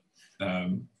miniconda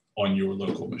on your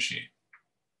local machine.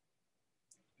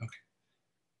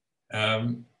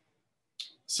 Okay.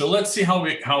 So let's see how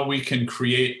we can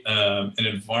create an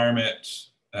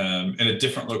environment in a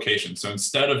different location. So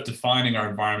instead of defining our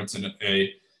environments in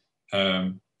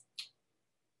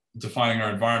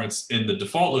the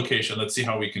default location, let's see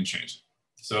how we can change it.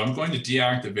 So I'm going to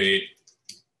deactivate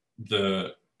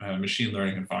the machine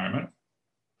learning environment.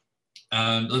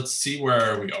 And let's see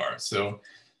where we are. So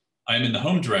I'm in the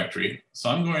home directory. So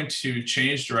I'm going to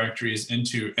change directories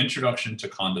into introduction to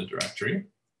Conda directory.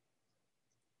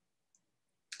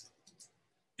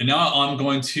 And now I'm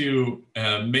going to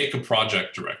make a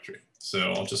project directory.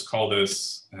 So I'll just call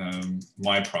this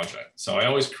my project. So I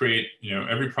always create,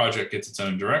 every project gets its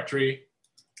own directory.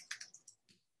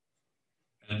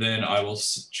 And then I will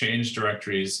change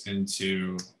directories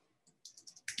into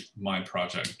my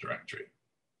project directory.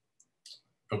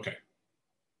 Okay.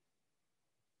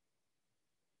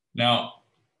 Now,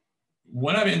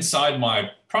 when I'm inside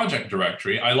my project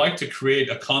directory, I like to create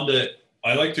my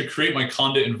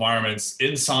Conda environments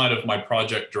inside of my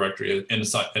project directory in a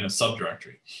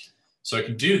subdirectory. So I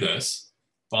can do this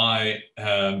by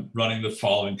running the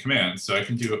following commands. So I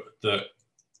can do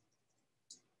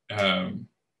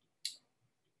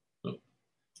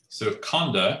so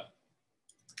Conda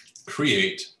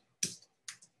create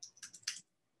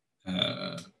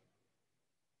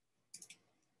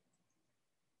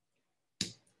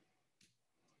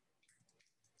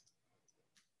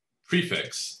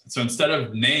prefix. So instead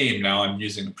of name, now I'm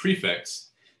using a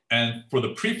prefix. And for the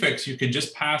prefix, you can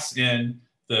just pass in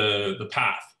the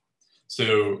path.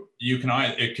 So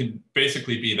it can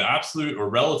basically be the absolute or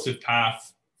relative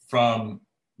path from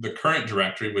the current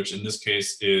directory, which in this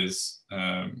case is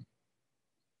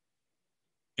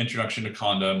introduction to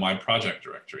Conda, my project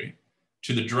directory,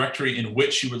 to the directory in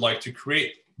which you would like to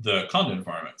create the Conda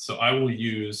environment. So I will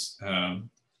use,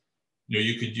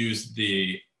 you could use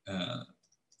the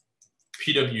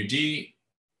pwd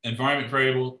environment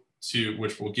variable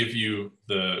which will give you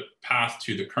the path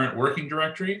to the current working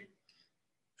directory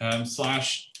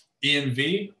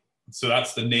 /env. So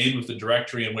that's the name of the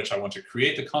directory in which I want to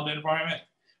create the Conda environment.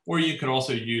 Or you could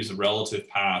also use a relative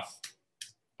path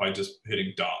by just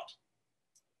hitting dot.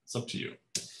 It's up to you.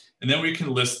 And then we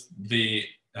can list the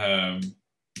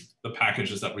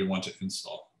packages that we want to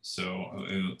install. So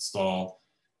install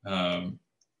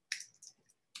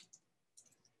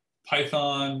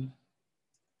Python,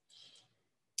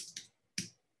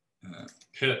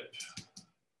 pip,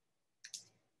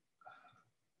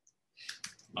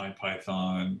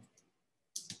 IPython,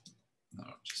 no,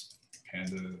 just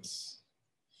pandas,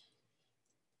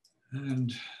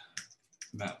 and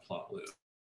matplotlib.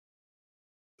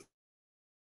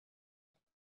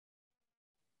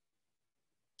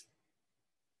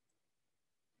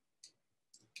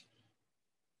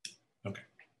 Okay.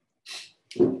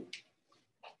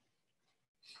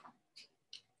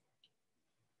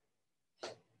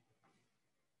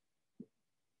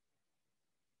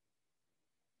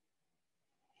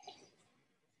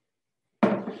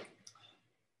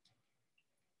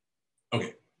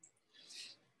 Okay,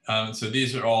 So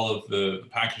these are all of the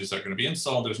packages that are going to be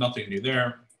installed. There's nothing new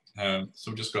there.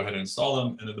 So just go ahead and install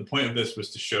them. And then the point of this was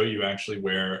to show you actually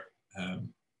where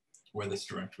this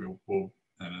directory will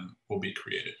be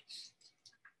created.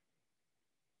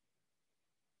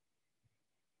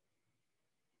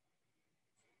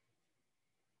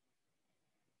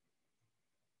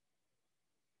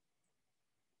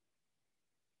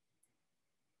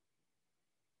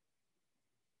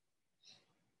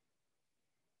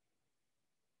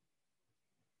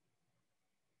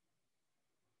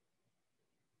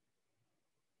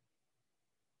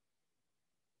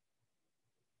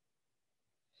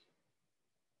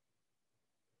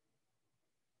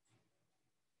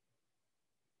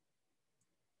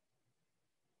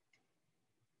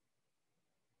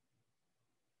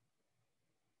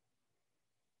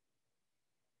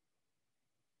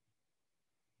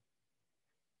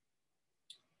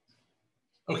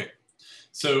 Okay,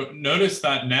 so notice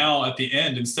that now at the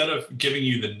end, instead of giving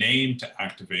you the name to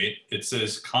activate, it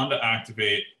says Conda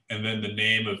activate and then the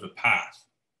name of the path.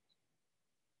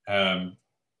 But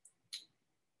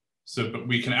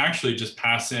we can actually just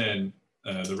pass in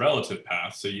the relative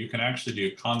path. So you can actually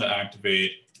do Conda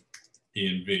activate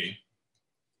env.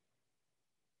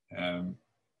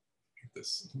 Make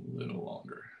this a little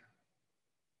longer.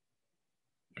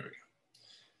 There we go.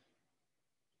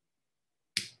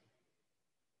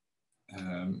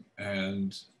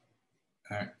 And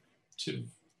activate.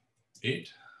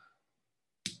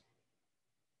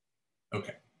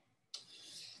 Okay.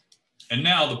 And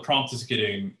now the prompt is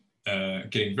getting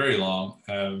very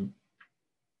long.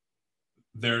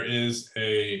 There is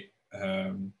a,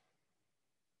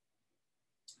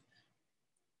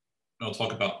 I'll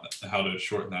talk about how to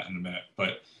shorten that in a minute.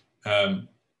 But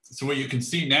so what you can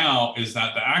see now is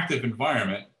that the active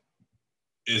environment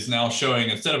is now showing,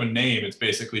 instead of a name, it's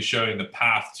basically showing the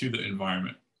path to the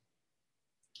environment.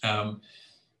 But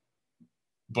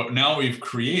now we've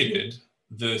created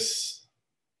this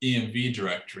env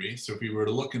directory. So if we were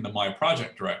to look in the My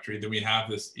Project directory, then we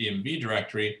have this env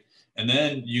directory. And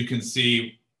then you can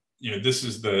see, this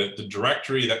is the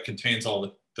directory that contains all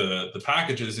the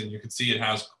packages. And you can see it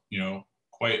has,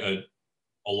 quite a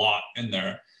lot in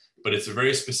there. But it's a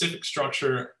very specific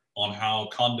structure on how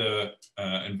Conda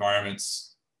environments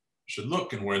should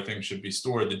look and where things should be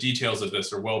stored. The details of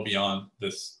this are well beyond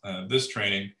this, this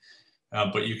training,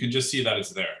 but you can just see that it's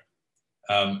there.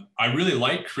 I really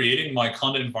like creating my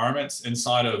Conda environments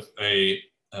inside of an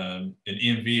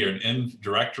env or an env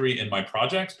directory in my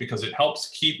project, because it helps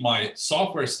keep my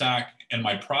software stack and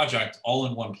my project all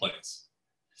in one place.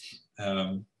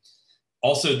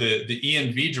 Also, the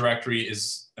env directory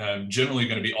is generally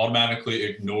going to be automatically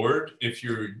ignored if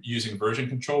you're using version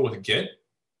control with Git.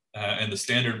 And the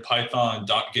standard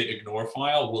Python.git ignore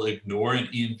file will ignore an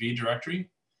env directory.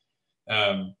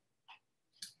 And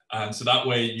so that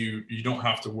way you don't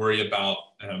have to worry about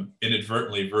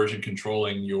inadvertently version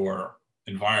controlling your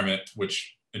environment,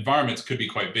 which environments could be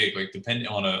quite big. Like depending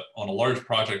on a large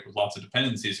project with lots of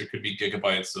dependencies, there could be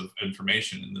gigabytes of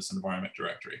information in this environment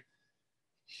directory.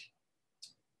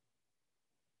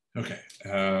 Okay.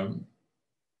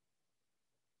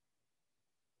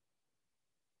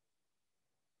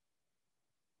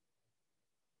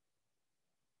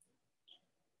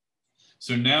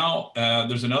 So now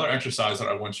there's another exercise that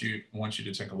I want you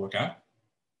to take a look at.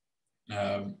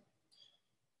 And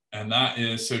that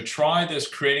is, so try this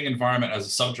creating environment as a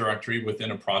subdirectory within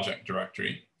a project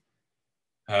directory.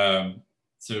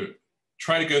 So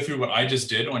try to go through what I just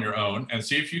did on your own and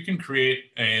see if you can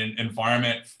create an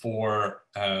environment for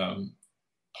Python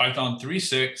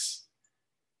 3.6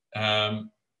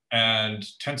 and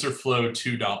TensorFlow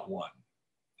 2.1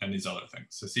 and these other things.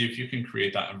 So see if you can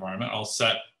create that environment. I'll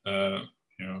set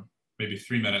maybe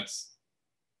 3 minutes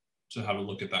to have a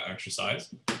look at that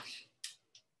exercise.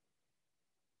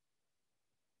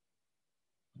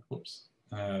 Whoops.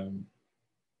 Yeah,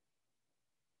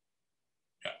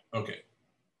 okay.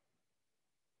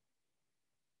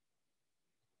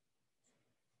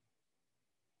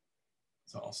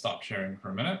 So I'll stop sharing for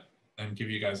a minute and give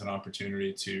you guys an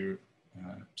opportunity to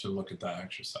look at that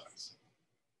exercise.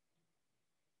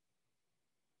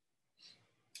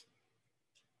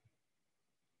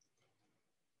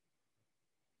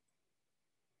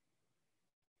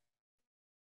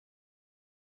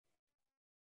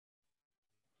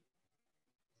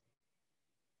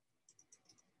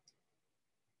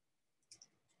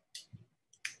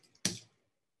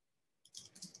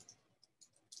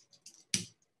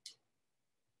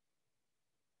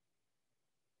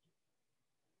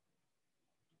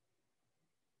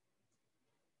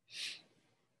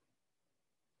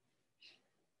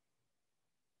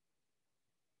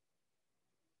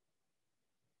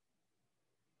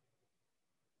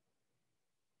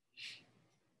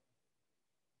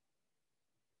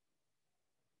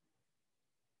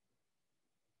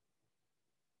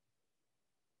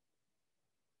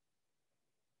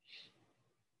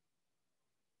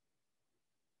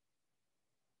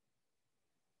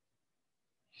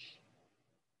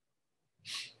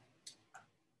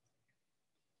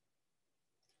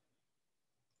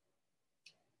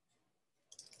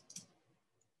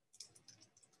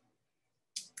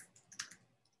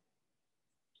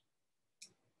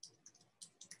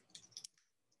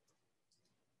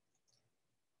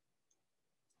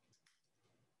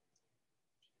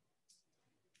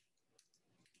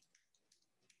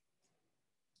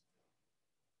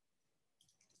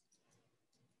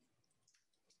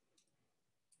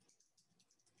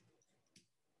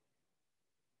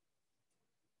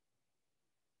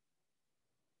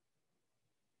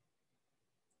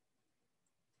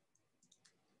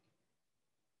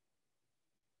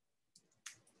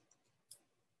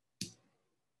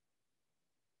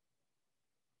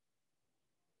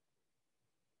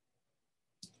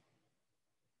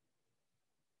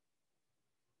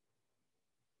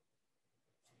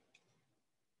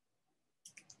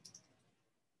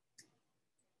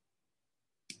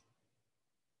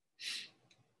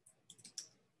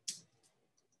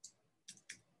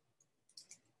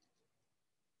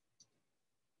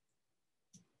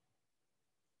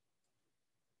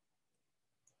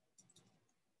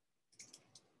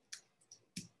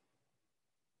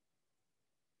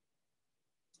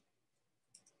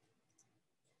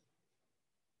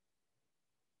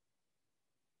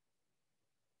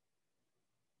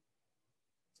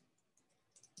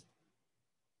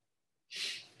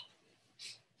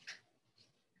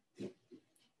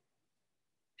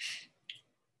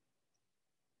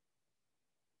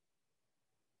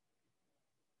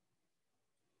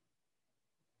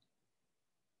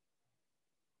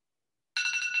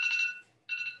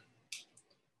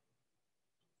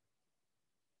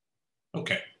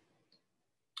 Okay.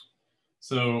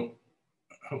 So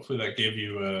hopefully that gave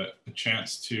you a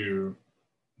chance to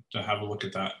have a look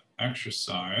at that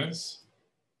exercise.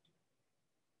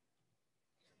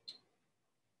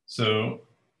 So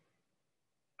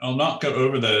I'll not go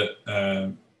over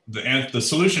the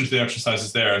solution to the exercise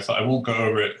is there, so I won't go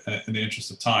over it in the interest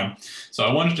of time. So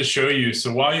I wanted to show you,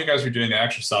 so while you guys were doing the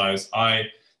exercise, I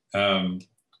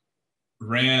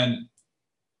ran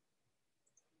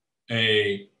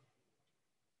a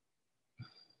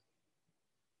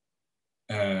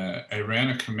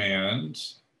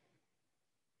command,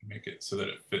 make it so that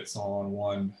it fits all on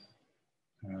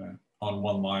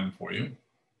one line for you.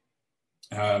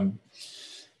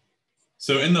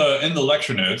 So in the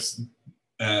lecture notes,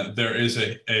 there is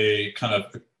a kind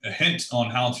of a hint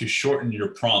on how to shorten your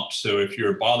prompt. So if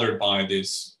you're bothered by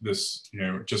this just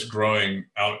growing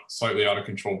slightly out of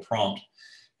control prompt,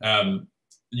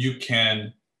 you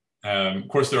can, of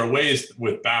course, there are ways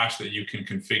with Bash that you can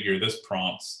configure this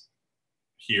prompt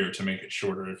here to make it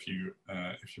shorter if you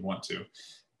want to.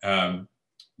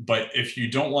 But if you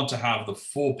don't want to have the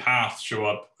full path show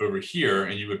up over here,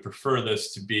 and you would prefer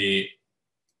this to be,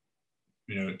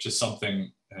 just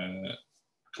something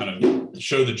kind of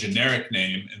show the generic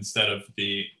name instead of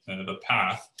the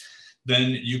path,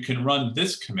 then you can run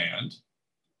this command,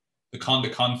 the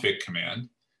conda config command,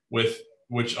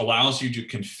 which allows you to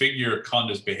configure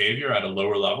Conda's behavior at a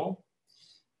lower level.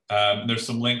 There's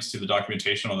some links to the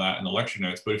documentation on that in the lecture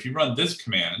notes, but if you run this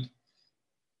command,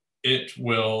 it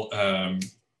will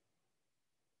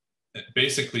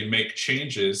basically make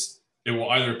changes. It will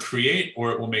either create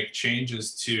or it will make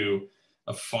changes to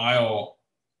a file,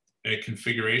 a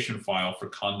configuration file for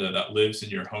Conda that lives in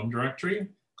your home directory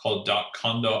called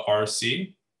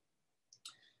 .conda.rc.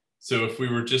 So if we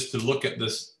were just to look at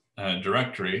this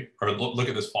directory, or look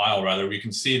at this file rather, we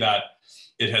can see that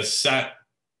it has set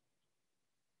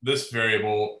this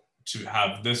variable to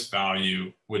have this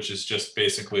value, which is just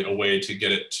basically a way to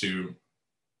get it to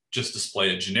just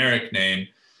display a generic name.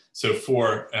 So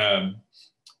for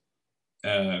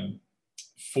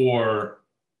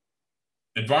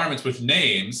environments with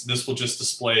names, this will just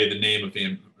display the name of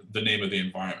the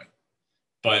environment.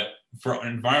 But for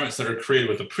environments that are created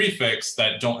with a prefix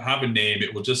that don't have a name,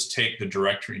 it will just take the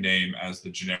directory name as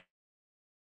the generic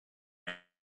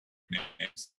name.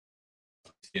 So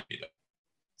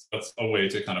that's a way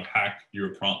to kind of hack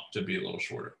your prompt to be a little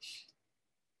shorter.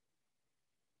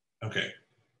 Okay.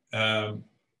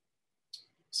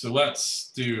 So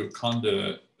let's do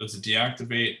Conda, let's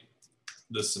deactivate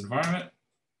this environment.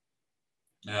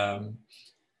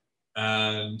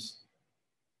 And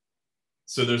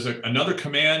so there's another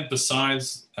command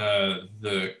besides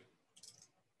the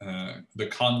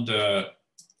Conda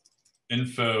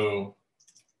info.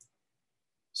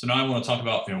 So now I want to talk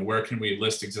about where can we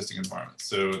list existing environments.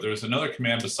 So there's another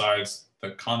command besides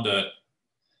the Conda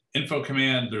info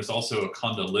command. There's also a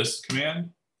Conda list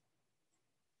command,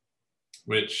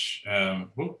 which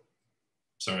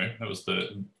sorry, that was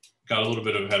got a little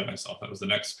bit ahead of myself. That was the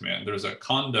next command. There's a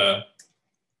Conda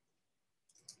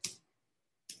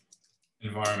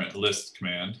environment list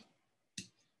command,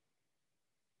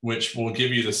 which will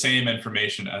give you the same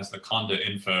information as the Conda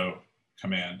info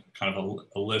command, kind of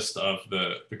a list of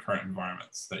the current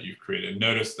environments that you've created.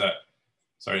 Notice that,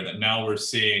 sorry, that now we're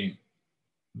seeing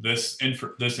this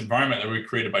environment that we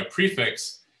created by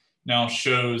prefix now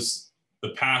shows the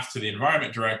path to the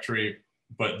environment directory,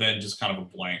 but then just kind of a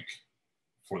blank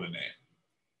for the name.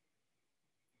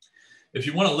 If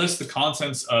you want to list the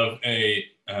contents of a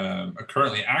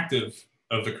currently active,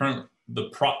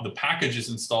 the packages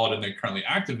installed in the currently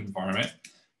active environment,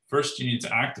 first you need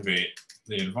to activate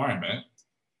the environment.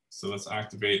 So let's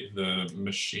activate the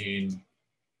machine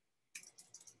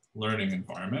learning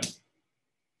environment.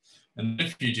 And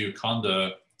if you do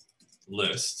Conda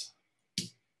list,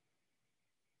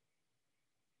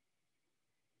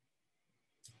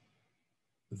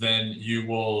 then you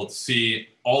will see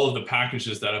all of the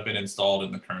packages that have been installed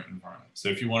in the current environment. So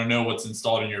if you want to know what's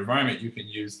installed in your environment, you can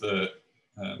use the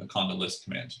Conda list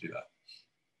command to do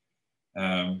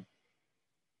that.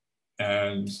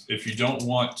 And if you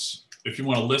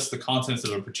want to list the contents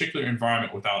of a particular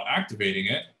environment without activating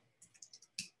it,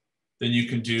 then you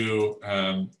can do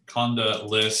Conda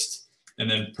list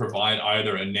and then provide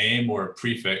either a name or a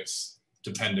prefix,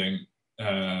 depending.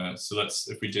 So that's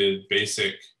if we did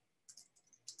basic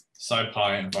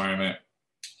SciPy environment,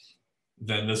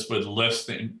 then this would list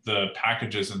the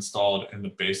packages installed in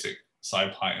the basic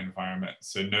SciPy environment.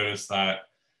 So notice that,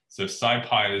 so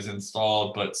SciPy is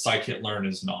installed, but scikit-learn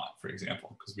is not, for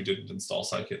example, because we didn't install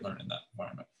scikit-learn in that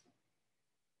environment.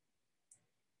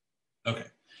 Okay.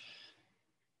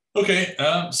 Okay,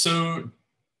 so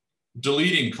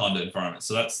deleting Conda environment.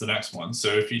 So that's the next one. So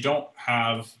if you don't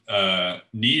have a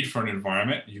need for an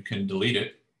environment, you can delete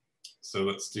it. So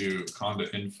let's do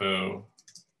Conda info.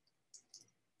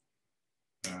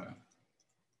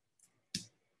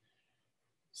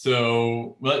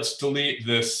 So let's delete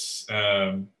this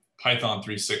Python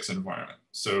 3.6 environment.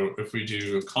 So if we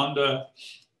do Conda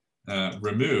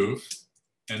remove,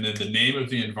 and then the name of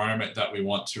the environment that we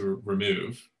want to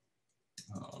remove,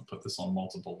 I'll put this on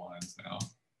multiple lines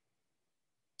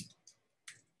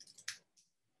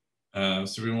now.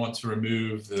 So we want to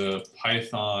remove the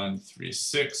Python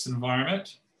 3.6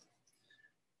 environment.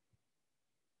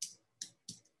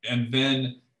 And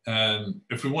then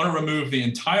if we want to remove the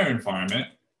entire environment,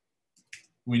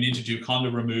 we need to do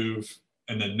Conda remove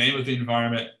and then name of the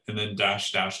environment and then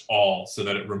 -- all so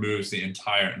that it removes the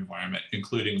entire environment,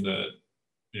 including the,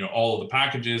 all of the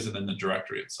packages and then the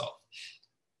directory itself.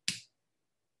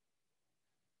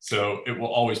 So it will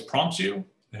always prompt you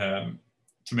to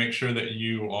make sure that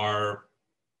you are,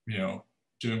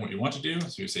 doing what you want to do.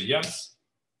 So you say yes.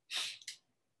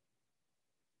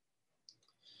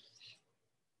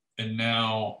 And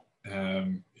now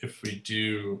if we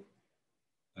do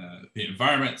the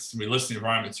environments, we list the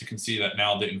environments, you can see that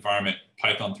now the environment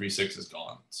Python 3.6 is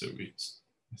gone. So we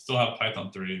still have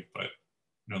Python 3, but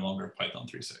no longer Python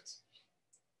 3.6.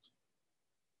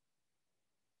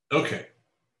 Okay.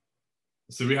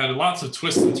 So we had lots of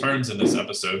twists and turns in this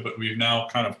episode, but we've now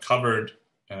kind of covered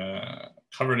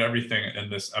everything in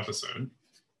this episode.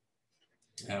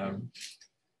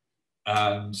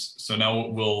 And so now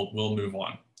we'll move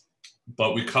on.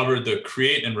 But we covered the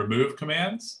create and remove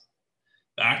commands,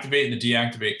 the activate and the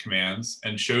deactivate commands,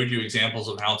 and showed you examples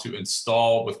of how to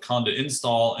install with Conda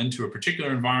install into a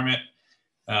particular environment,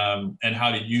 and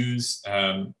how to use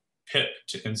pip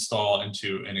to install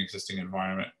into an existing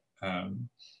environment.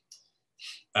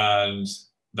 And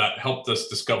that helped us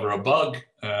discover a bug,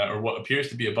 or what appears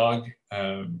to be a bug,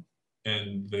 at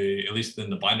least in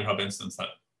the Binder Hub instance that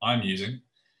I'm using.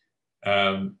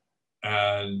 And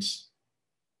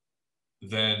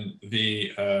then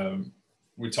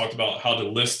we talked about how to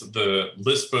list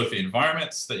both the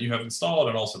environments that you have installed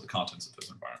and also the contents of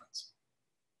those environments.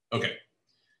 Okay.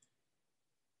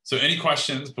 So any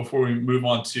questions before we move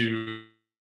on to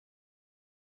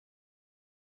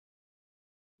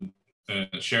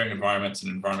sharing environments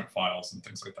and environment files and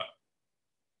things like that?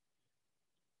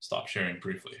 Stop sharing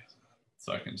briefly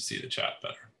so I can see the chat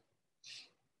better.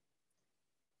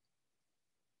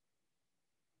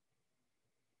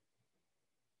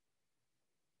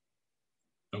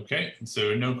 Okay, and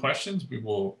so no questions. We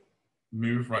will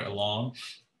move right along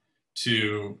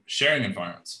to sharing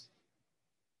environments.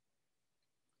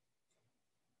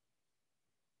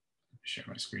 Share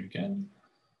my screen again.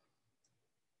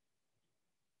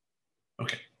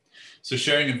 Okay, so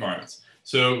sharing environments.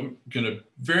 So I'm going to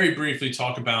very briefly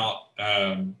talk about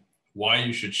why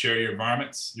you should share your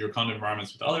environments, your Conda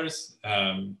environments with others,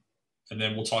 and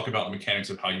then we'll talk about the mechanics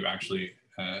of how you actually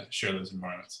share those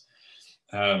environments.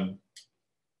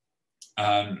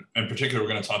 And in particular, we're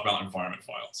going to talk about environment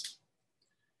files.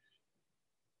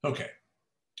 Okay,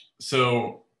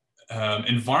 so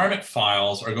environment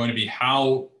files are going to be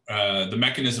how the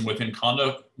mechanism within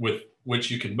Conda with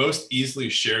which you can most easily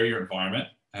share your environment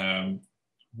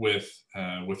with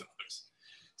others.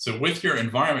 So with your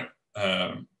environment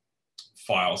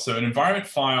file, so an environment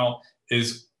file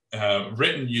is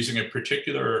written using a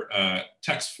particular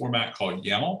text format called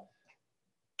YAML.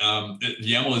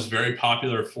 YAML is very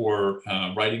popular for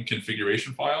writing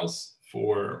configuration files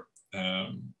for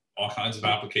all kinds of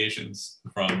applications,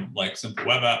 from like simple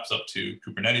web apps up to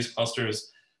Kubernetes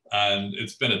clusters. And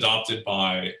it's been adopted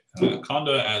by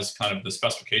Conda as kind of the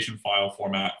specification file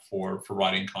format for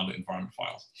writing Conda environment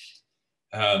files.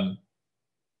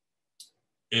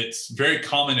 It's very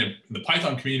common in the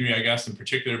Python community, I guess, in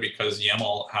particular, because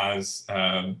YAML has,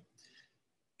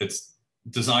 it's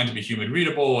designed to be human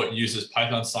readable. It uses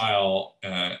Python style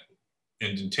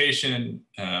indentation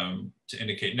to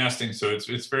indicate nesting. So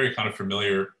it's very kind of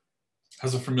familiar,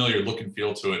 has a familiar look and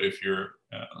feel to it if you're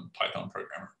a Python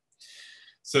programmer.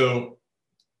 So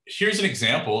here's an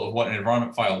example of what an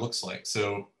environment file looks like.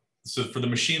 So for the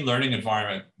machine learning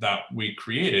environment that we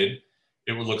created,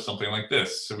 it would look something like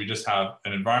this. So we just have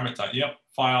an environment.yaml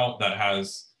file that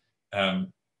has a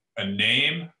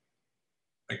name,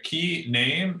 a key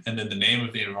name, and then the name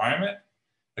of the environment,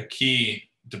 a key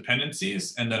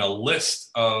dependencies, and then a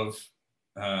list of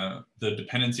the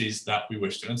dependencies that we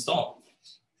wish to install.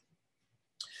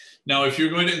 Now, if you're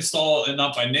going to install, and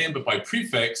not by name, but by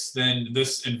prefix, then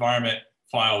this environment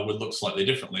file would look slightly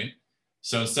differently.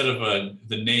 So instead of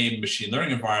the name machine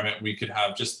learning environment, we could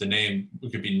have just the name, we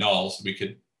could be null, so we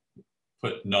could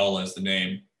put null as the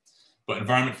name. But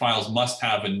environment files must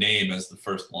have a name as the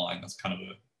first line. That's kind of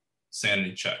a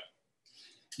sanity check.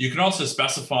 You can also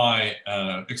specify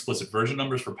explicit version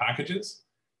numbers for packages.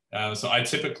 So I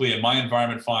typically, in my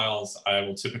environment files, I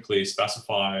will typically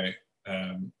specify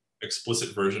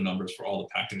explicit version numbers for all the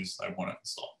packages that I want to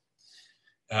install.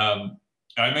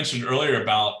 I mentioned earlier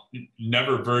about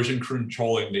never version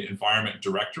controlling the environment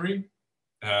directory.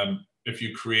 If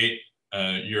you create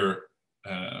your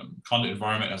Conda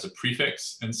environment as a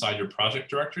prefix inside your project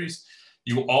directories,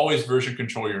 you will always version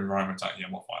control your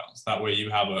environment.yaml files. That way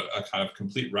you have a kind of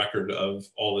complete record of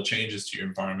all the changes to your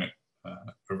environment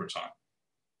over time.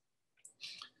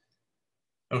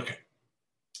 Okay,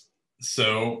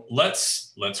 so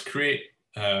let's create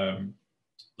an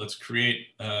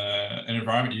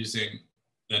environment using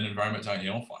an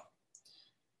environment.yaml file.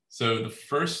 So the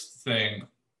first thing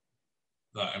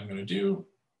that I'm going to do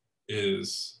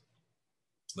is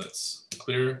let's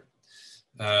clear.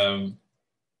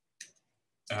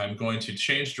 I'm going to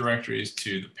change directories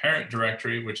to the parent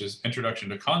directory, which is introduction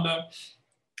to Conda.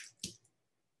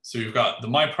 So we've got the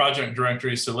my project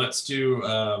directory. So let's do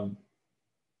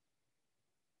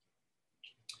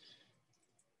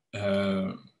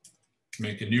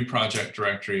make a new project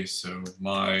directory. So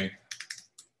my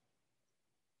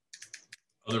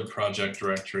other project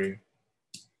directory.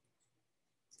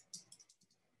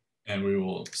 And we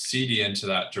will cd into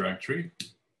that directory.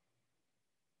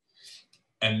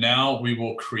 And now we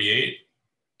will create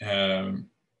a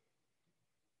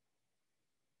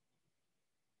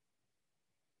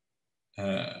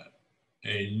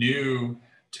new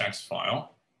text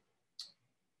file.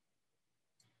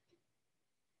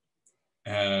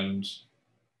 And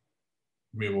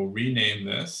we will rename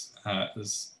this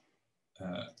as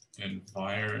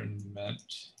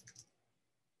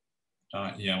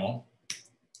environment.yaml.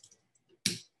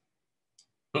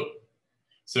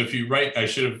 So if you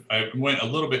I went a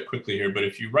little bit quickly here, but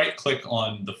if you right click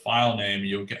on the file name,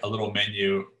 you'll get a little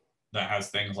menu that has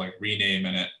things like rename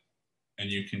in it, and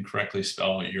you can correctly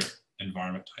spell your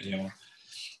environment.yaml.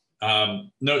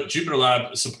 Note,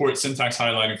 JupyterLab supports syntax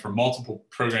highlighting for multiple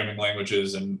programming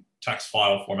languages and text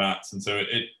file formats. And so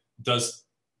it does,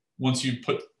 once you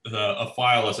put a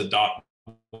file as a dot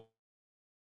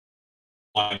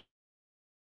line,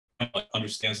 it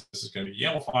understands this is going to be a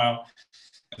YAML file.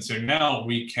 And so now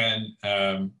we can,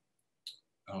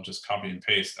 I'll just copy and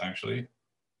paste actually.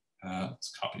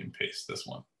 Let's copy and paste this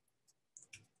one.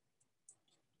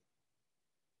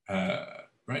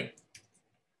 Right.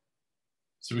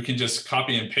 So we can just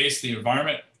copy and paste the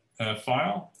environment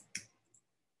file.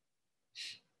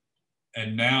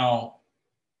 And now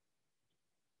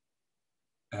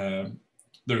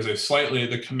there's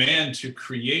the command to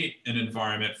create an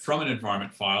environment from an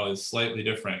environment file is slightly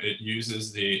different. It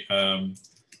uses the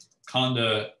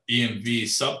Conda env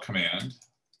subcommand.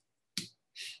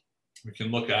 We can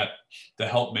look at the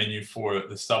help menu for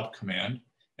the subcommand,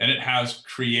 and it has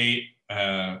create,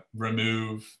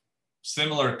 remove,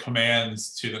 similar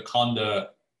commands to the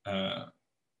Conda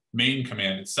main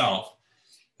command itself.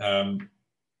 But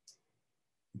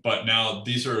now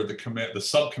these are the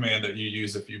subcommand that you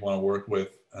use if you want to work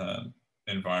with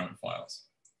environment files.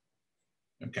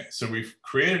 Okay, so we've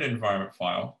created an environment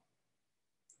file,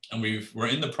 and we're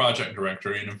in the project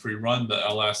directory. And if we run the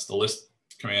list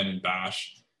command in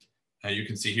bash, you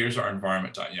can see here's our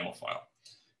environment.yaml file.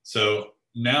 So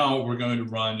now we're going to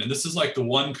run, and this is like the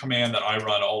one command that I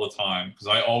run all the time because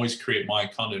I always create my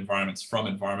Conda environments from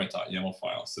environment.yaml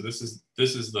files. So this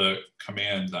is the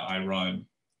command that I run.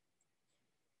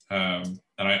 And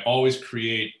I always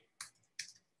create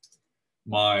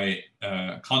my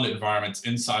Conda environments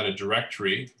inside a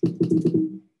directory,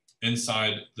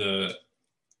 inside the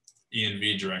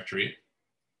env directory.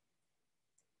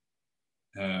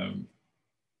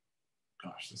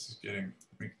 Gosh, this is getting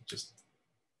just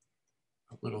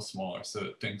a little smaller so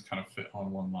that things kind of fit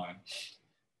on one line.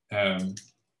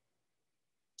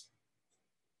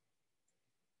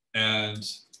 And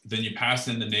then you pass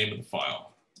in the name of the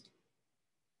file,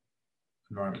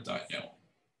 environment.yaml.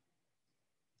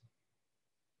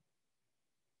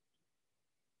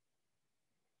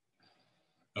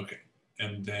 Okay,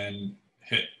 and then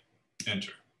hit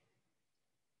enter.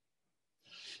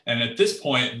 And at this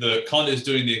point, the Conda is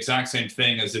doing the exact same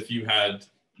thing as if you had,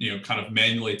 kind of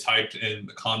manually typed in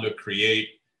the Conda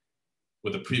create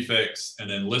with a prefix and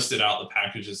then listed out the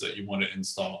packages that you want to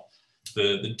install.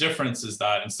 The difference is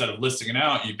that instead of listing it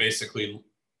out, you basically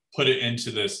put it into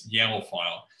this YAML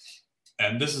file.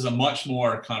 And this is a much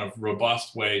more kind of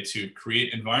robust way to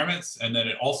create environments. And then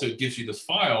it also gives you this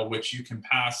file, which you can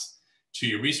pass to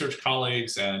your research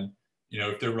colleagues. And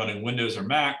if they're running Windows or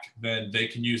Mac, then they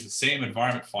can use the same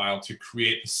environment file to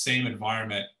create the same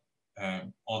environment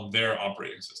on their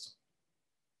operating system.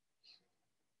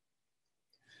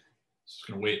 Just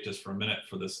going to wait just for a minute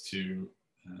for this to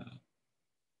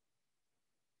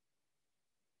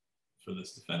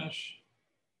finish.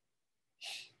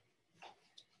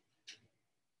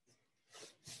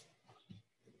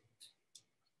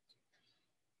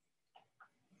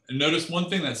 And notice one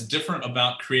thing that's different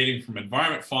about creating from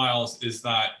environment files is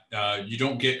that you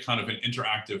don't get kind of an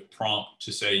interactive prompt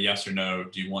to say yes or no.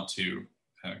 Do you want to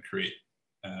create,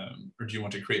 or do you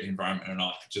want to create the environment or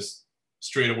not? Just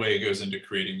straight away it goes into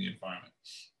creating the environment.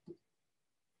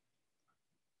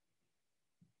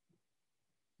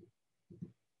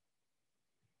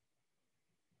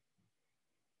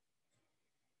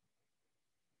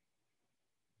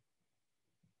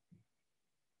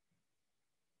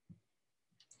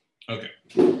 Okay,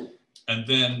 and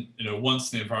then once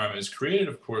the environment is created,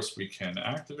 of course, we can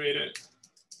activate it.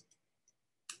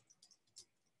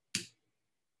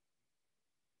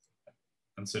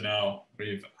 And so now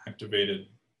we've activated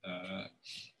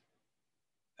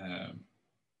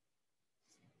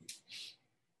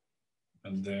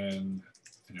and then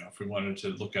if we wanted to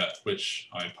look at which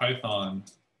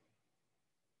IPython,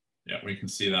 yeah, we can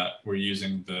see that we're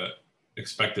using the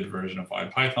expected version of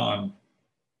IPython.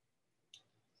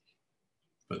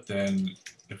 But then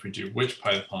if we do which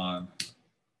Python,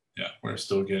 yeah, we're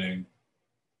still getting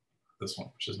this one,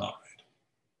 which is not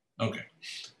right. Okay.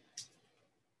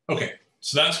 Okay,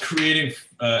 so that's creating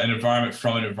an environment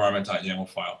from an environment.yaml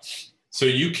file. So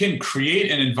you can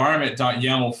create an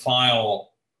environment.yaml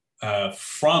file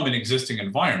from an existing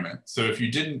environment. So if you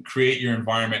didn't create your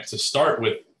environment to start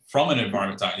with from an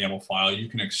environment.yaml file, you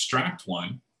can extract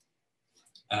one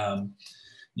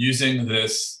using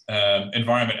this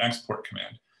environment export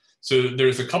command. So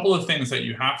there's a couple of things that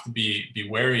you have to be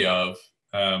wary of,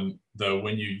 though,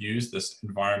 when you use this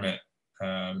environment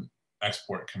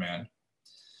export command.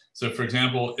 So for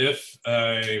example, if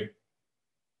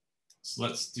so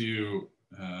let's do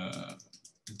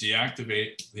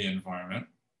deactivate the environment,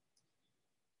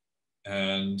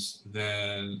 and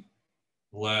then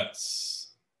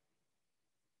let's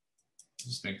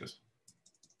just make this.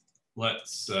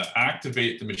 Let's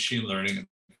activate the machine learning.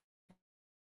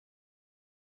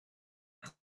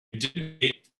 We didn't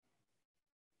create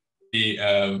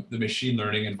the machine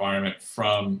learning environment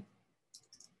from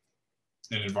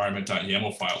an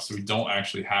environment.yaml file, so we don't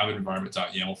actually have an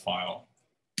environment.yaml file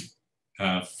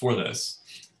for this.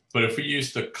 But if we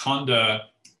use the Conda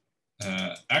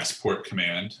export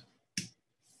command,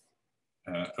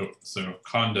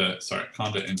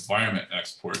 Conda environment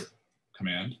export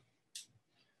command,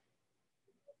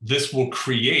 this will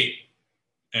create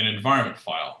an environment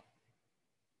file.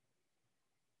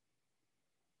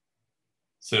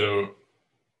 So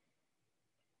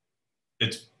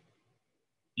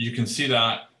you can see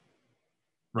that,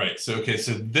 right? So, okay,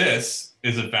 so this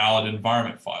is a valid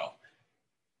environment file.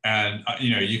 And,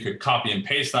 you could copy and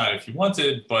paste that if you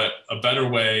wanted, but a better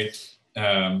way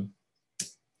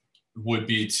would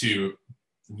be to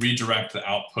redirect the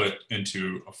output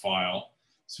into a file.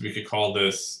 So we could call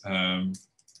this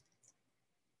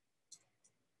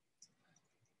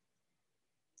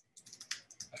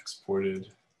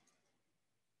exported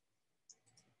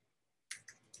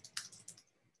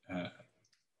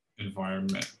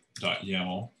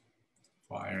environment.yaml,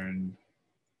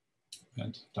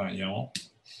 environment.yaml.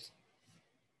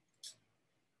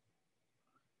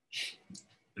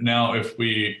 Now, if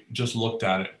we just looked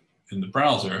at it in the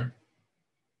browser,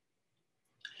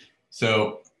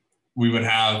 so we would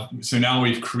have, so now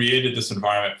we've created this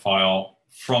environment file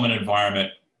from an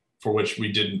environment for which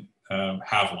we didn't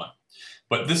have one.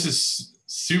 But this is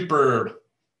super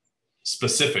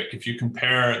specific. If you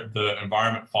compare the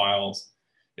environment files,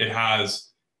 it has,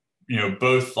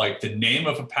 both like the name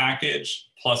of a package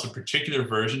plus a particular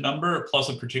version number plus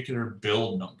a particular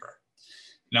build number.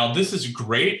 Now, this is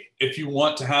great if you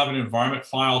want to have an environment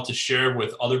file to share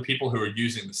with other people who are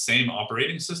using the same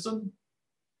operating system,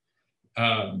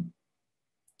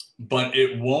 but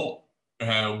it won't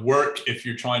work if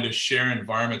you're trying to share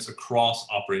environments across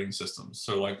operating systems.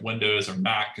 So like Windows or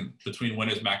Mac, and between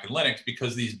Windows, Mac, and Linux,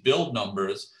 because these build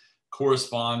numbers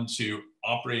correspond to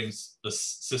operating the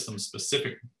system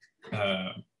specific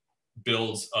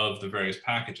builds of the various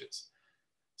packages.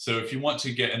 So if you want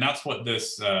to get, and that's what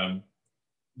this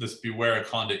this beware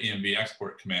Conda env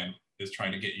export command is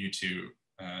trying to get you to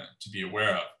be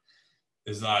aware of,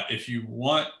 is that if you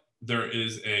want, there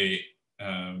is a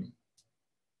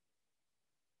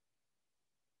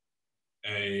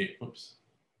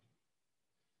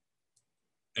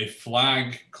a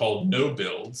flag called no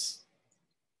builds,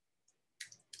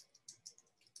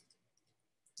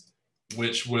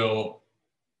 which will,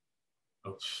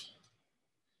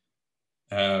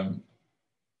 I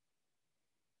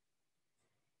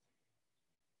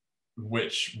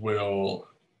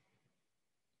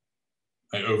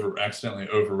accidentally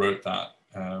overwrote that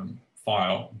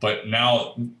file, but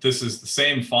now this is the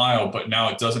same file, but now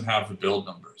it doesn't have the build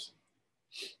numbers.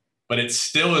 But it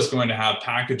still is going to have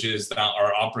packages that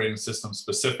are operating system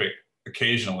specific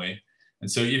occasionally. And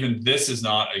so even this is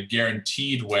not a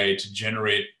guaranteed way to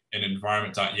generate an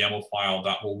environment.yaml file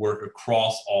that will work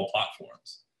across all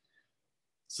platforms.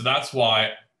 So that's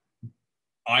why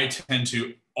I tend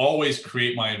to always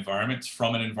create my environments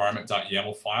from an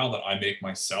environment.yaml file that I make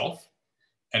myself.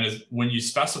 And when you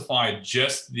specify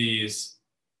just these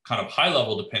kind of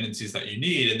high-level dependencies that you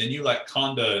need, and then you let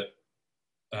Conda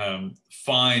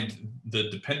find the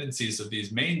dependencies of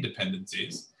these main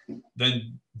dependencies,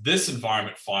 then this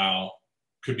environment file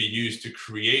could be used to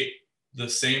create the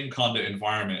same Conda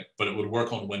environment, but it would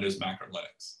work on Windows, Mac, or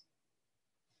Linux.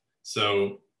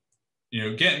 So,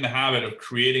 get in the habit of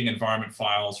creating environment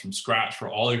files from scratch for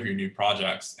all of your new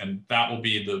projects, and that will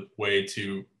be the way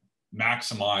to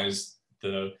maximize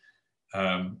the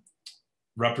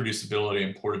reproducibility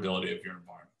and portability of your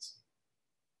environments.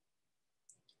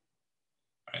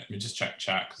 All right, let me just check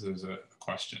chat because there's a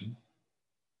question.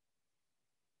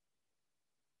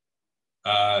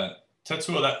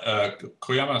 Tetsuo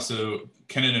Koyama, so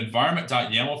can an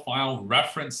environment.yaml file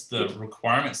reference the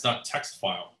requirements.txt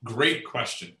file? Great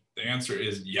question. The answer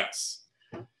is yes.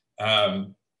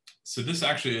 So this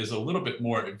actually is a little bit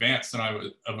more advanced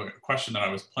than of a question that I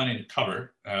was planning to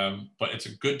cover, but it's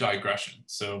a good digression.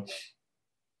 So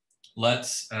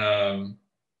let's do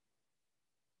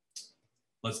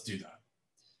that.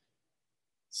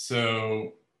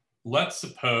 So let's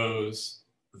suppose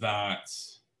that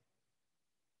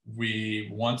we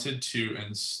wanted to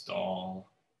install,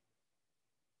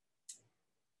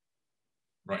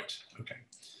 right, okay.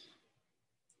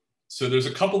 So there's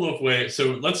a couple of ways.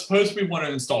 So let's suppose we want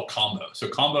to install Combo. So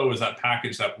Combo is that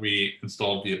package that we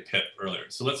installed via pip earlier.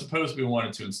 So let's suppose we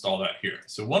wanted to install that here.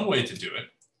 So one way to do it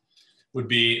would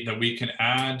be that we can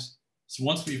add, so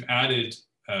once we've added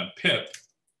pip,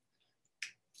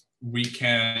 we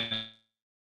can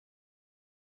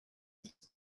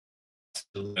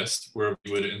the list where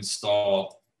we would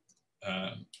install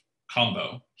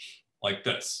Combo like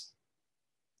this.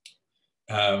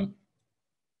 And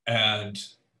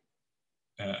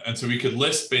so we could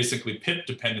list basically pip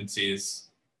dependencies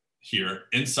here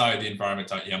inside the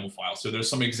environment.yaml file. So there's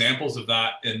some examples of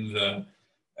that in the,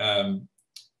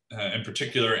 in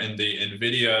particular in the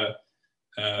NVIDIA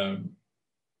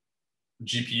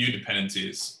GPU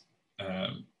dependencies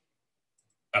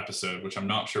episode, which I'm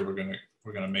not sure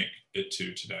we're gonna make it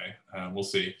to today. We'll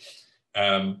see.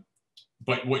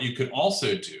 But what you could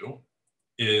also do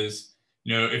is,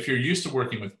 if you're used to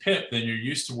working with pip, then you're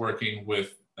used to working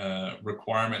with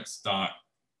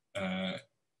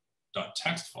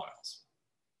requirements.txt files.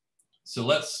 So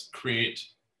let's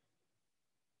create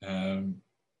a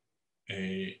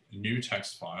new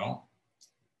text file,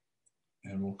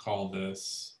 and we'll call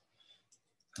this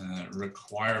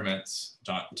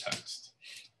requirements.txt.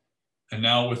 And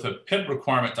now with a pip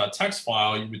requirement.txt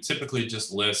file, you would typically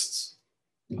just list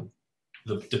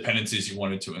the dependencies you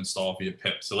wanted to install via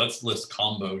pip. So let's list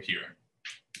Combo here.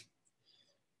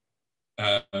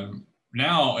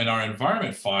 Now in our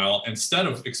environment file, instead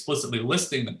of explicitly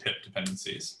listing the pip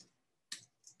dependencies,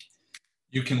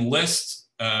 you can list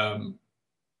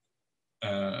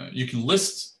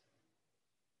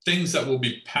things that will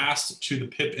be passed to the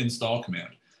pip install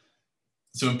command.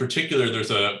 So in particular,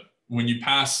 when you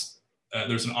pass,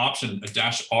 there's an option, a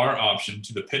 -r option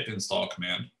to the pip install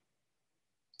command,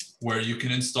 where you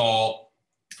can install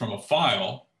from a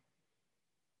file,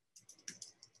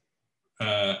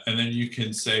 and then you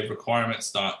can say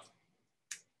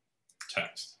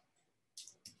requirements.txt.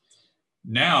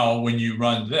 Now, when you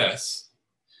run this,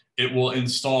 it will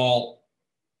install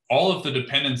all of the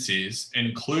dependencies,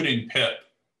 including pip,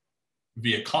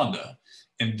 via Conda.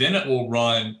 And then it will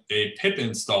run a pip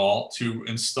install to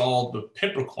install the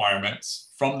pip requirements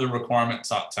from the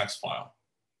requirements.txt file,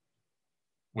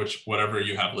 whatever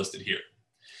you have listed here.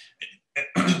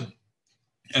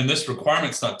 And this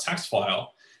requirements.txt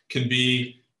file can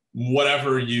be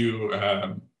whatever you,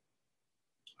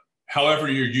 however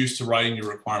you're used to writing your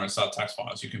requirements.txt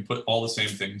files. You can put all the same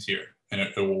things here and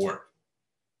it will work.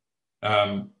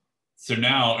 So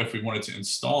now if we wanted to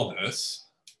install this,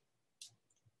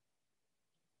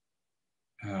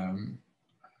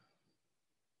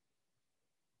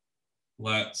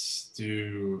 Let's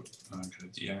do, I'm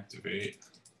going to deactivate.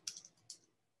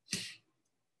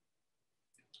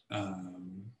 I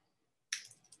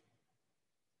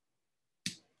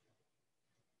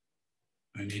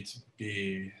need to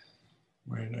be,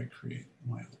 where did I create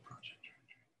my other project?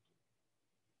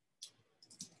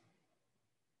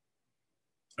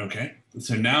 Okay,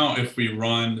 so now if we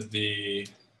run the,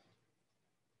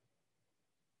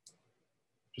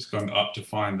 just going up to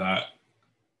find that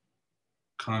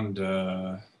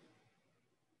Conda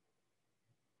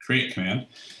create command.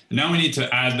 And now we need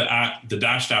to add the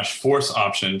 -- force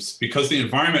options because the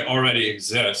environment already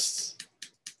exists.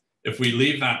 If we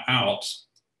leave that out,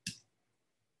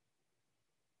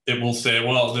 it will say,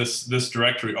 well, this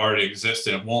directory already exists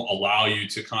and it won't allow you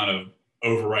to kind of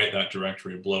overwrite that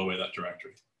directory or blow away that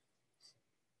directory.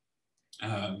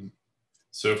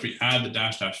 So if we add the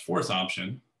 -- force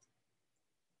option,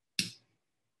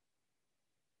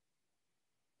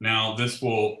 now this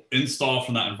will install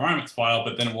from that environments file,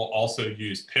 but then it will also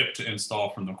use pip to install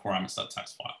from the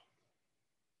requirements.txt file.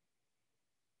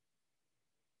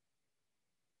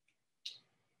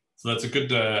 So that's a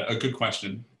good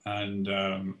question. And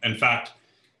in fact,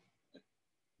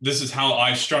 this is how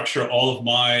I structure all of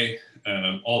my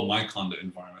Conda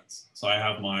environments. So I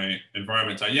have my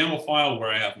environment.yaml file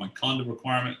where I have my Conda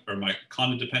requirement or my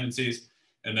Conda dependencies,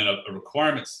 and then a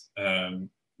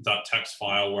requirements.txt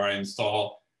file where I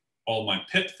install all my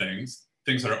pip things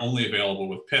that are only available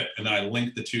with pip, and then I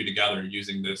link the two together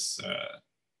using this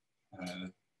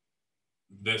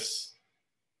this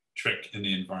trick in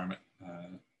the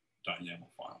environment.yaml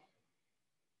file.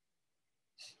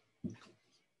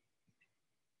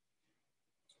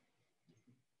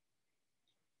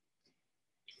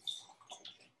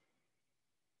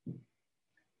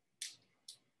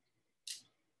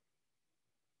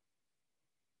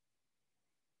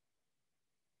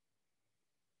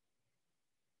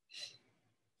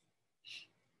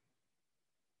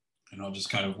 And I'll just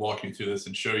kind of walk you through this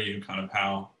and show you kind of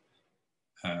how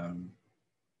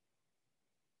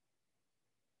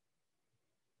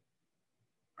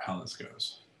this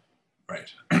goes.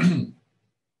 Right.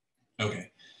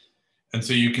 Okay. And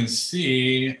so you can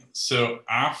see, so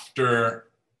after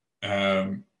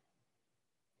it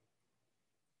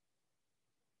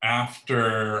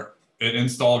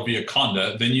installed via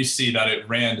Conda, then you see that it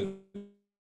ran.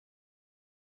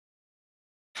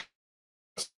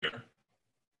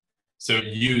 So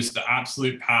use the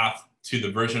absolute path to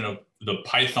the version of the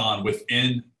Python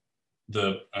within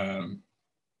the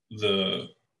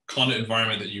Conda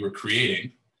environment that you were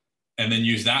creating, and then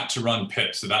use that to run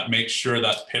pip. So that makes sure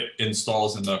that pip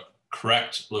installs in the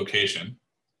correct location.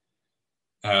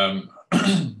 And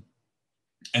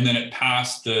then it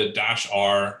passed the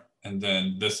 -r and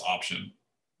then this option,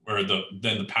 or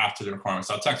then the path to the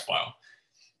requirements.txt file.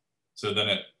 So then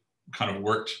it kind of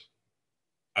worked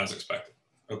as expected.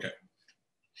 Okay.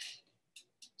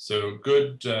 So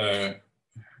good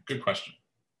question.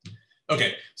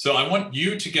 Okay, so I want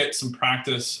you to get some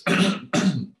practice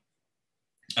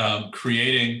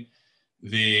creating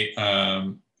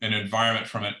an environment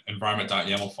from an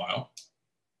environment.yaml file.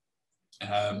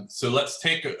 So let's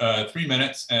take 3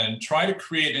 minutes and try to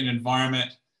create an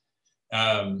environment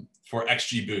for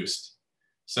XGBoost.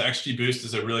 So XGBoost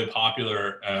is a really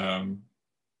popular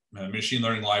machine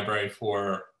learning library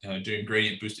for doing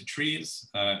gradient boosted trees.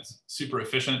 It's super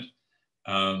efficient,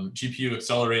 GPU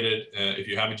accelerated if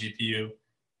you have a GPU,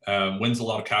 wins a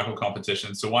lot of calculus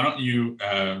competitions. So why don't you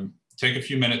take a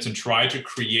few minutes and try to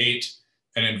create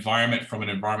an environment from an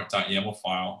environment.yaml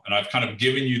file. And I've kind of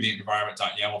given you the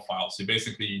environment.yaml file. So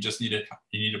basically you just need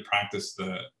to practice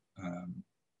the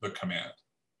command,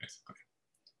 basically.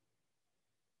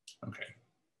 Okay,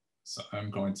 so I'm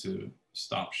going to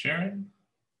stop sharing.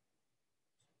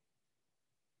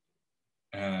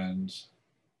 And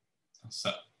I'll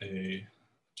set a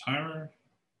timer.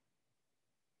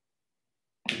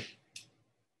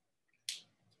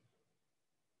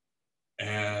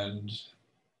 And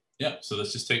yeah, so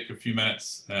let's just take a few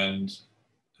minutes and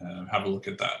have a look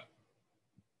at that.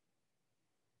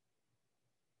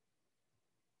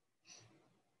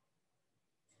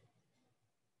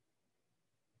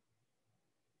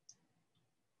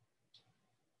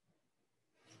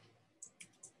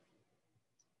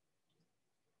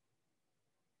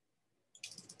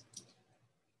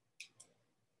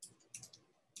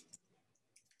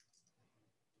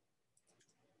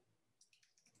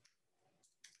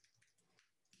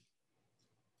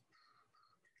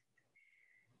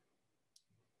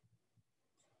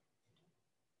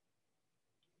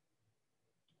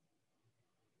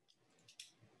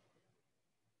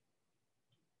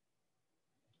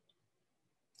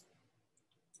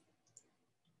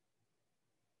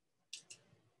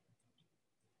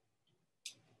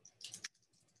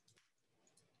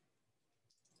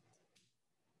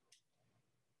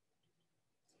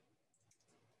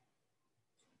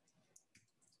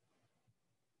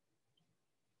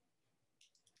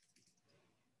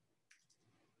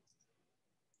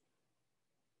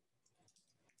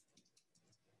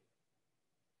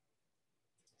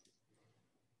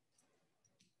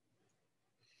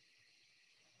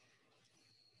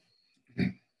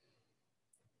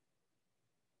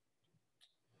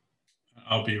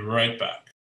 I'll be right back.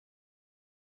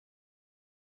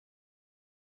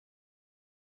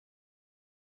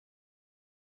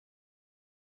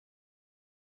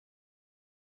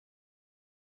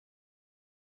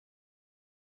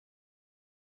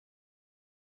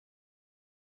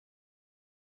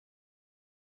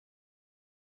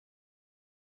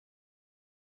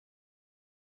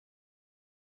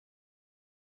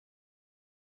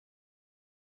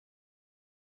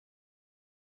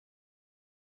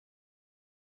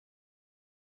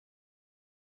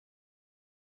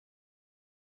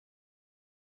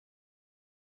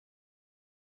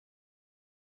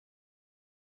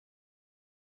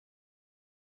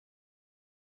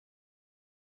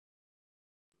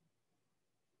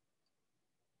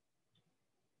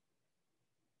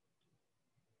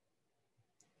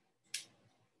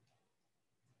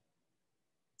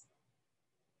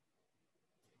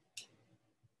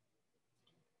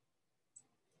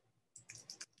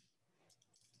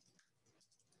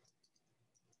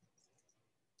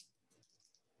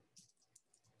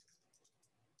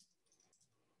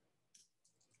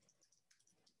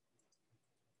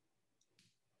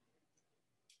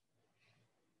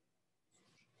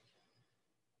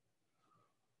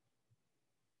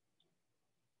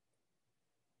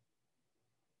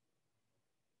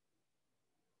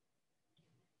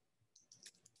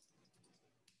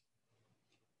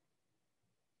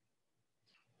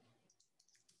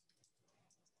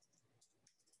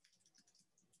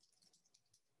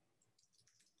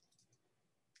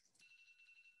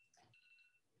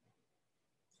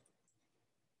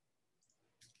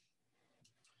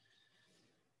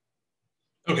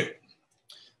 Okay,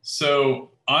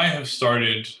 so I have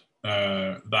started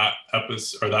that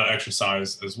episode or that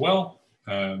exercise as well.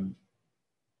 So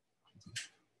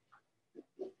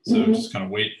just kind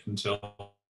of wait until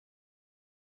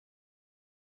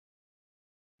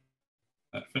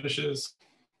that finishes.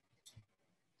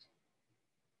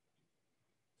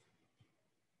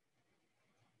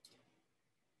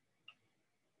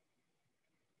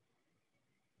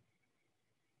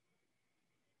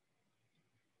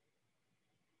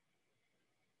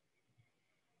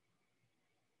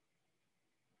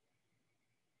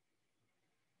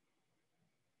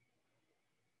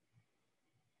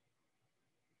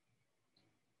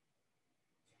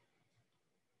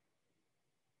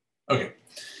 Okay.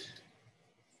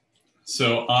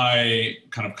 So I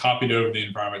kind of copied over the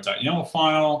environment.yaml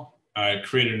file. I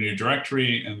created a new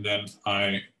directory, and then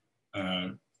I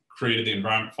created the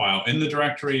environment file in the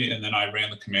directory, and then I ran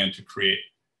the command to create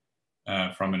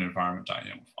from an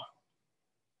environment.yaml file.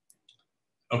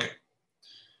 Okay.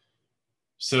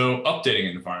 So updating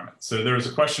an environment. So there was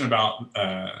a question about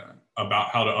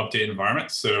how to update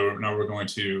environments. So now we're going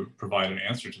to provide an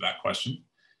answer to that question.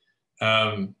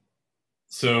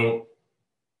 So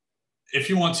if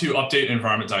you want to update an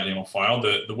environment.yaml file,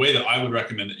 the way that I would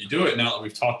recommend that you do it, now that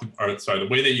we've talked, or sorry, the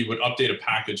way that you would update a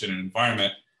package in an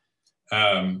environment,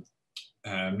 now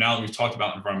that we've talked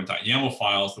about environment.yaml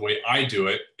files, the way I do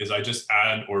it is I just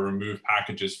add or remove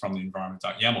packages from the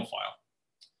environment.yaml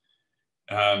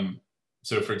file.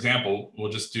 So for example,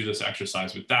 we'll just do this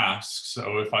exercise with Dask.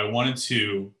 So if I wanted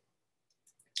to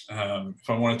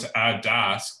add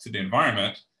Dask to the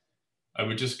environment, I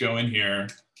would just go in here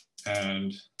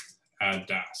and add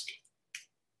Dask,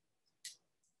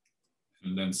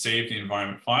 and then save the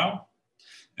environment file.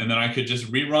 And then I could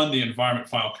just rerun the environment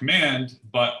file command,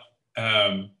 but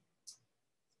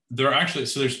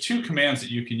there's two commands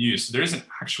that you can use. So there's an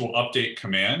actual update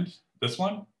command, this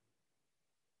one.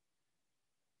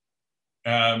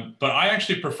 But I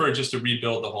actually prefer just to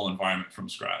rebuild the whole environment from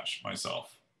scratch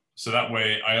myself. So that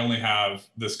way I only have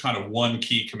this kind of one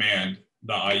key command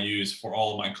that I use for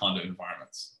all of my Conda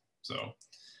environments. So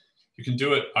you can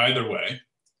do it either way.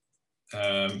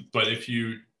 But if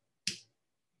you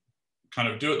kind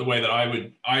of do it the way that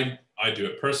I do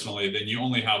it personally, then you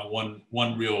only have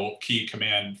one real key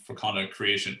command for Conda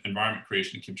creation, environment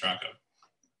creation to keep track of.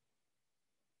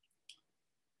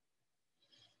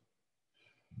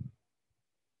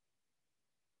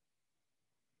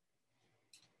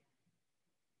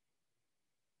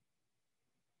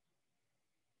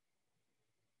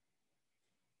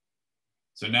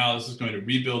 So now this is going to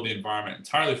rebuild the environment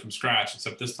entirely from scratch,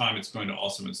 except this time it's going to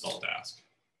also install Dask.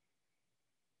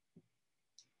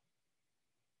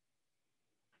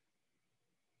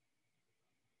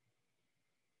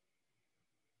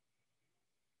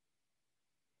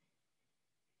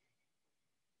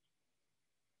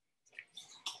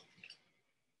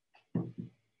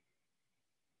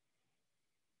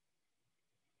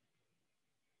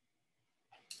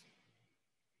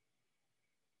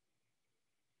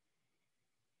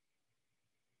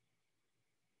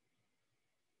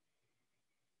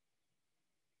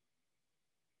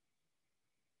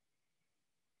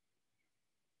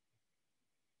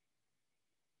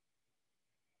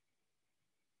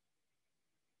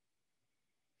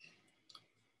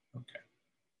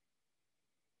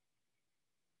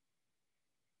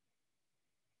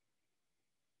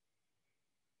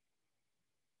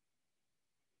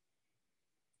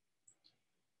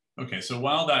 Okay, so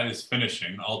while that is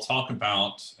finishing, I'll talk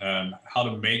about how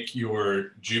to make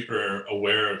your Jupyter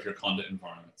aware of your Conda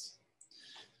environments.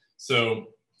 So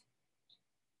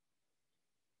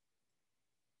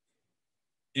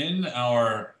in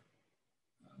our,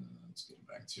 let's get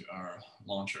back to our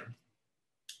launcher.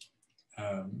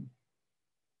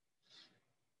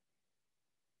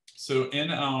 So in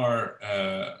our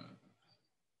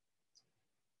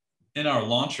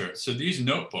launcher, so these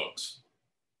notebooks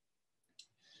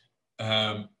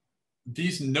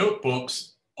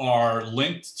are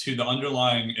linked to the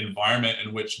underlying environment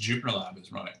in which JupyterLab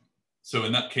is running. So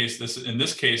in that case, in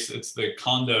this case, it's the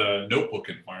Conda notebook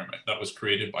environment that was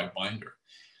created by Binder.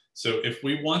 So if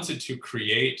we wanted to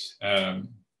create,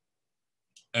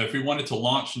 if we wanted to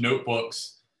launch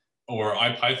notebooks or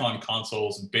IPython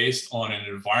consoles based on an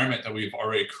environment that we've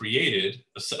already created,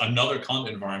 another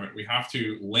Conda environment, we have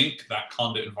to link that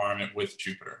Conda environment with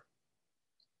Jupyter.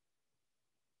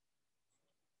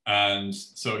 And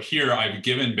so here I've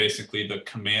given basically the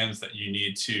commands that you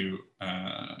need to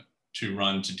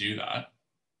run to do that.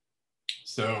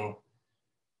 So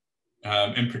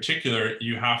in particular,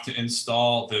 you have to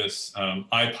install this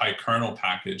IPyKernel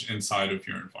package inside of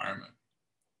your environment.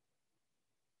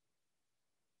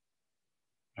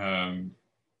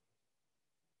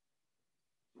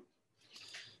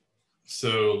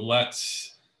 So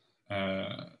let's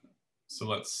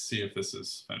see if this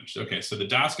is finished. Okay, so the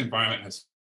Dask environment has.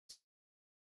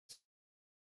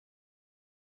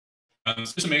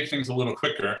 Just to make things a little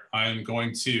quicker, I'm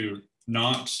going to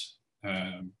not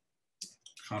I'm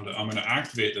going to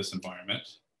activate this environment,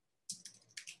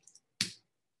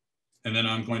 and then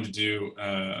I'm going to do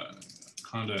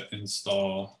Conda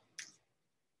install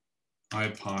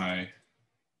IPy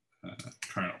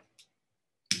kernel.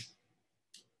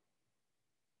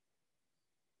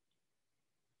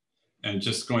 And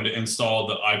just going to install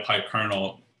the IPy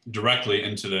kernel directly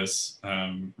into this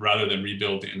rather than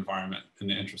rebuild the environment in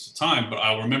the interest of time. But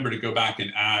I'll remember to go back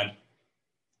and add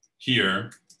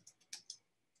here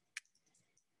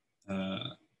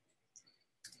IPy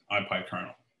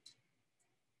kernel.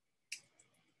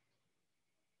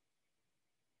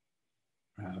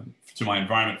 To my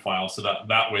environment file, so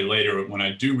that way later when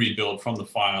I do rebuild from the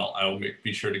file, I will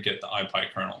be sure to get the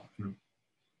IPy kernel.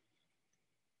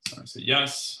 So I say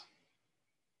yes.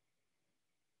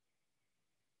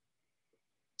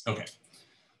 Okay,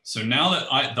 so now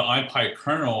that the IPy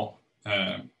kernel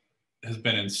has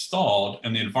been installed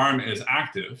and the environment is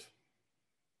active,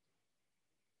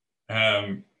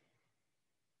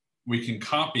 we can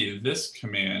copy this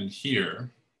command here,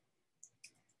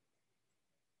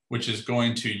 which is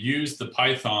going to use the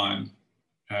Python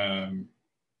from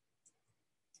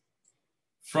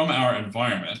our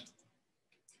environment.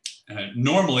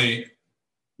 Normally,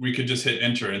 we could just hit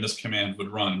enter and this command would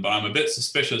run, but I'm a bit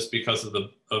suspicious because of the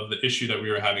issue that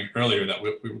we were having earlier, that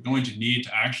we were going to need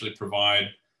to actually provide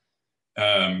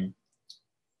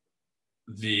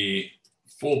the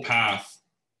full path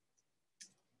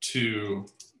to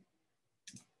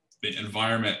the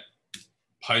environment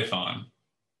Python.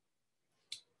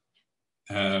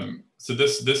 So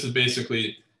this is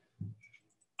basically,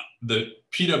 the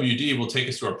PWD will take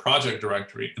us to our project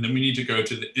directory, and then we need to go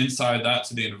to the inside that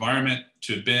to the environment,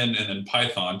 to bin, and then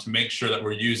Python to make sure that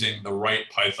we're using the right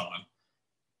Python.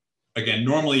 Again,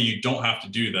 normally you don't have to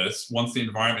do this. Once the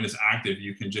environment is active,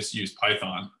 you can just use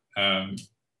Python.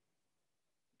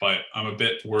 But I'm a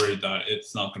bit worried that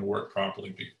it's not going to work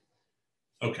properly.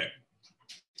 Okay.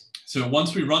 So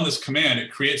once we run this command,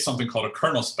 it creates something called a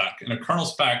kernel spec. And a kernel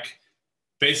spec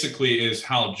basically is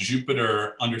how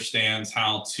Jupyter understands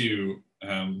how to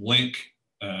link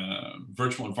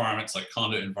virtual environments like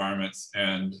Conda environments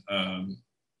and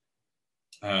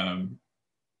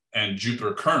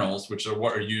Jupyter kernels, which are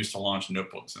what are used to launch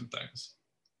notebooks and things.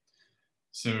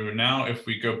 So now if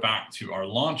we go back to our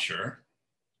launcher,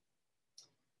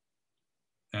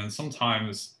 and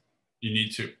sometimes you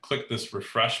need to click this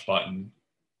refresh button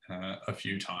a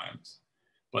few times.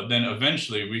 But then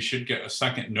eventually we should get a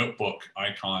second notebook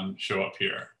icon show up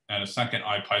here and a second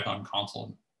IPython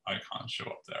console icon show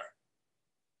up there.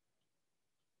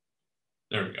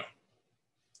 There we go.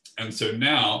 And so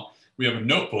now we have a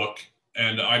notebook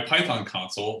and an IPython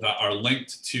console that are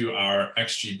linked to our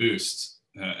XGBoost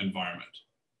environment.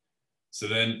 So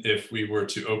then if we were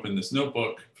to open this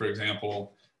notebook, for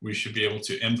example, we should be able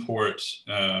to import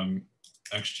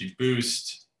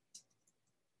XGBoost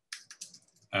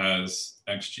as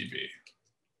XGB,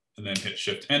 and then hit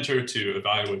Shift Enter to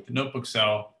evaluate the notebook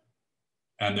cell.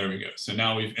 And there we go. So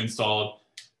now we've installed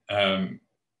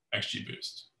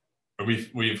XGBoost. Or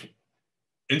we've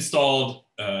installed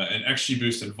an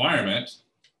XGBoost environment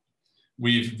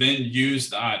we've then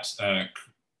used that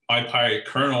SciPy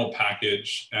kernel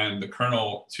package and the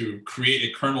kernel to create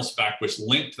a kernel spec which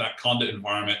linked that Conda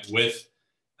environment with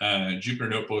Jupyter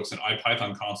notebooks and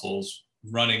IPython consoles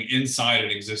running inside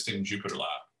an existing Jupyter lab.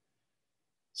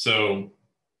 So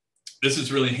this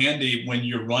is really handy when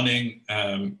you're running,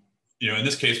 you know, in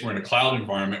this case, we're in a cloud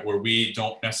environment where we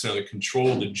don't necessarily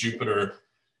control the Jupyter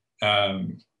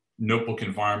notebook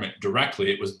environment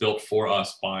directly. It was built for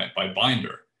us by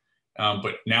Binder.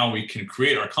 But now we can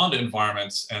create our Conda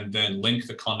environments and then link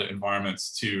the Conda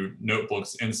environments to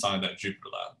notebooks inside that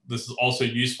Jupyter lab. This is also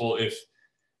useful if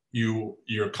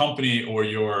your company or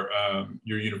your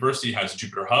university has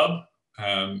Jupyter Hub.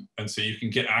 And so you can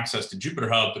get access to Jupyter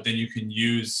Hub, but then you can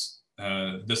use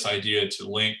this idea to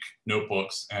link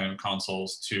notebooks and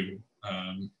consoles to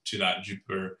that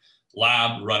Jupyter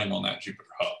lab running on that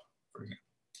Jupyter Hub, for example.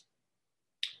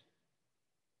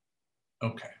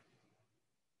 Okay.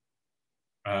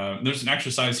 There's an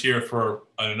exercise here for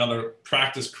another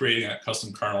practice creating a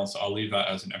custom kernel, so I'll leave that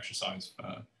as an exercise.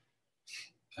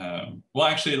 Well,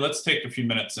 actually, let's take a few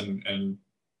minutes and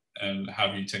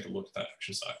have you take a look at that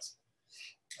exercise.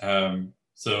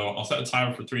 So I'll set a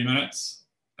timer for 3 minutes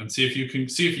and see if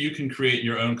you can create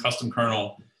your own custom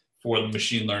kernel for the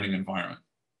machine learning environment.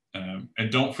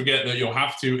 And don't forget that you'll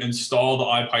have to install the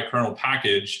IPyKernel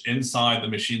package inside the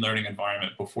machine learning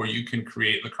environment before you can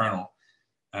create the kernel.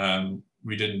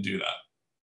 We didn't do that.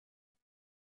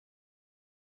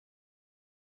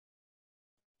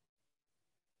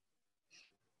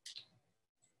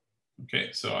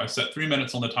 Okay, so I set 3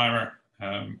 minutes on the timer,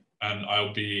 and I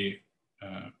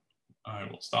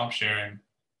will stop sharing,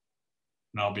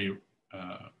 and I'll be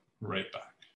right back.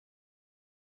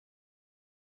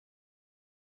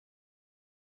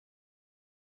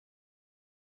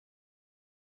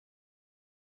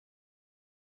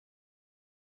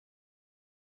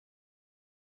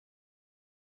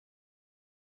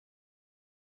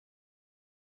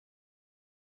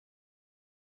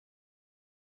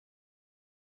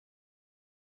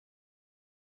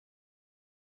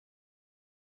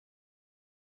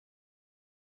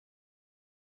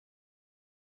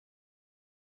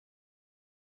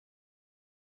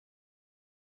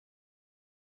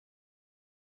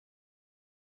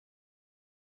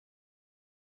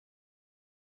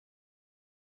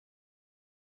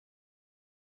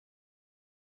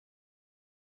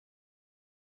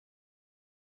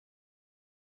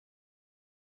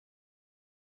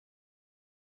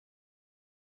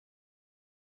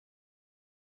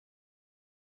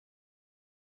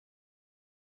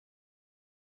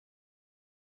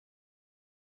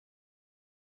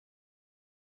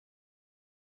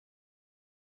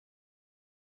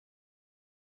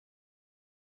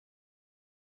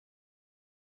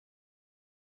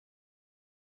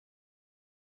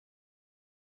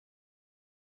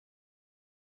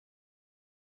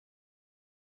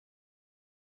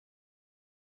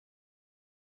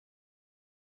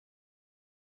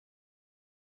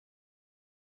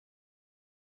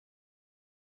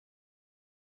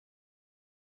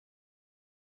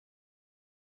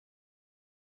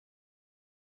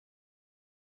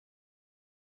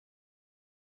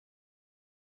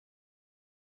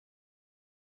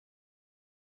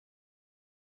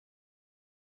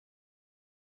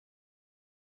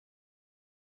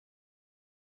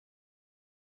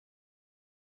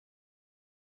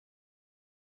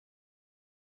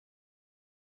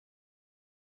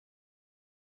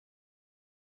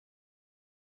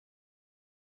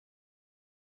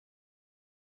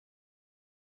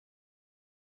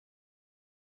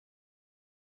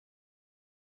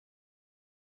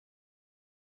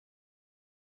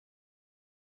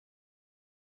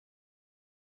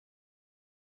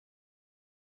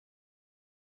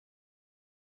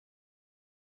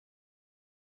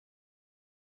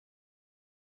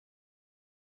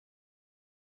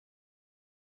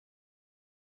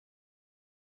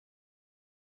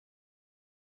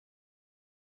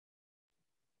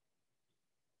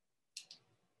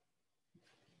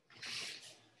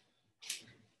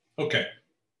 Okay,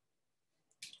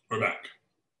 we're back.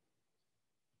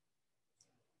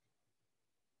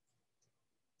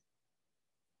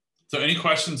 So any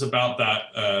questions about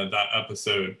that that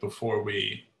episode before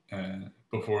we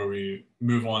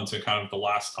move on to kind of the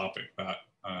last topic that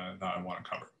that I want to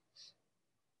cover?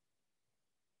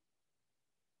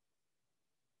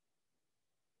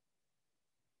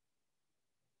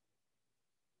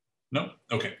 No?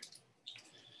 Okay.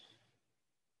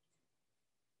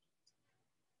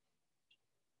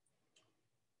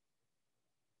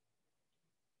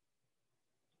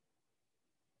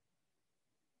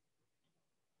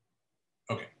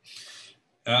 Okay.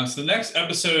 So the next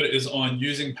episode is on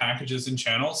using packages and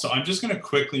channels. So I'm just going to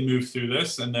quickly move through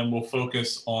this, and then we'll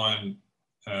focus on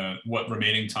what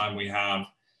remaining time we have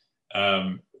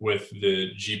with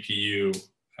the GPU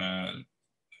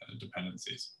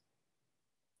dependencies.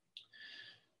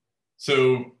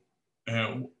 So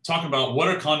talk about what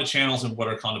are Conda channels and what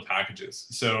are Conda packages.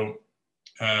 So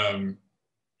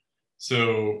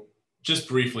just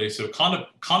briefly, so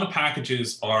Conda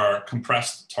packages are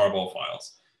compressed tarball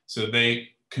files. So they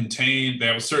have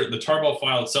the tarball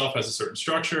file itself has a certain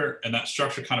structure, and that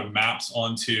structure kind of maps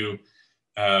onto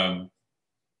the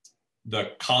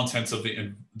contents of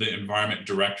the environment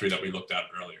directory that we looked at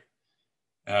earlier.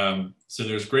 So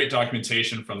there's great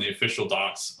documentation from the official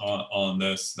docs on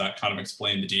this that kind of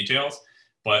explain the details,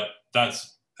 but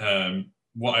that's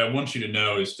what I want you to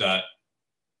know is that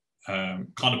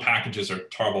Conda packages are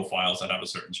tarball files that have a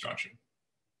certain structure.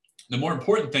 The more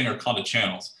important thing are Conda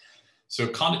channels. So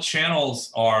Conda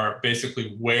channels are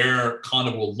basically where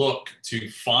Conda will look to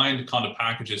find Conda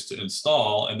packages to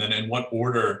install, and then in what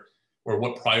order or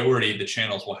what priority the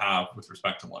channels will have with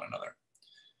respect to one another.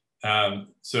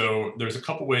 So there's a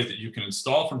couple ways that you can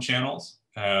install from channels.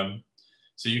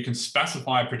 So you can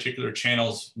specify particular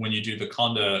channels when you do the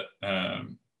Conda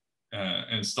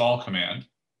install command.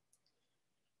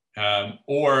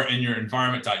 Or in your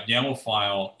environment.yaml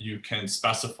file, you can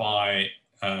specify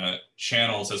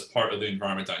channels as part of the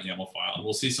environment.yaml file. And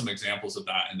we'll see some examples of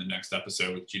that in the next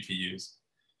episode with GPUs.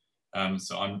 And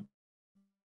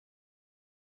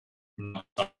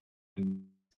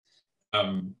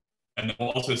then we'll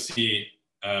also see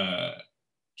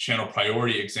channel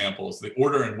priority examples. The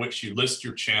order in which you list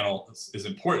your channel is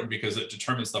important because it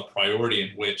determines the priority in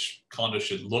which Conda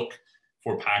should look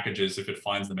for packages if it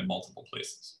finds them in multiple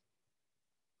places.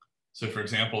 So for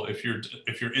example, if you're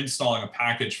installing a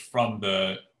package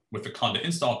with the Conda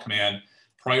install command,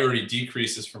 priority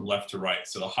decreases from left to right.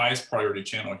 So the highest priority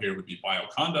channel here would be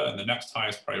BioConda, and the next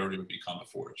highest priority would be Conda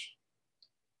Forge.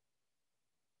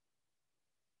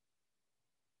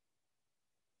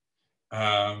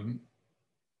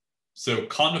 So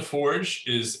Conda Forge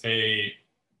is the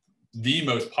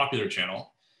most popular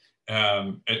channel.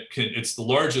 It's the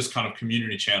largest kind of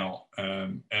community channel,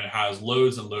 and it has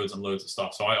loads and loads and loads of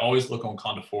stuff. So I always look on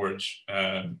Conda Forge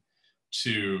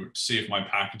to see if my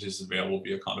package is available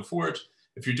via Conda Forge.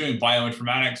 If you're doing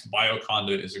bioinformatics,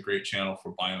 BioConda is a great channel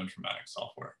for bioinformatics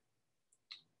software.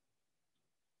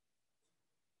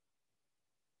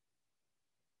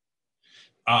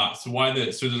 So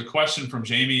there's a question from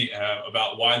Jamie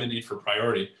about why the need for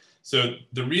priority. So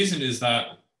the reason is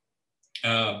that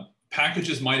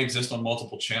packages might exist on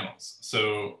multiple channels.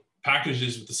 So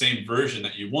packages with the same version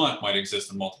that you want might exist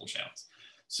on multiple channels.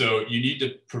 So you need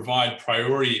to provide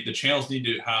priority. The channels need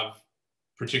to have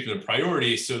particular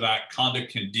priority so that Conda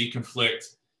can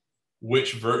deconflict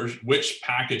which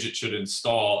package it should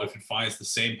install if it finds the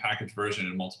same package version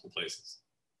in multiple places.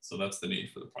 So that's the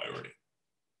need for the priority.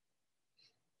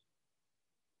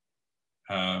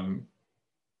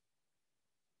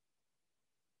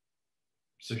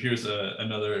 So here's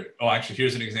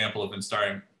here's an example of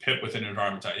installing pip within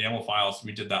environment.yaml files.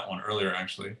 We did that one earlier,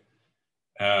 actually.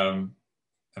 And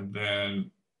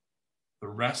then the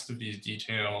rest of these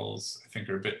details, I think,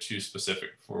 are a bit too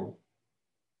specific for.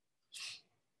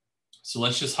 So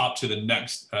let's just hop to the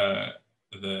next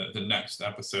next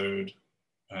episode,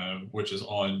 which is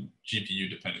on GPU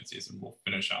dependencies, and we'll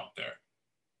finish out there.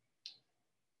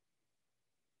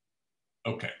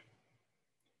 Okay.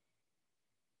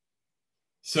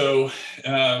 So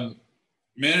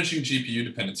managing GPU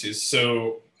dependencies.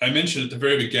 So I mentioned at the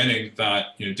very beginning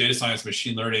that data science,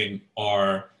 machine learning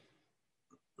are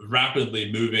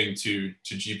rapidly moving to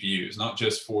GPUs, not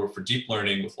just for deep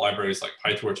learning with libraries like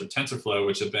PyTorch or TensorFlow,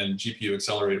 which have been GPU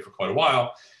accelerated for quite a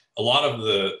while. A lot of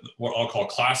what I'll call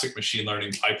classic machine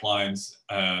learning pipelines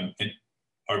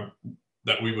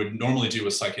that we would normally do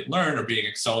with scikit-learn are being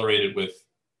accelerated with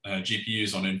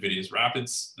GPUs on NVIDIA's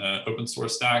RAPIDS open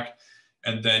source stack.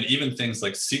 And then even things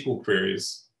like SQL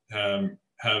queries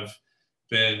have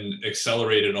been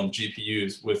accelerated on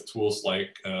GPUs with tools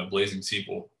like Blazing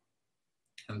SQL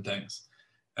and things.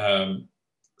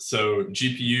 So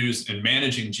GPUs and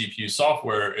managing GPU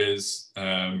software is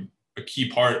a key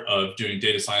part of doing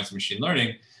data science and machine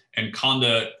learning, and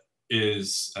Conda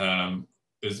is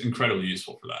incredibly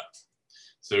useful for that.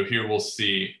 So here we'll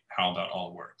see how that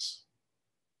all works.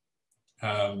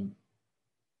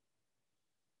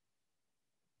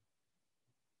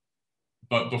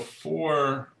 But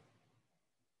before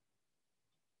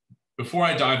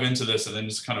I dive into this and then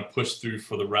just kind of push through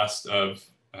for the rest of,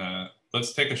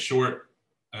 let's take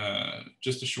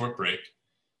just a short break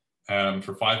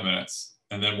for 5 minutes.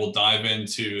 and then we'll dive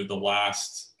into the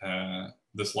last,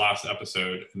 this last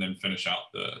episode and then finish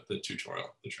out the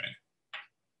tutorial, the training.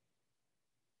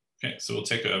 Okay, so we'll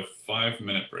take a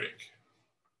 5-minute break.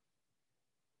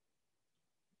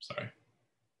 Sorry.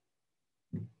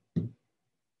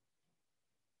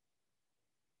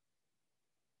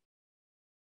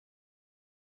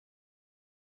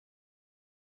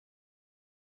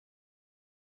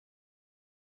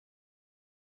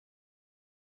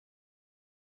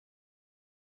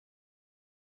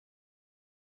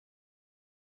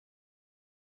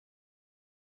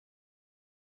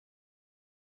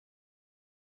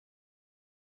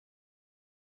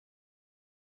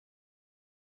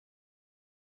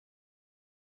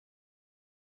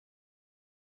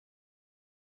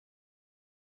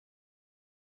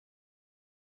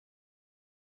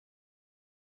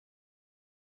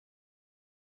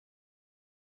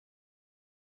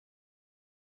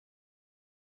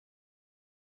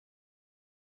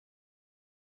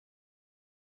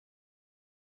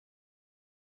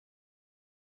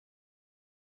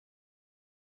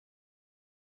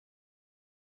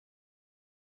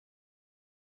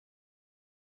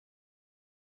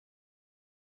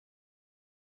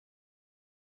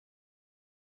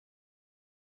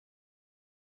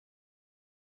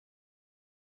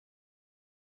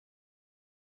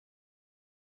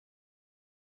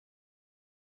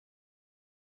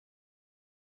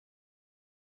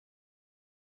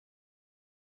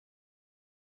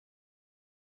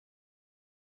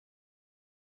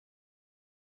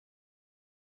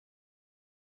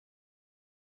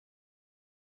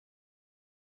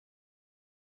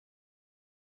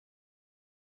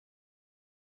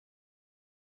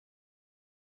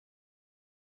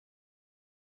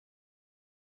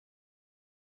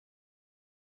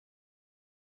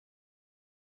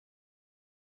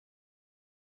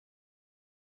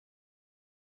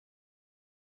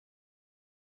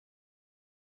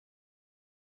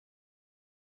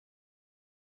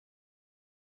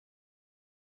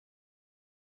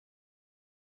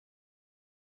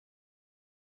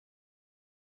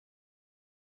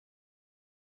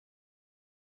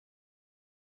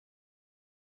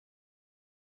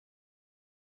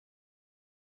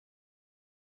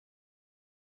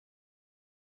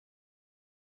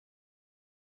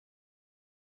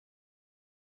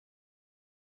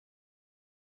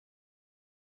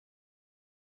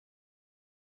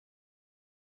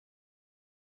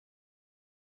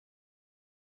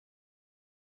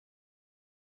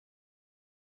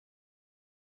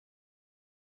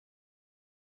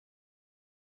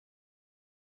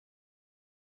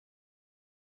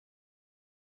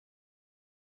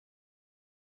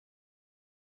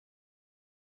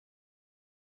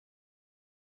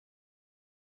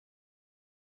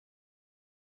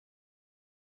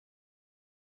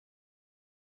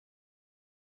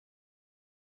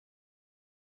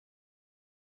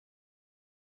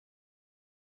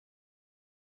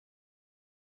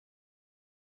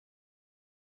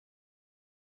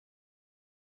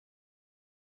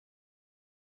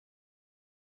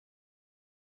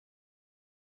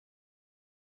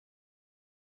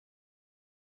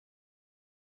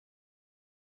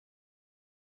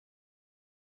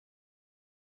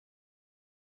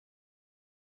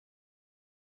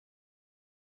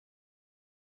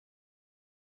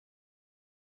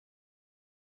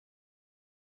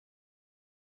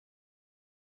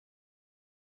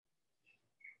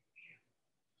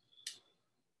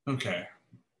 Okay.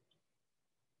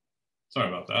 Sorry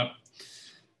about that.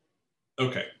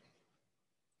 Okay.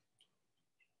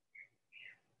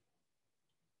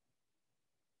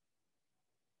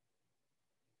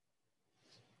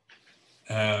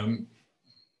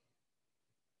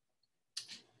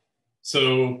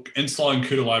 So installing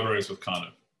CUDA libraries with Conda.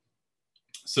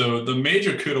 So the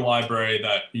major CUDA library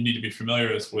that you need to be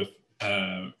familiar with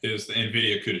is the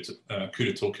NVIDIA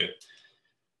CUDA Toolkit.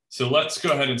 So let's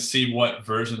go ahead and see what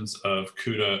versions of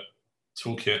CUDA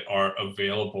Toolkit are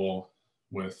available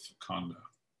with Conda.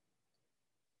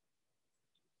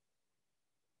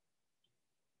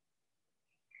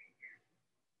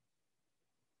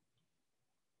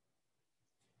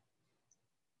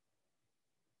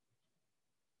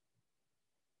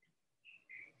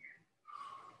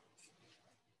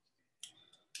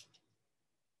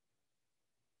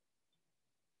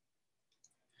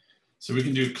 So we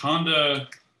can do Conda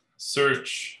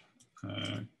search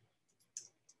CUDA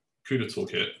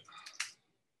Toolkit.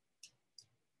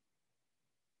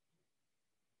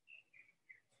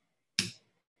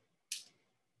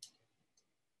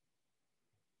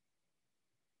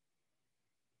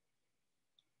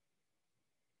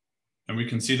 And we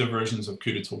can see the versions of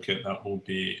CUDA Toolkit that will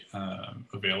be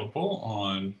available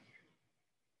on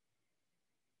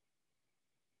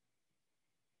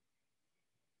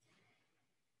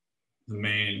the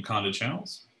main Conda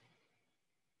channels.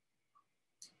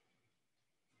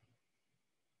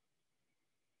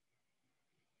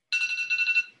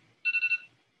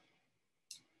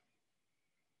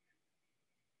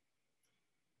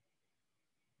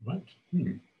 What?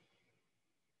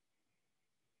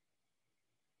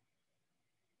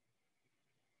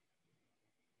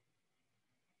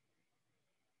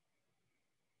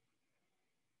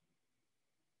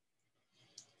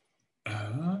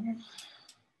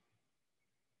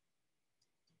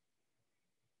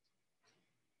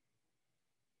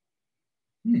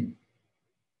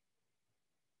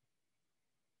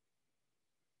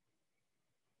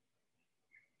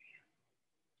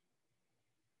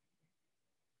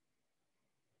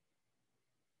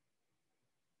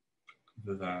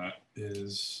 That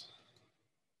is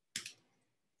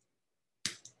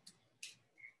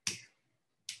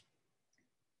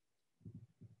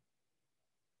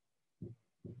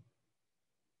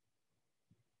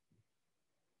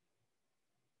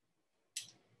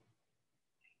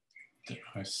did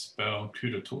I spell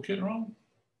CUDA Toolkit wrong?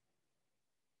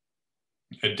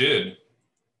 I did.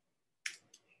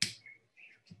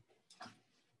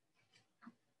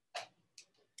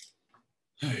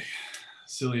 Hey,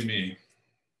 silly me.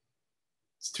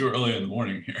 It's too early in the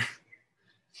morning here.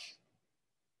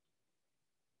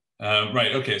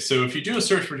 Right, okay, so if you do a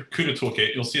search for CUDA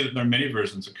Toolkit, you'll see that there are many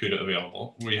versions of CUDA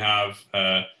available. We have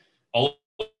all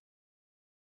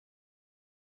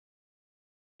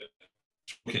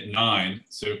Toolkit 9,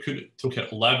 so CUDA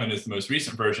Toolkit 11 is the most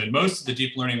recent version. Most of the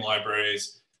deep learning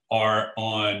libraries are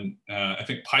on, I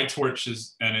think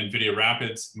PyTorch and NVIDIA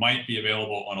RAPIDS might be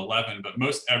available on 11, but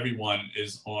most everyone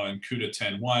is on CUDA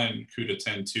 10.1, CUDA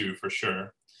 10.2 for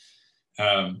sure.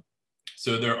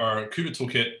 So there are CUDA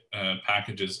Toolkit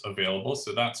packages available,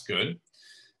 so that's good.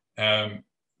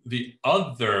 The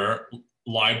other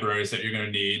libraries that you're going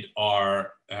to need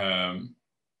are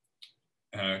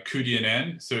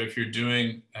cuDNN. So if you're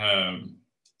doing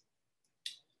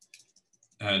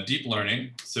deep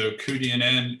learning, so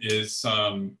cuDNN is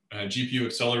some GPU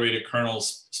accelerated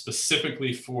kernels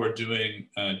specifically for doing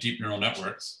deep neural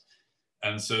networks.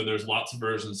 And so there's lots of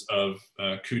versions of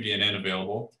cuDNN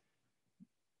available.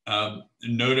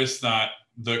 Notice that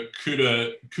the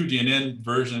cuDNN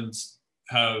versions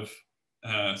have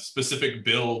specific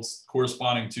builds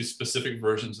corresponding to specific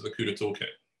versions of the CUDA toolkit.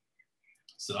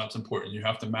 So that's important. You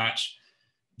have to match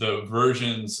the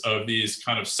versions of these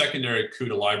kind of secondary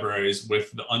CUDA libraries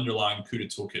with the underlying CUDA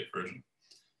toolkit version.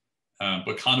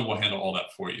 But Conda will handle all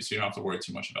that for you, so you don't have to worry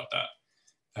too much about that.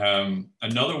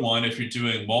 Another one, if you're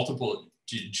doing multiple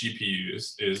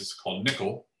GPUs, is called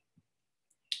Nickel.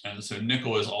 And so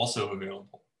Nickel is also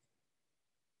available.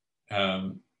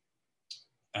 And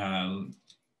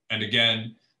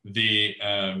again, the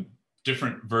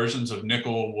different versions of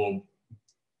Nickel will,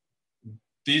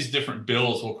 these different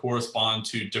builds will correspond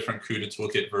to different CUDA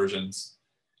toolkit versions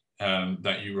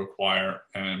that you require,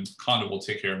 and Conda will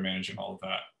take care of managing all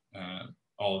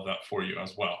of that for you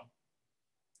as well.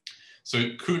 So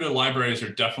CUDA libraries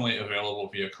are definitely available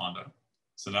via Conda.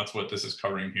 So that's what this is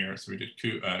covering here. So we did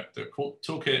the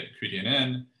toolkit,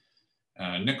 cuDNN,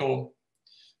 Nickel,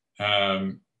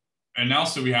 and now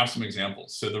so we have some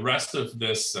examples. So the rest of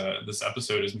this this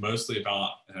episode is mostly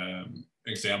about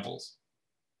examples.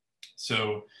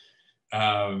 So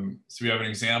so we have an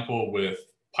example with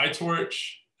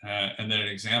PyTorch, and then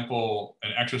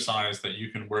an exercise that you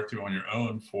can work through on your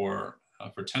own for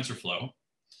TensorFlow.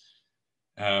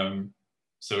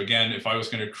 So again, if I was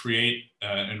going to create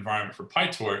an environment for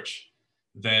PyTorch,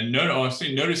 then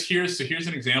notice here, so here's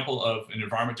an example of an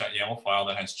environment.yaml file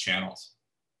that has channels.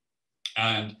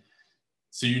 And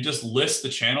so you just list the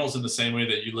channels in the same way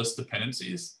that you list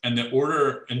dependencies. And the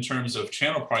order in terms of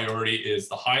channel priority is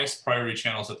the highest priority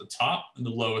channels at the top and the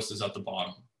lowest is at the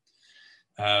bottom.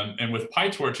 And with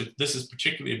PyTorch, this is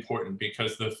particularly important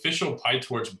because the official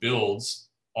PyTorch builds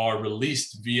are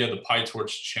released via the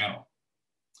PyTorch channel.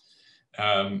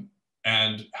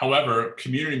 And however,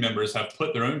 community members have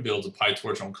put their own builds of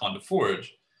PyTorch on Conda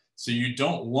Forge. So you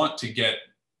don't want to get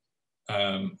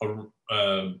an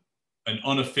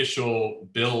unofficial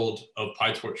build of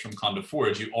PyTorch from Conda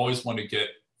Forge. You always want to get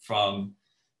from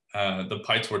the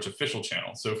PyTorch official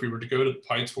channel. So if we were to go to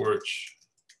PyTorch,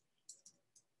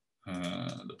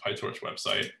 the PyTorch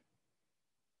website,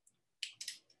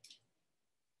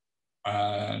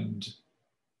 and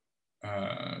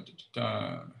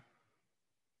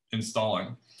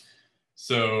installing.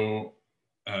 So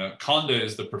Conda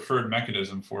is the preferred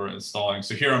mechanism for installing.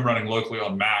 So here I'm running locally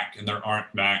on Mac, and there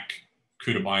aren't Mac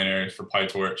CUDA binaries for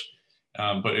PyTorch.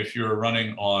 But if you're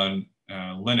running on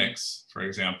Linux, for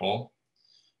example,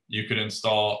 you could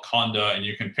install Conda, and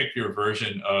you can pick your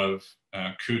version of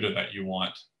CUDA that you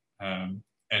want. And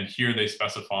here they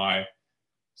specify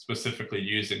specifically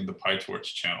using the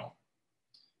PyTorch channel.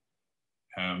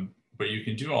 But you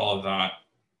can do all of that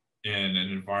in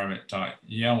an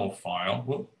environment.yaml file.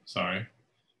 Whoop, sorry.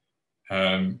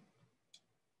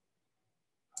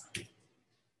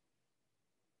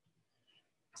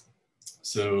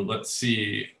 So let's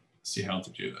see how to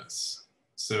do this.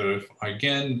 So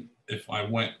if I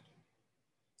went,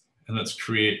 and let's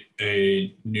create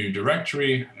a new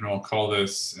directory, and I'll call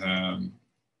this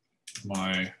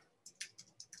my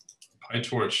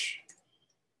PyTorch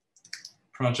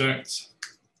project.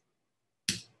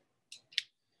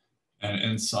 And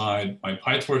inside my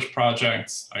PyTorch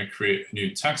project, I create a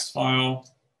new text file,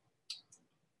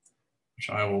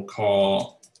 which I will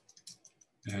call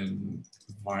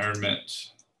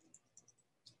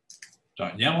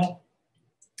environment.yaml.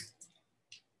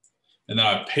 And then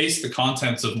I paste the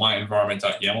contents of my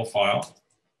environment.yaml file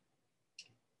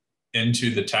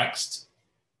into the text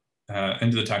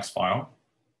file.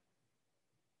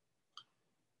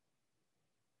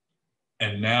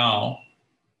 And now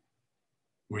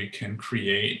we can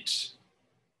create,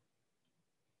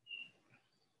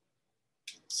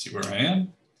 let's see where I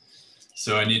am.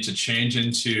 So I need to change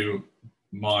into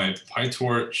my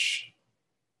PyTorch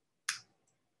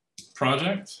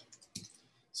project.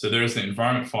 So there's the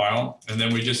environment file, and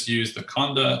then we just use the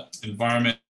Conda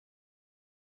environment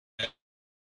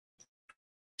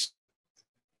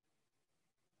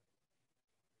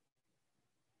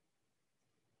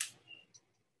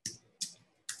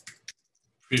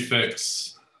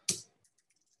prefix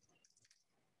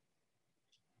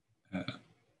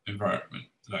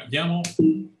environment.yaml,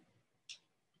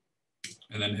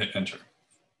 and then hit enter.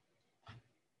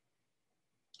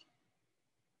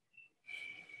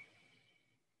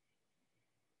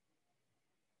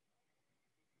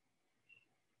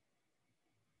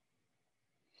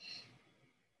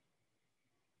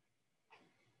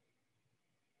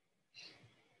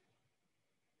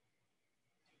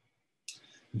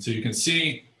 And so you can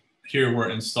see here we're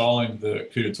installing the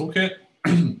CUDA Toolkit.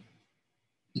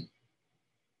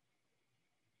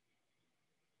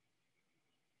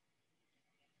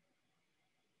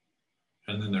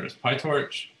 And then there's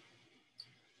PyTorch.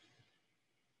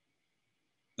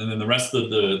 And then the rest of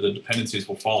the dependencies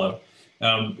will follow.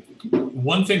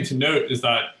 One thing to note is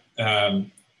that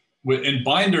in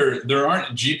Binder, there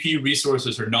aren't GPU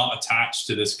resources are not attached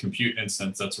to this compute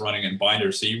instance that's running in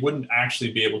Binder. So you wouldn't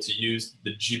actually be able to use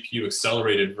the GPU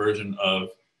accelerated version of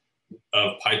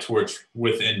PyTorch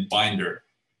within Binder.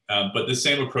 But the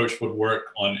same approach would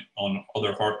work on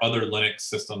other Linux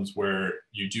systems where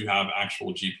you do have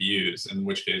actual GPUs, in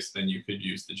which case then you could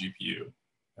use the GPU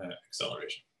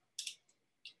acceleration.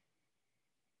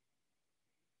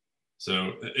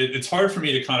 So it's hard for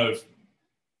me to kind of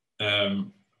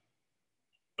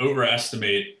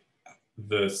overestimate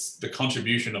the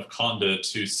contribution of Conda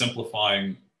to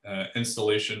simplifying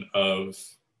installation of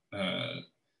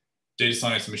data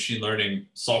science and machine learning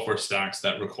software stacks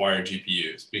that require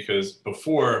GPUs. Because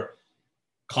before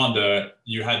Conda,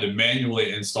 you had to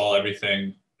manually install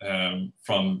everything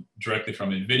directly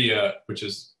from NVIDIA, which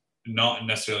is not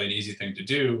necessarily an easy thing to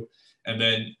do. And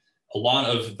then a lot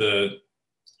of the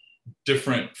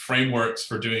different frameworks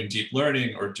for doing deep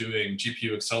learning or doing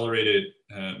GPU accelerated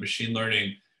machine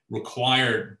learning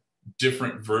require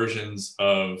different versions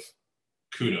of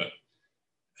CUDA.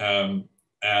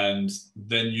 And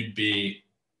then you'd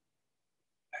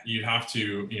have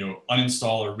to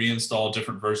uninstall or reinstall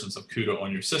different versions of CUDA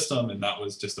on your system, and that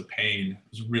was just a pain. It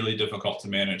was really difficult to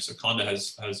manage. So Conda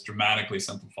has dramatically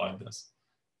simplified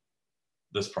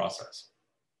this process.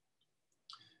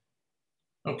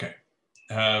 Okay.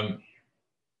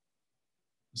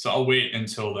 So I'll wait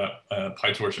until that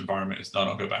PyTorch environment is done.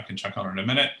 I'll go back and check on it in a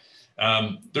minute.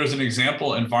 There's an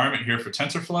example environment here for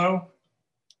TensorFlow.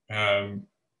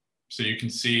 So you can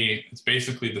see it's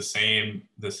basically the same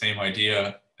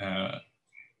idea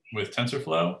with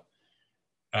TensorFlow.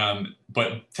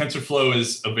 But TensorFlow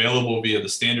is available via the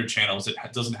standard channels. It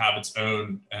doesn't have its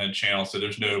own channel, so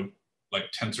there's no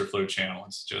like TensorFlow channel.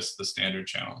 It's just the standard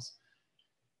channels.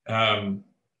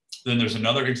 Then there's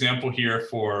another example here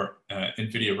for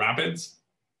NVIDIA RAPIDS.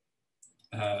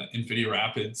 NVIDIA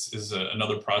RAPIDS is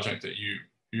another project that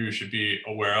you should be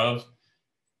aware of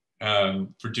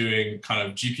for doing kind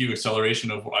of GPU acceleration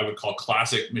of what I would call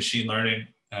classic machine learning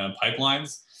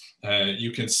pipelines. You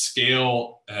can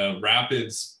scale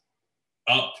RAPIDS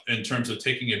up in terms of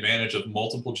taking advantage of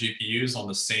multiple GPUs on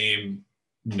the same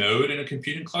node in a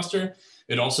computing cluster.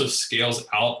 It also scales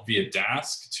out via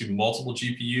Dask to multiple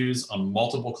GPUs on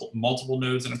multiple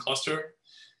nodes in a cluster.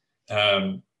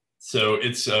 So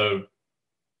it's a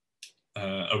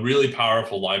really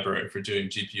powerful library for doing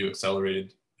GPU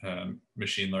accelerated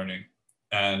machine learning.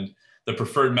 And the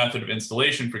preferred method of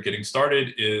installation for getting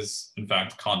started is, in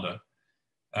fact, Conda.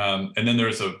 And then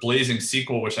there's a Blazing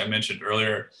SQL, which I mentioned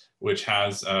earlier, which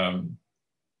has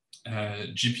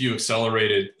GPU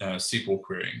accelerated SQL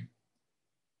querying.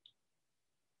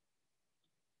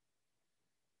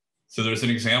 So there's an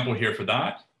example here for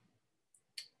that.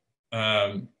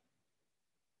 Let's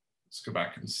go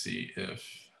back and see if,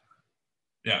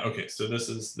 yeah, okay, so this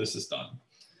is done.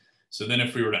 So then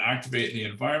if we were to activate the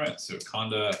environment, so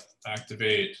Conda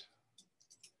activate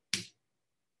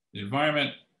the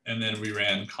environment, and then we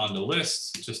ran Conda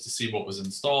lists just to see what was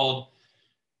installed.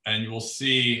 And you will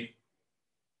see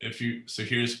so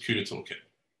here's CUDA Toolkit.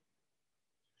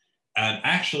 And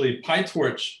actually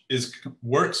PyTorch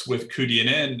works with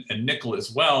cuDNN and Nickel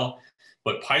as well,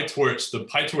 but the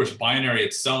PyTorch binary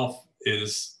itself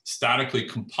is statically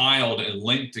compiled and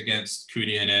linked against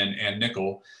cuDNN and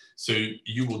Nickel. So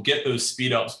you will get those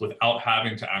speedups without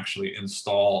having to actually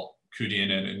install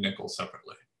cuDNN and Nickel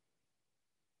separately,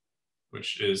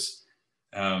 which is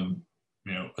a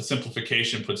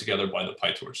simplification put together by the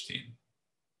PyTorch team.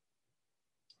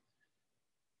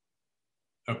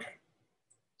 Okay.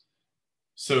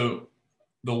 So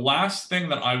the last thing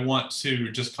that I want to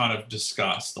just kind of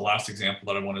discuss, the last example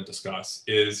that I want to discuss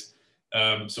is,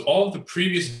 so all of the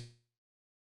previous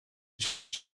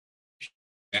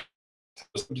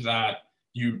that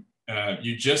you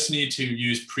just need to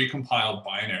use precompiled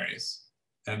binaries,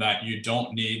 and that you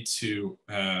don't need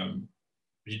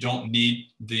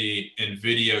the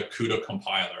NVIDIA CUDA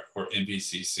compiler or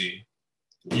NVCC.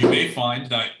 You may find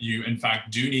that you in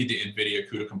fact do need the NVIDIA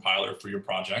CUDA compiler for your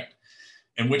project,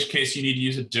 in which case you need to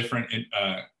use a different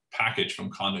package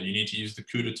from Conda. You need to use the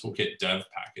CUDA Toolkit dev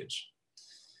package.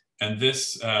 And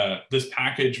this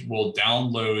package will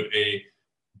download a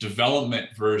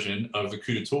development version of the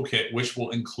CUDA Toolkit, which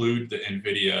will include the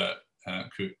NVIDIA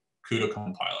CUDA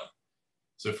compiler.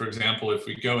 So for example, if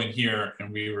we go in here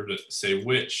and we were to say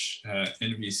which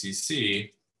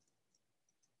NVCC,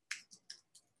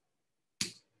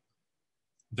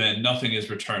 then nothing is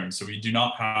returned. So we do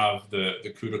not have the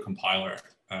CUDA compiler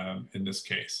in this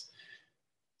case.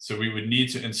 So we would need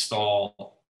to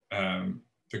install the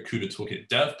CUDA Toolkit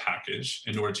dev package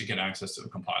in order to get access to the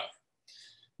compiler.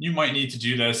 You might need to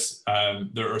do this.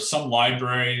 There are some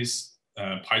libraries,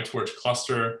 PyTorch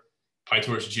cluster,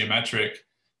 PyTorch geometric,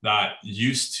 that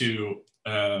used to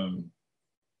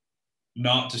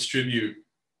not distribute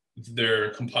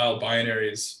their compiled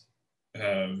binaries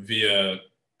via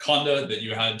Conda, that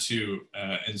you had to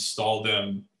install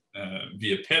them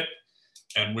via pip,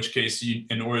 in which case,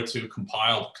 in order to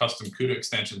compile custom CUDA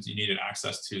extensions, you needed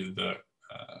access to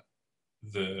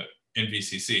the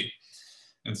NVCC.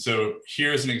 And so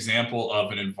here's an example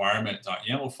of an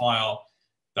environment.yaml file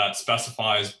that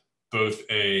specifies both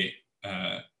a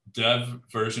dev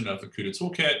version of the CUDA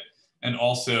Toolkit and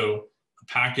also a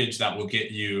package that will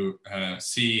get you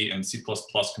C and C++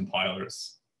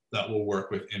 compilers that will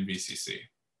work with NVCC.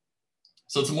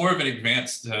 So it's more of an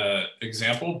advanced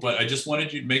example, but I just wanted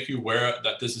to make you aware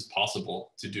that this is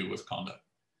possible to do with Conda.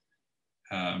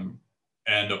 And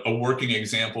a working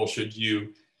example, should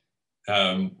you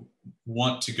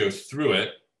want to go through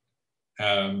it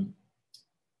on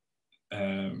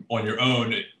your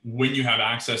own when you have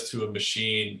access to a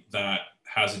machine that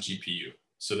has a GPU,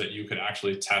 so that you could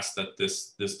actually test that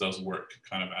this does work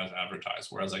kind of as advertised,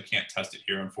 whereas I can't test it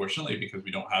here, unfortunately, because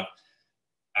we don't have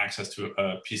access to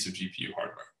a piece of GPU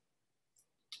hardware.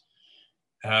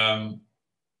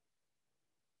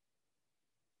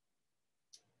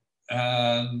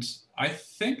 And I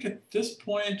think at this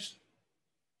point,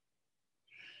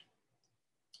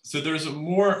 so there is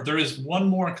one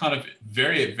more kind of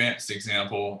very advanced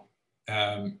example.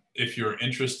 If you're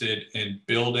interested in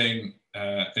building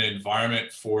an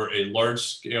environment for a large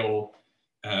scale,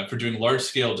 for doing large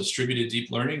scale distributed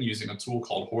deep learning using a tool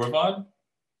called Horovod,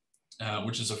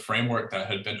 which is a framework that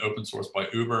had been open sourced by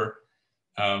Uber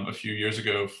a few years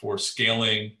ago for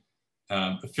scaling,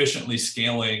 efficiently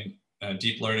scaling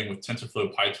deep learning with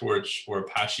TensorFlow, PyTorch, or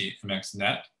Apache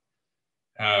MXNet.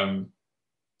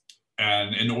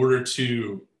 And in order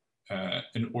to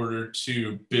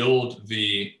build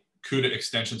the CUDA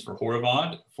extensions for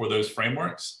Horovod for those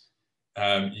frameworks,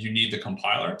 you need the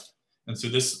compiler. And so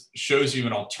this shows you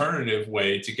an alternative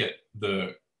way to get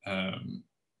the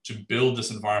to build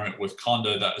this environment with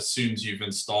Conda that assumes you've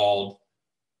installed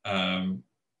CUDA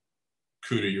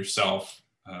yourself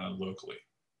locally.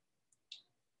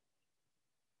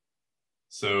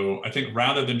 So I think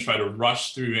rather than try to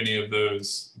rush through any of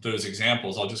those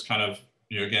examples, I'll just kind of,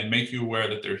 again, make you aware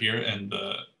that they're here in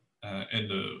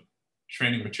the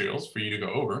training materials for you to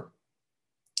go over.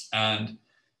 And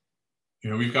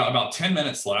we've got about 10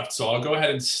 minutes left, so I'll go ahead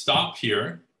and stop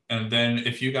here. And then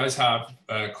if you guys have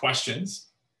questions,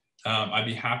 I'd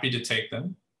be happy to take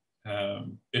them.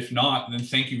 If not, then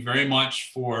thank you very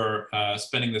much for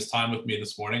spending this time with me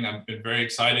this morning. I've been very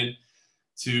excited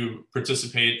to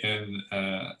participate in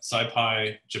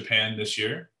SciPy Japan this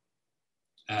year.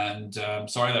 And I'm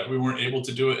sorry that we weren't able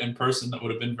to do it in person. That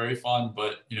would have been very fun,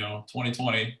 but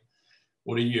 2020,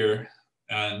 what a year.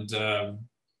 And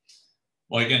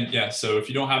well, again, yeah, so if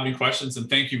you don't have any questions, then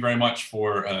thank you very much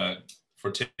for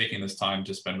taking this time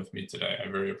to spend with me today. I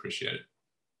very appreciate it.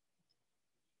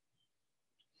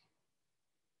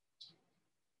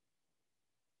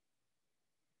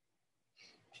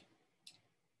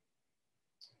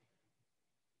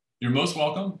 You're most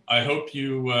welcome. I hope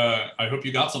you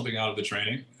got something out of the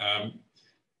training.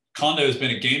 Conda has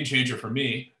been a game changer for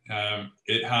me.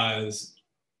 It has,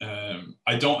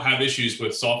 I don't have issues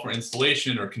with software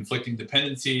installation or conflicting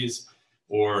dependencies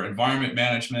or environment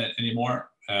management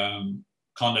anymore.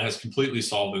 Conda has completely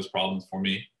solved those problems for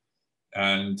me.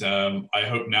 And I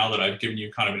hope now that I've given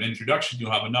you kind of an introduction, you'll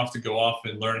have enough to go off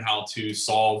and learn how to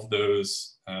solve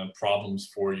those problems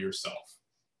for yourself.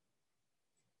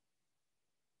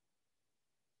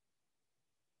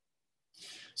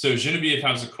 So Genevieve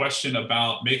has a question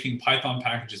about making Python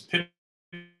packages pivotal.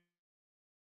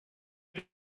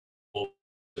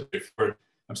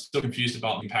 I'm still confused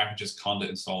about making packages Conda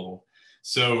installable.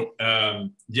 So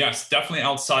yes, definitely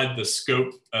outside the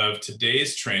scope of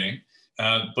today's training,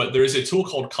 but there is a tool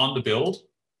called Conda Build.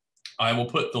 I will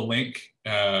put the link.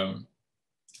 Let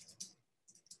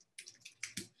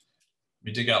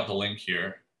me dig out the link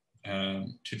here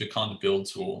to the Conda Build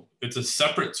tool. It's a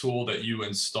separate tool that you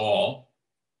install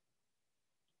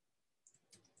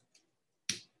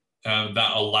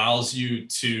that allows you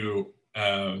to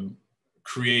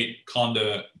create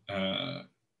Conda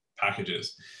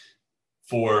packages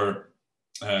for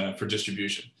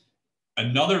distribution.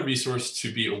 Another resource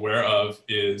to be aware of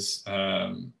is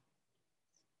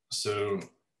so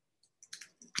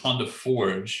Conda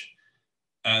Forge.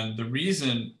 And the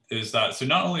reason is that, so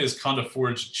not only is Conda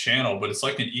Forge a channel, but it's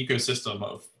like an ecosystem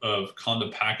of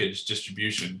Conda package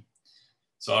distribution.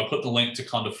 So I'll put the link to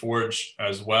Conda Forge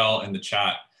as well in the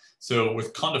chat. So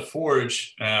with Conda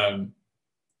Forge,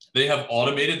 they have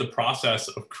automated the process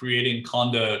of creating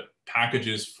Conda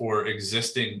packages for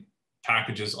existing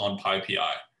packages on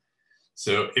PyPI.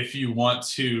 So if you want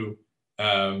to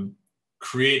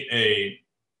create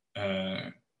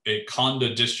a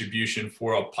Conda distribution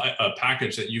for a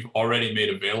package that you've already made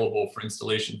available for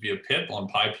installation via pip on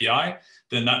PyPI,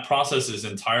 then that process is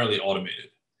entirely automated.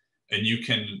 And you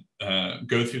can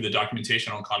go through the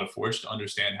documentation on Conda Forge to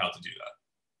understand how to do that.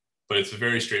 But it's a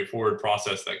very straightforward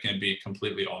process that can be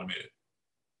completely automated.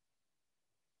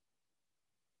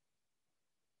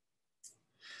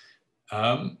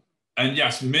 And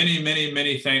yes,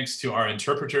 many thanks to our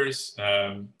interpreters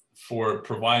for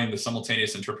providing the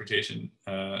simultaneous interpretation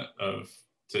of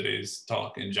today's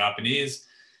talk in Japanese.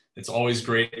 It's always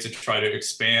great to try to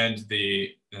expand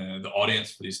the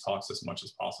audience for these talks as much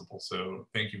as possible. So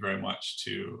thank you very much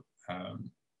to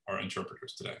our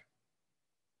interpreters today.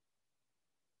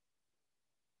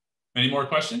 Any more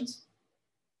questions?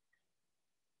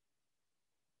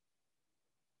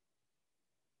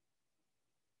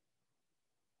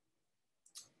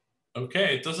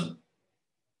 Okay, it doesn't.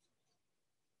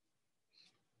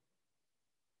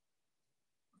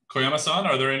 Koyama-san,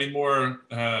 are there any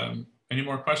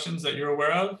more questions that you're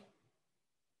aware of?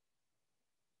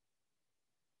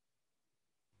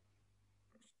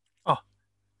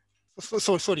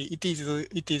 So sorry. It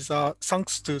is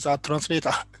thanks to the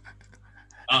translator.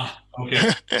 Ah,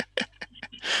 okay.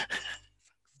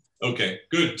 Okay,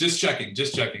 good. Just checking.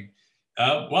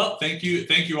 Well, thank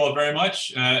you all very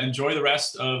much. Enjoy the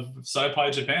rest of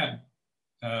SciPy Japan.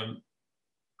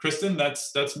 Kristen,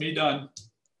 that's me done.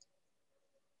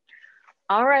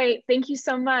 All right. Thank you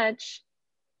so much.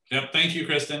 Yep. Thank you,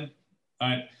 Kristen. All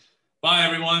right. Bye,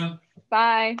 everyone.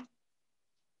 Bye.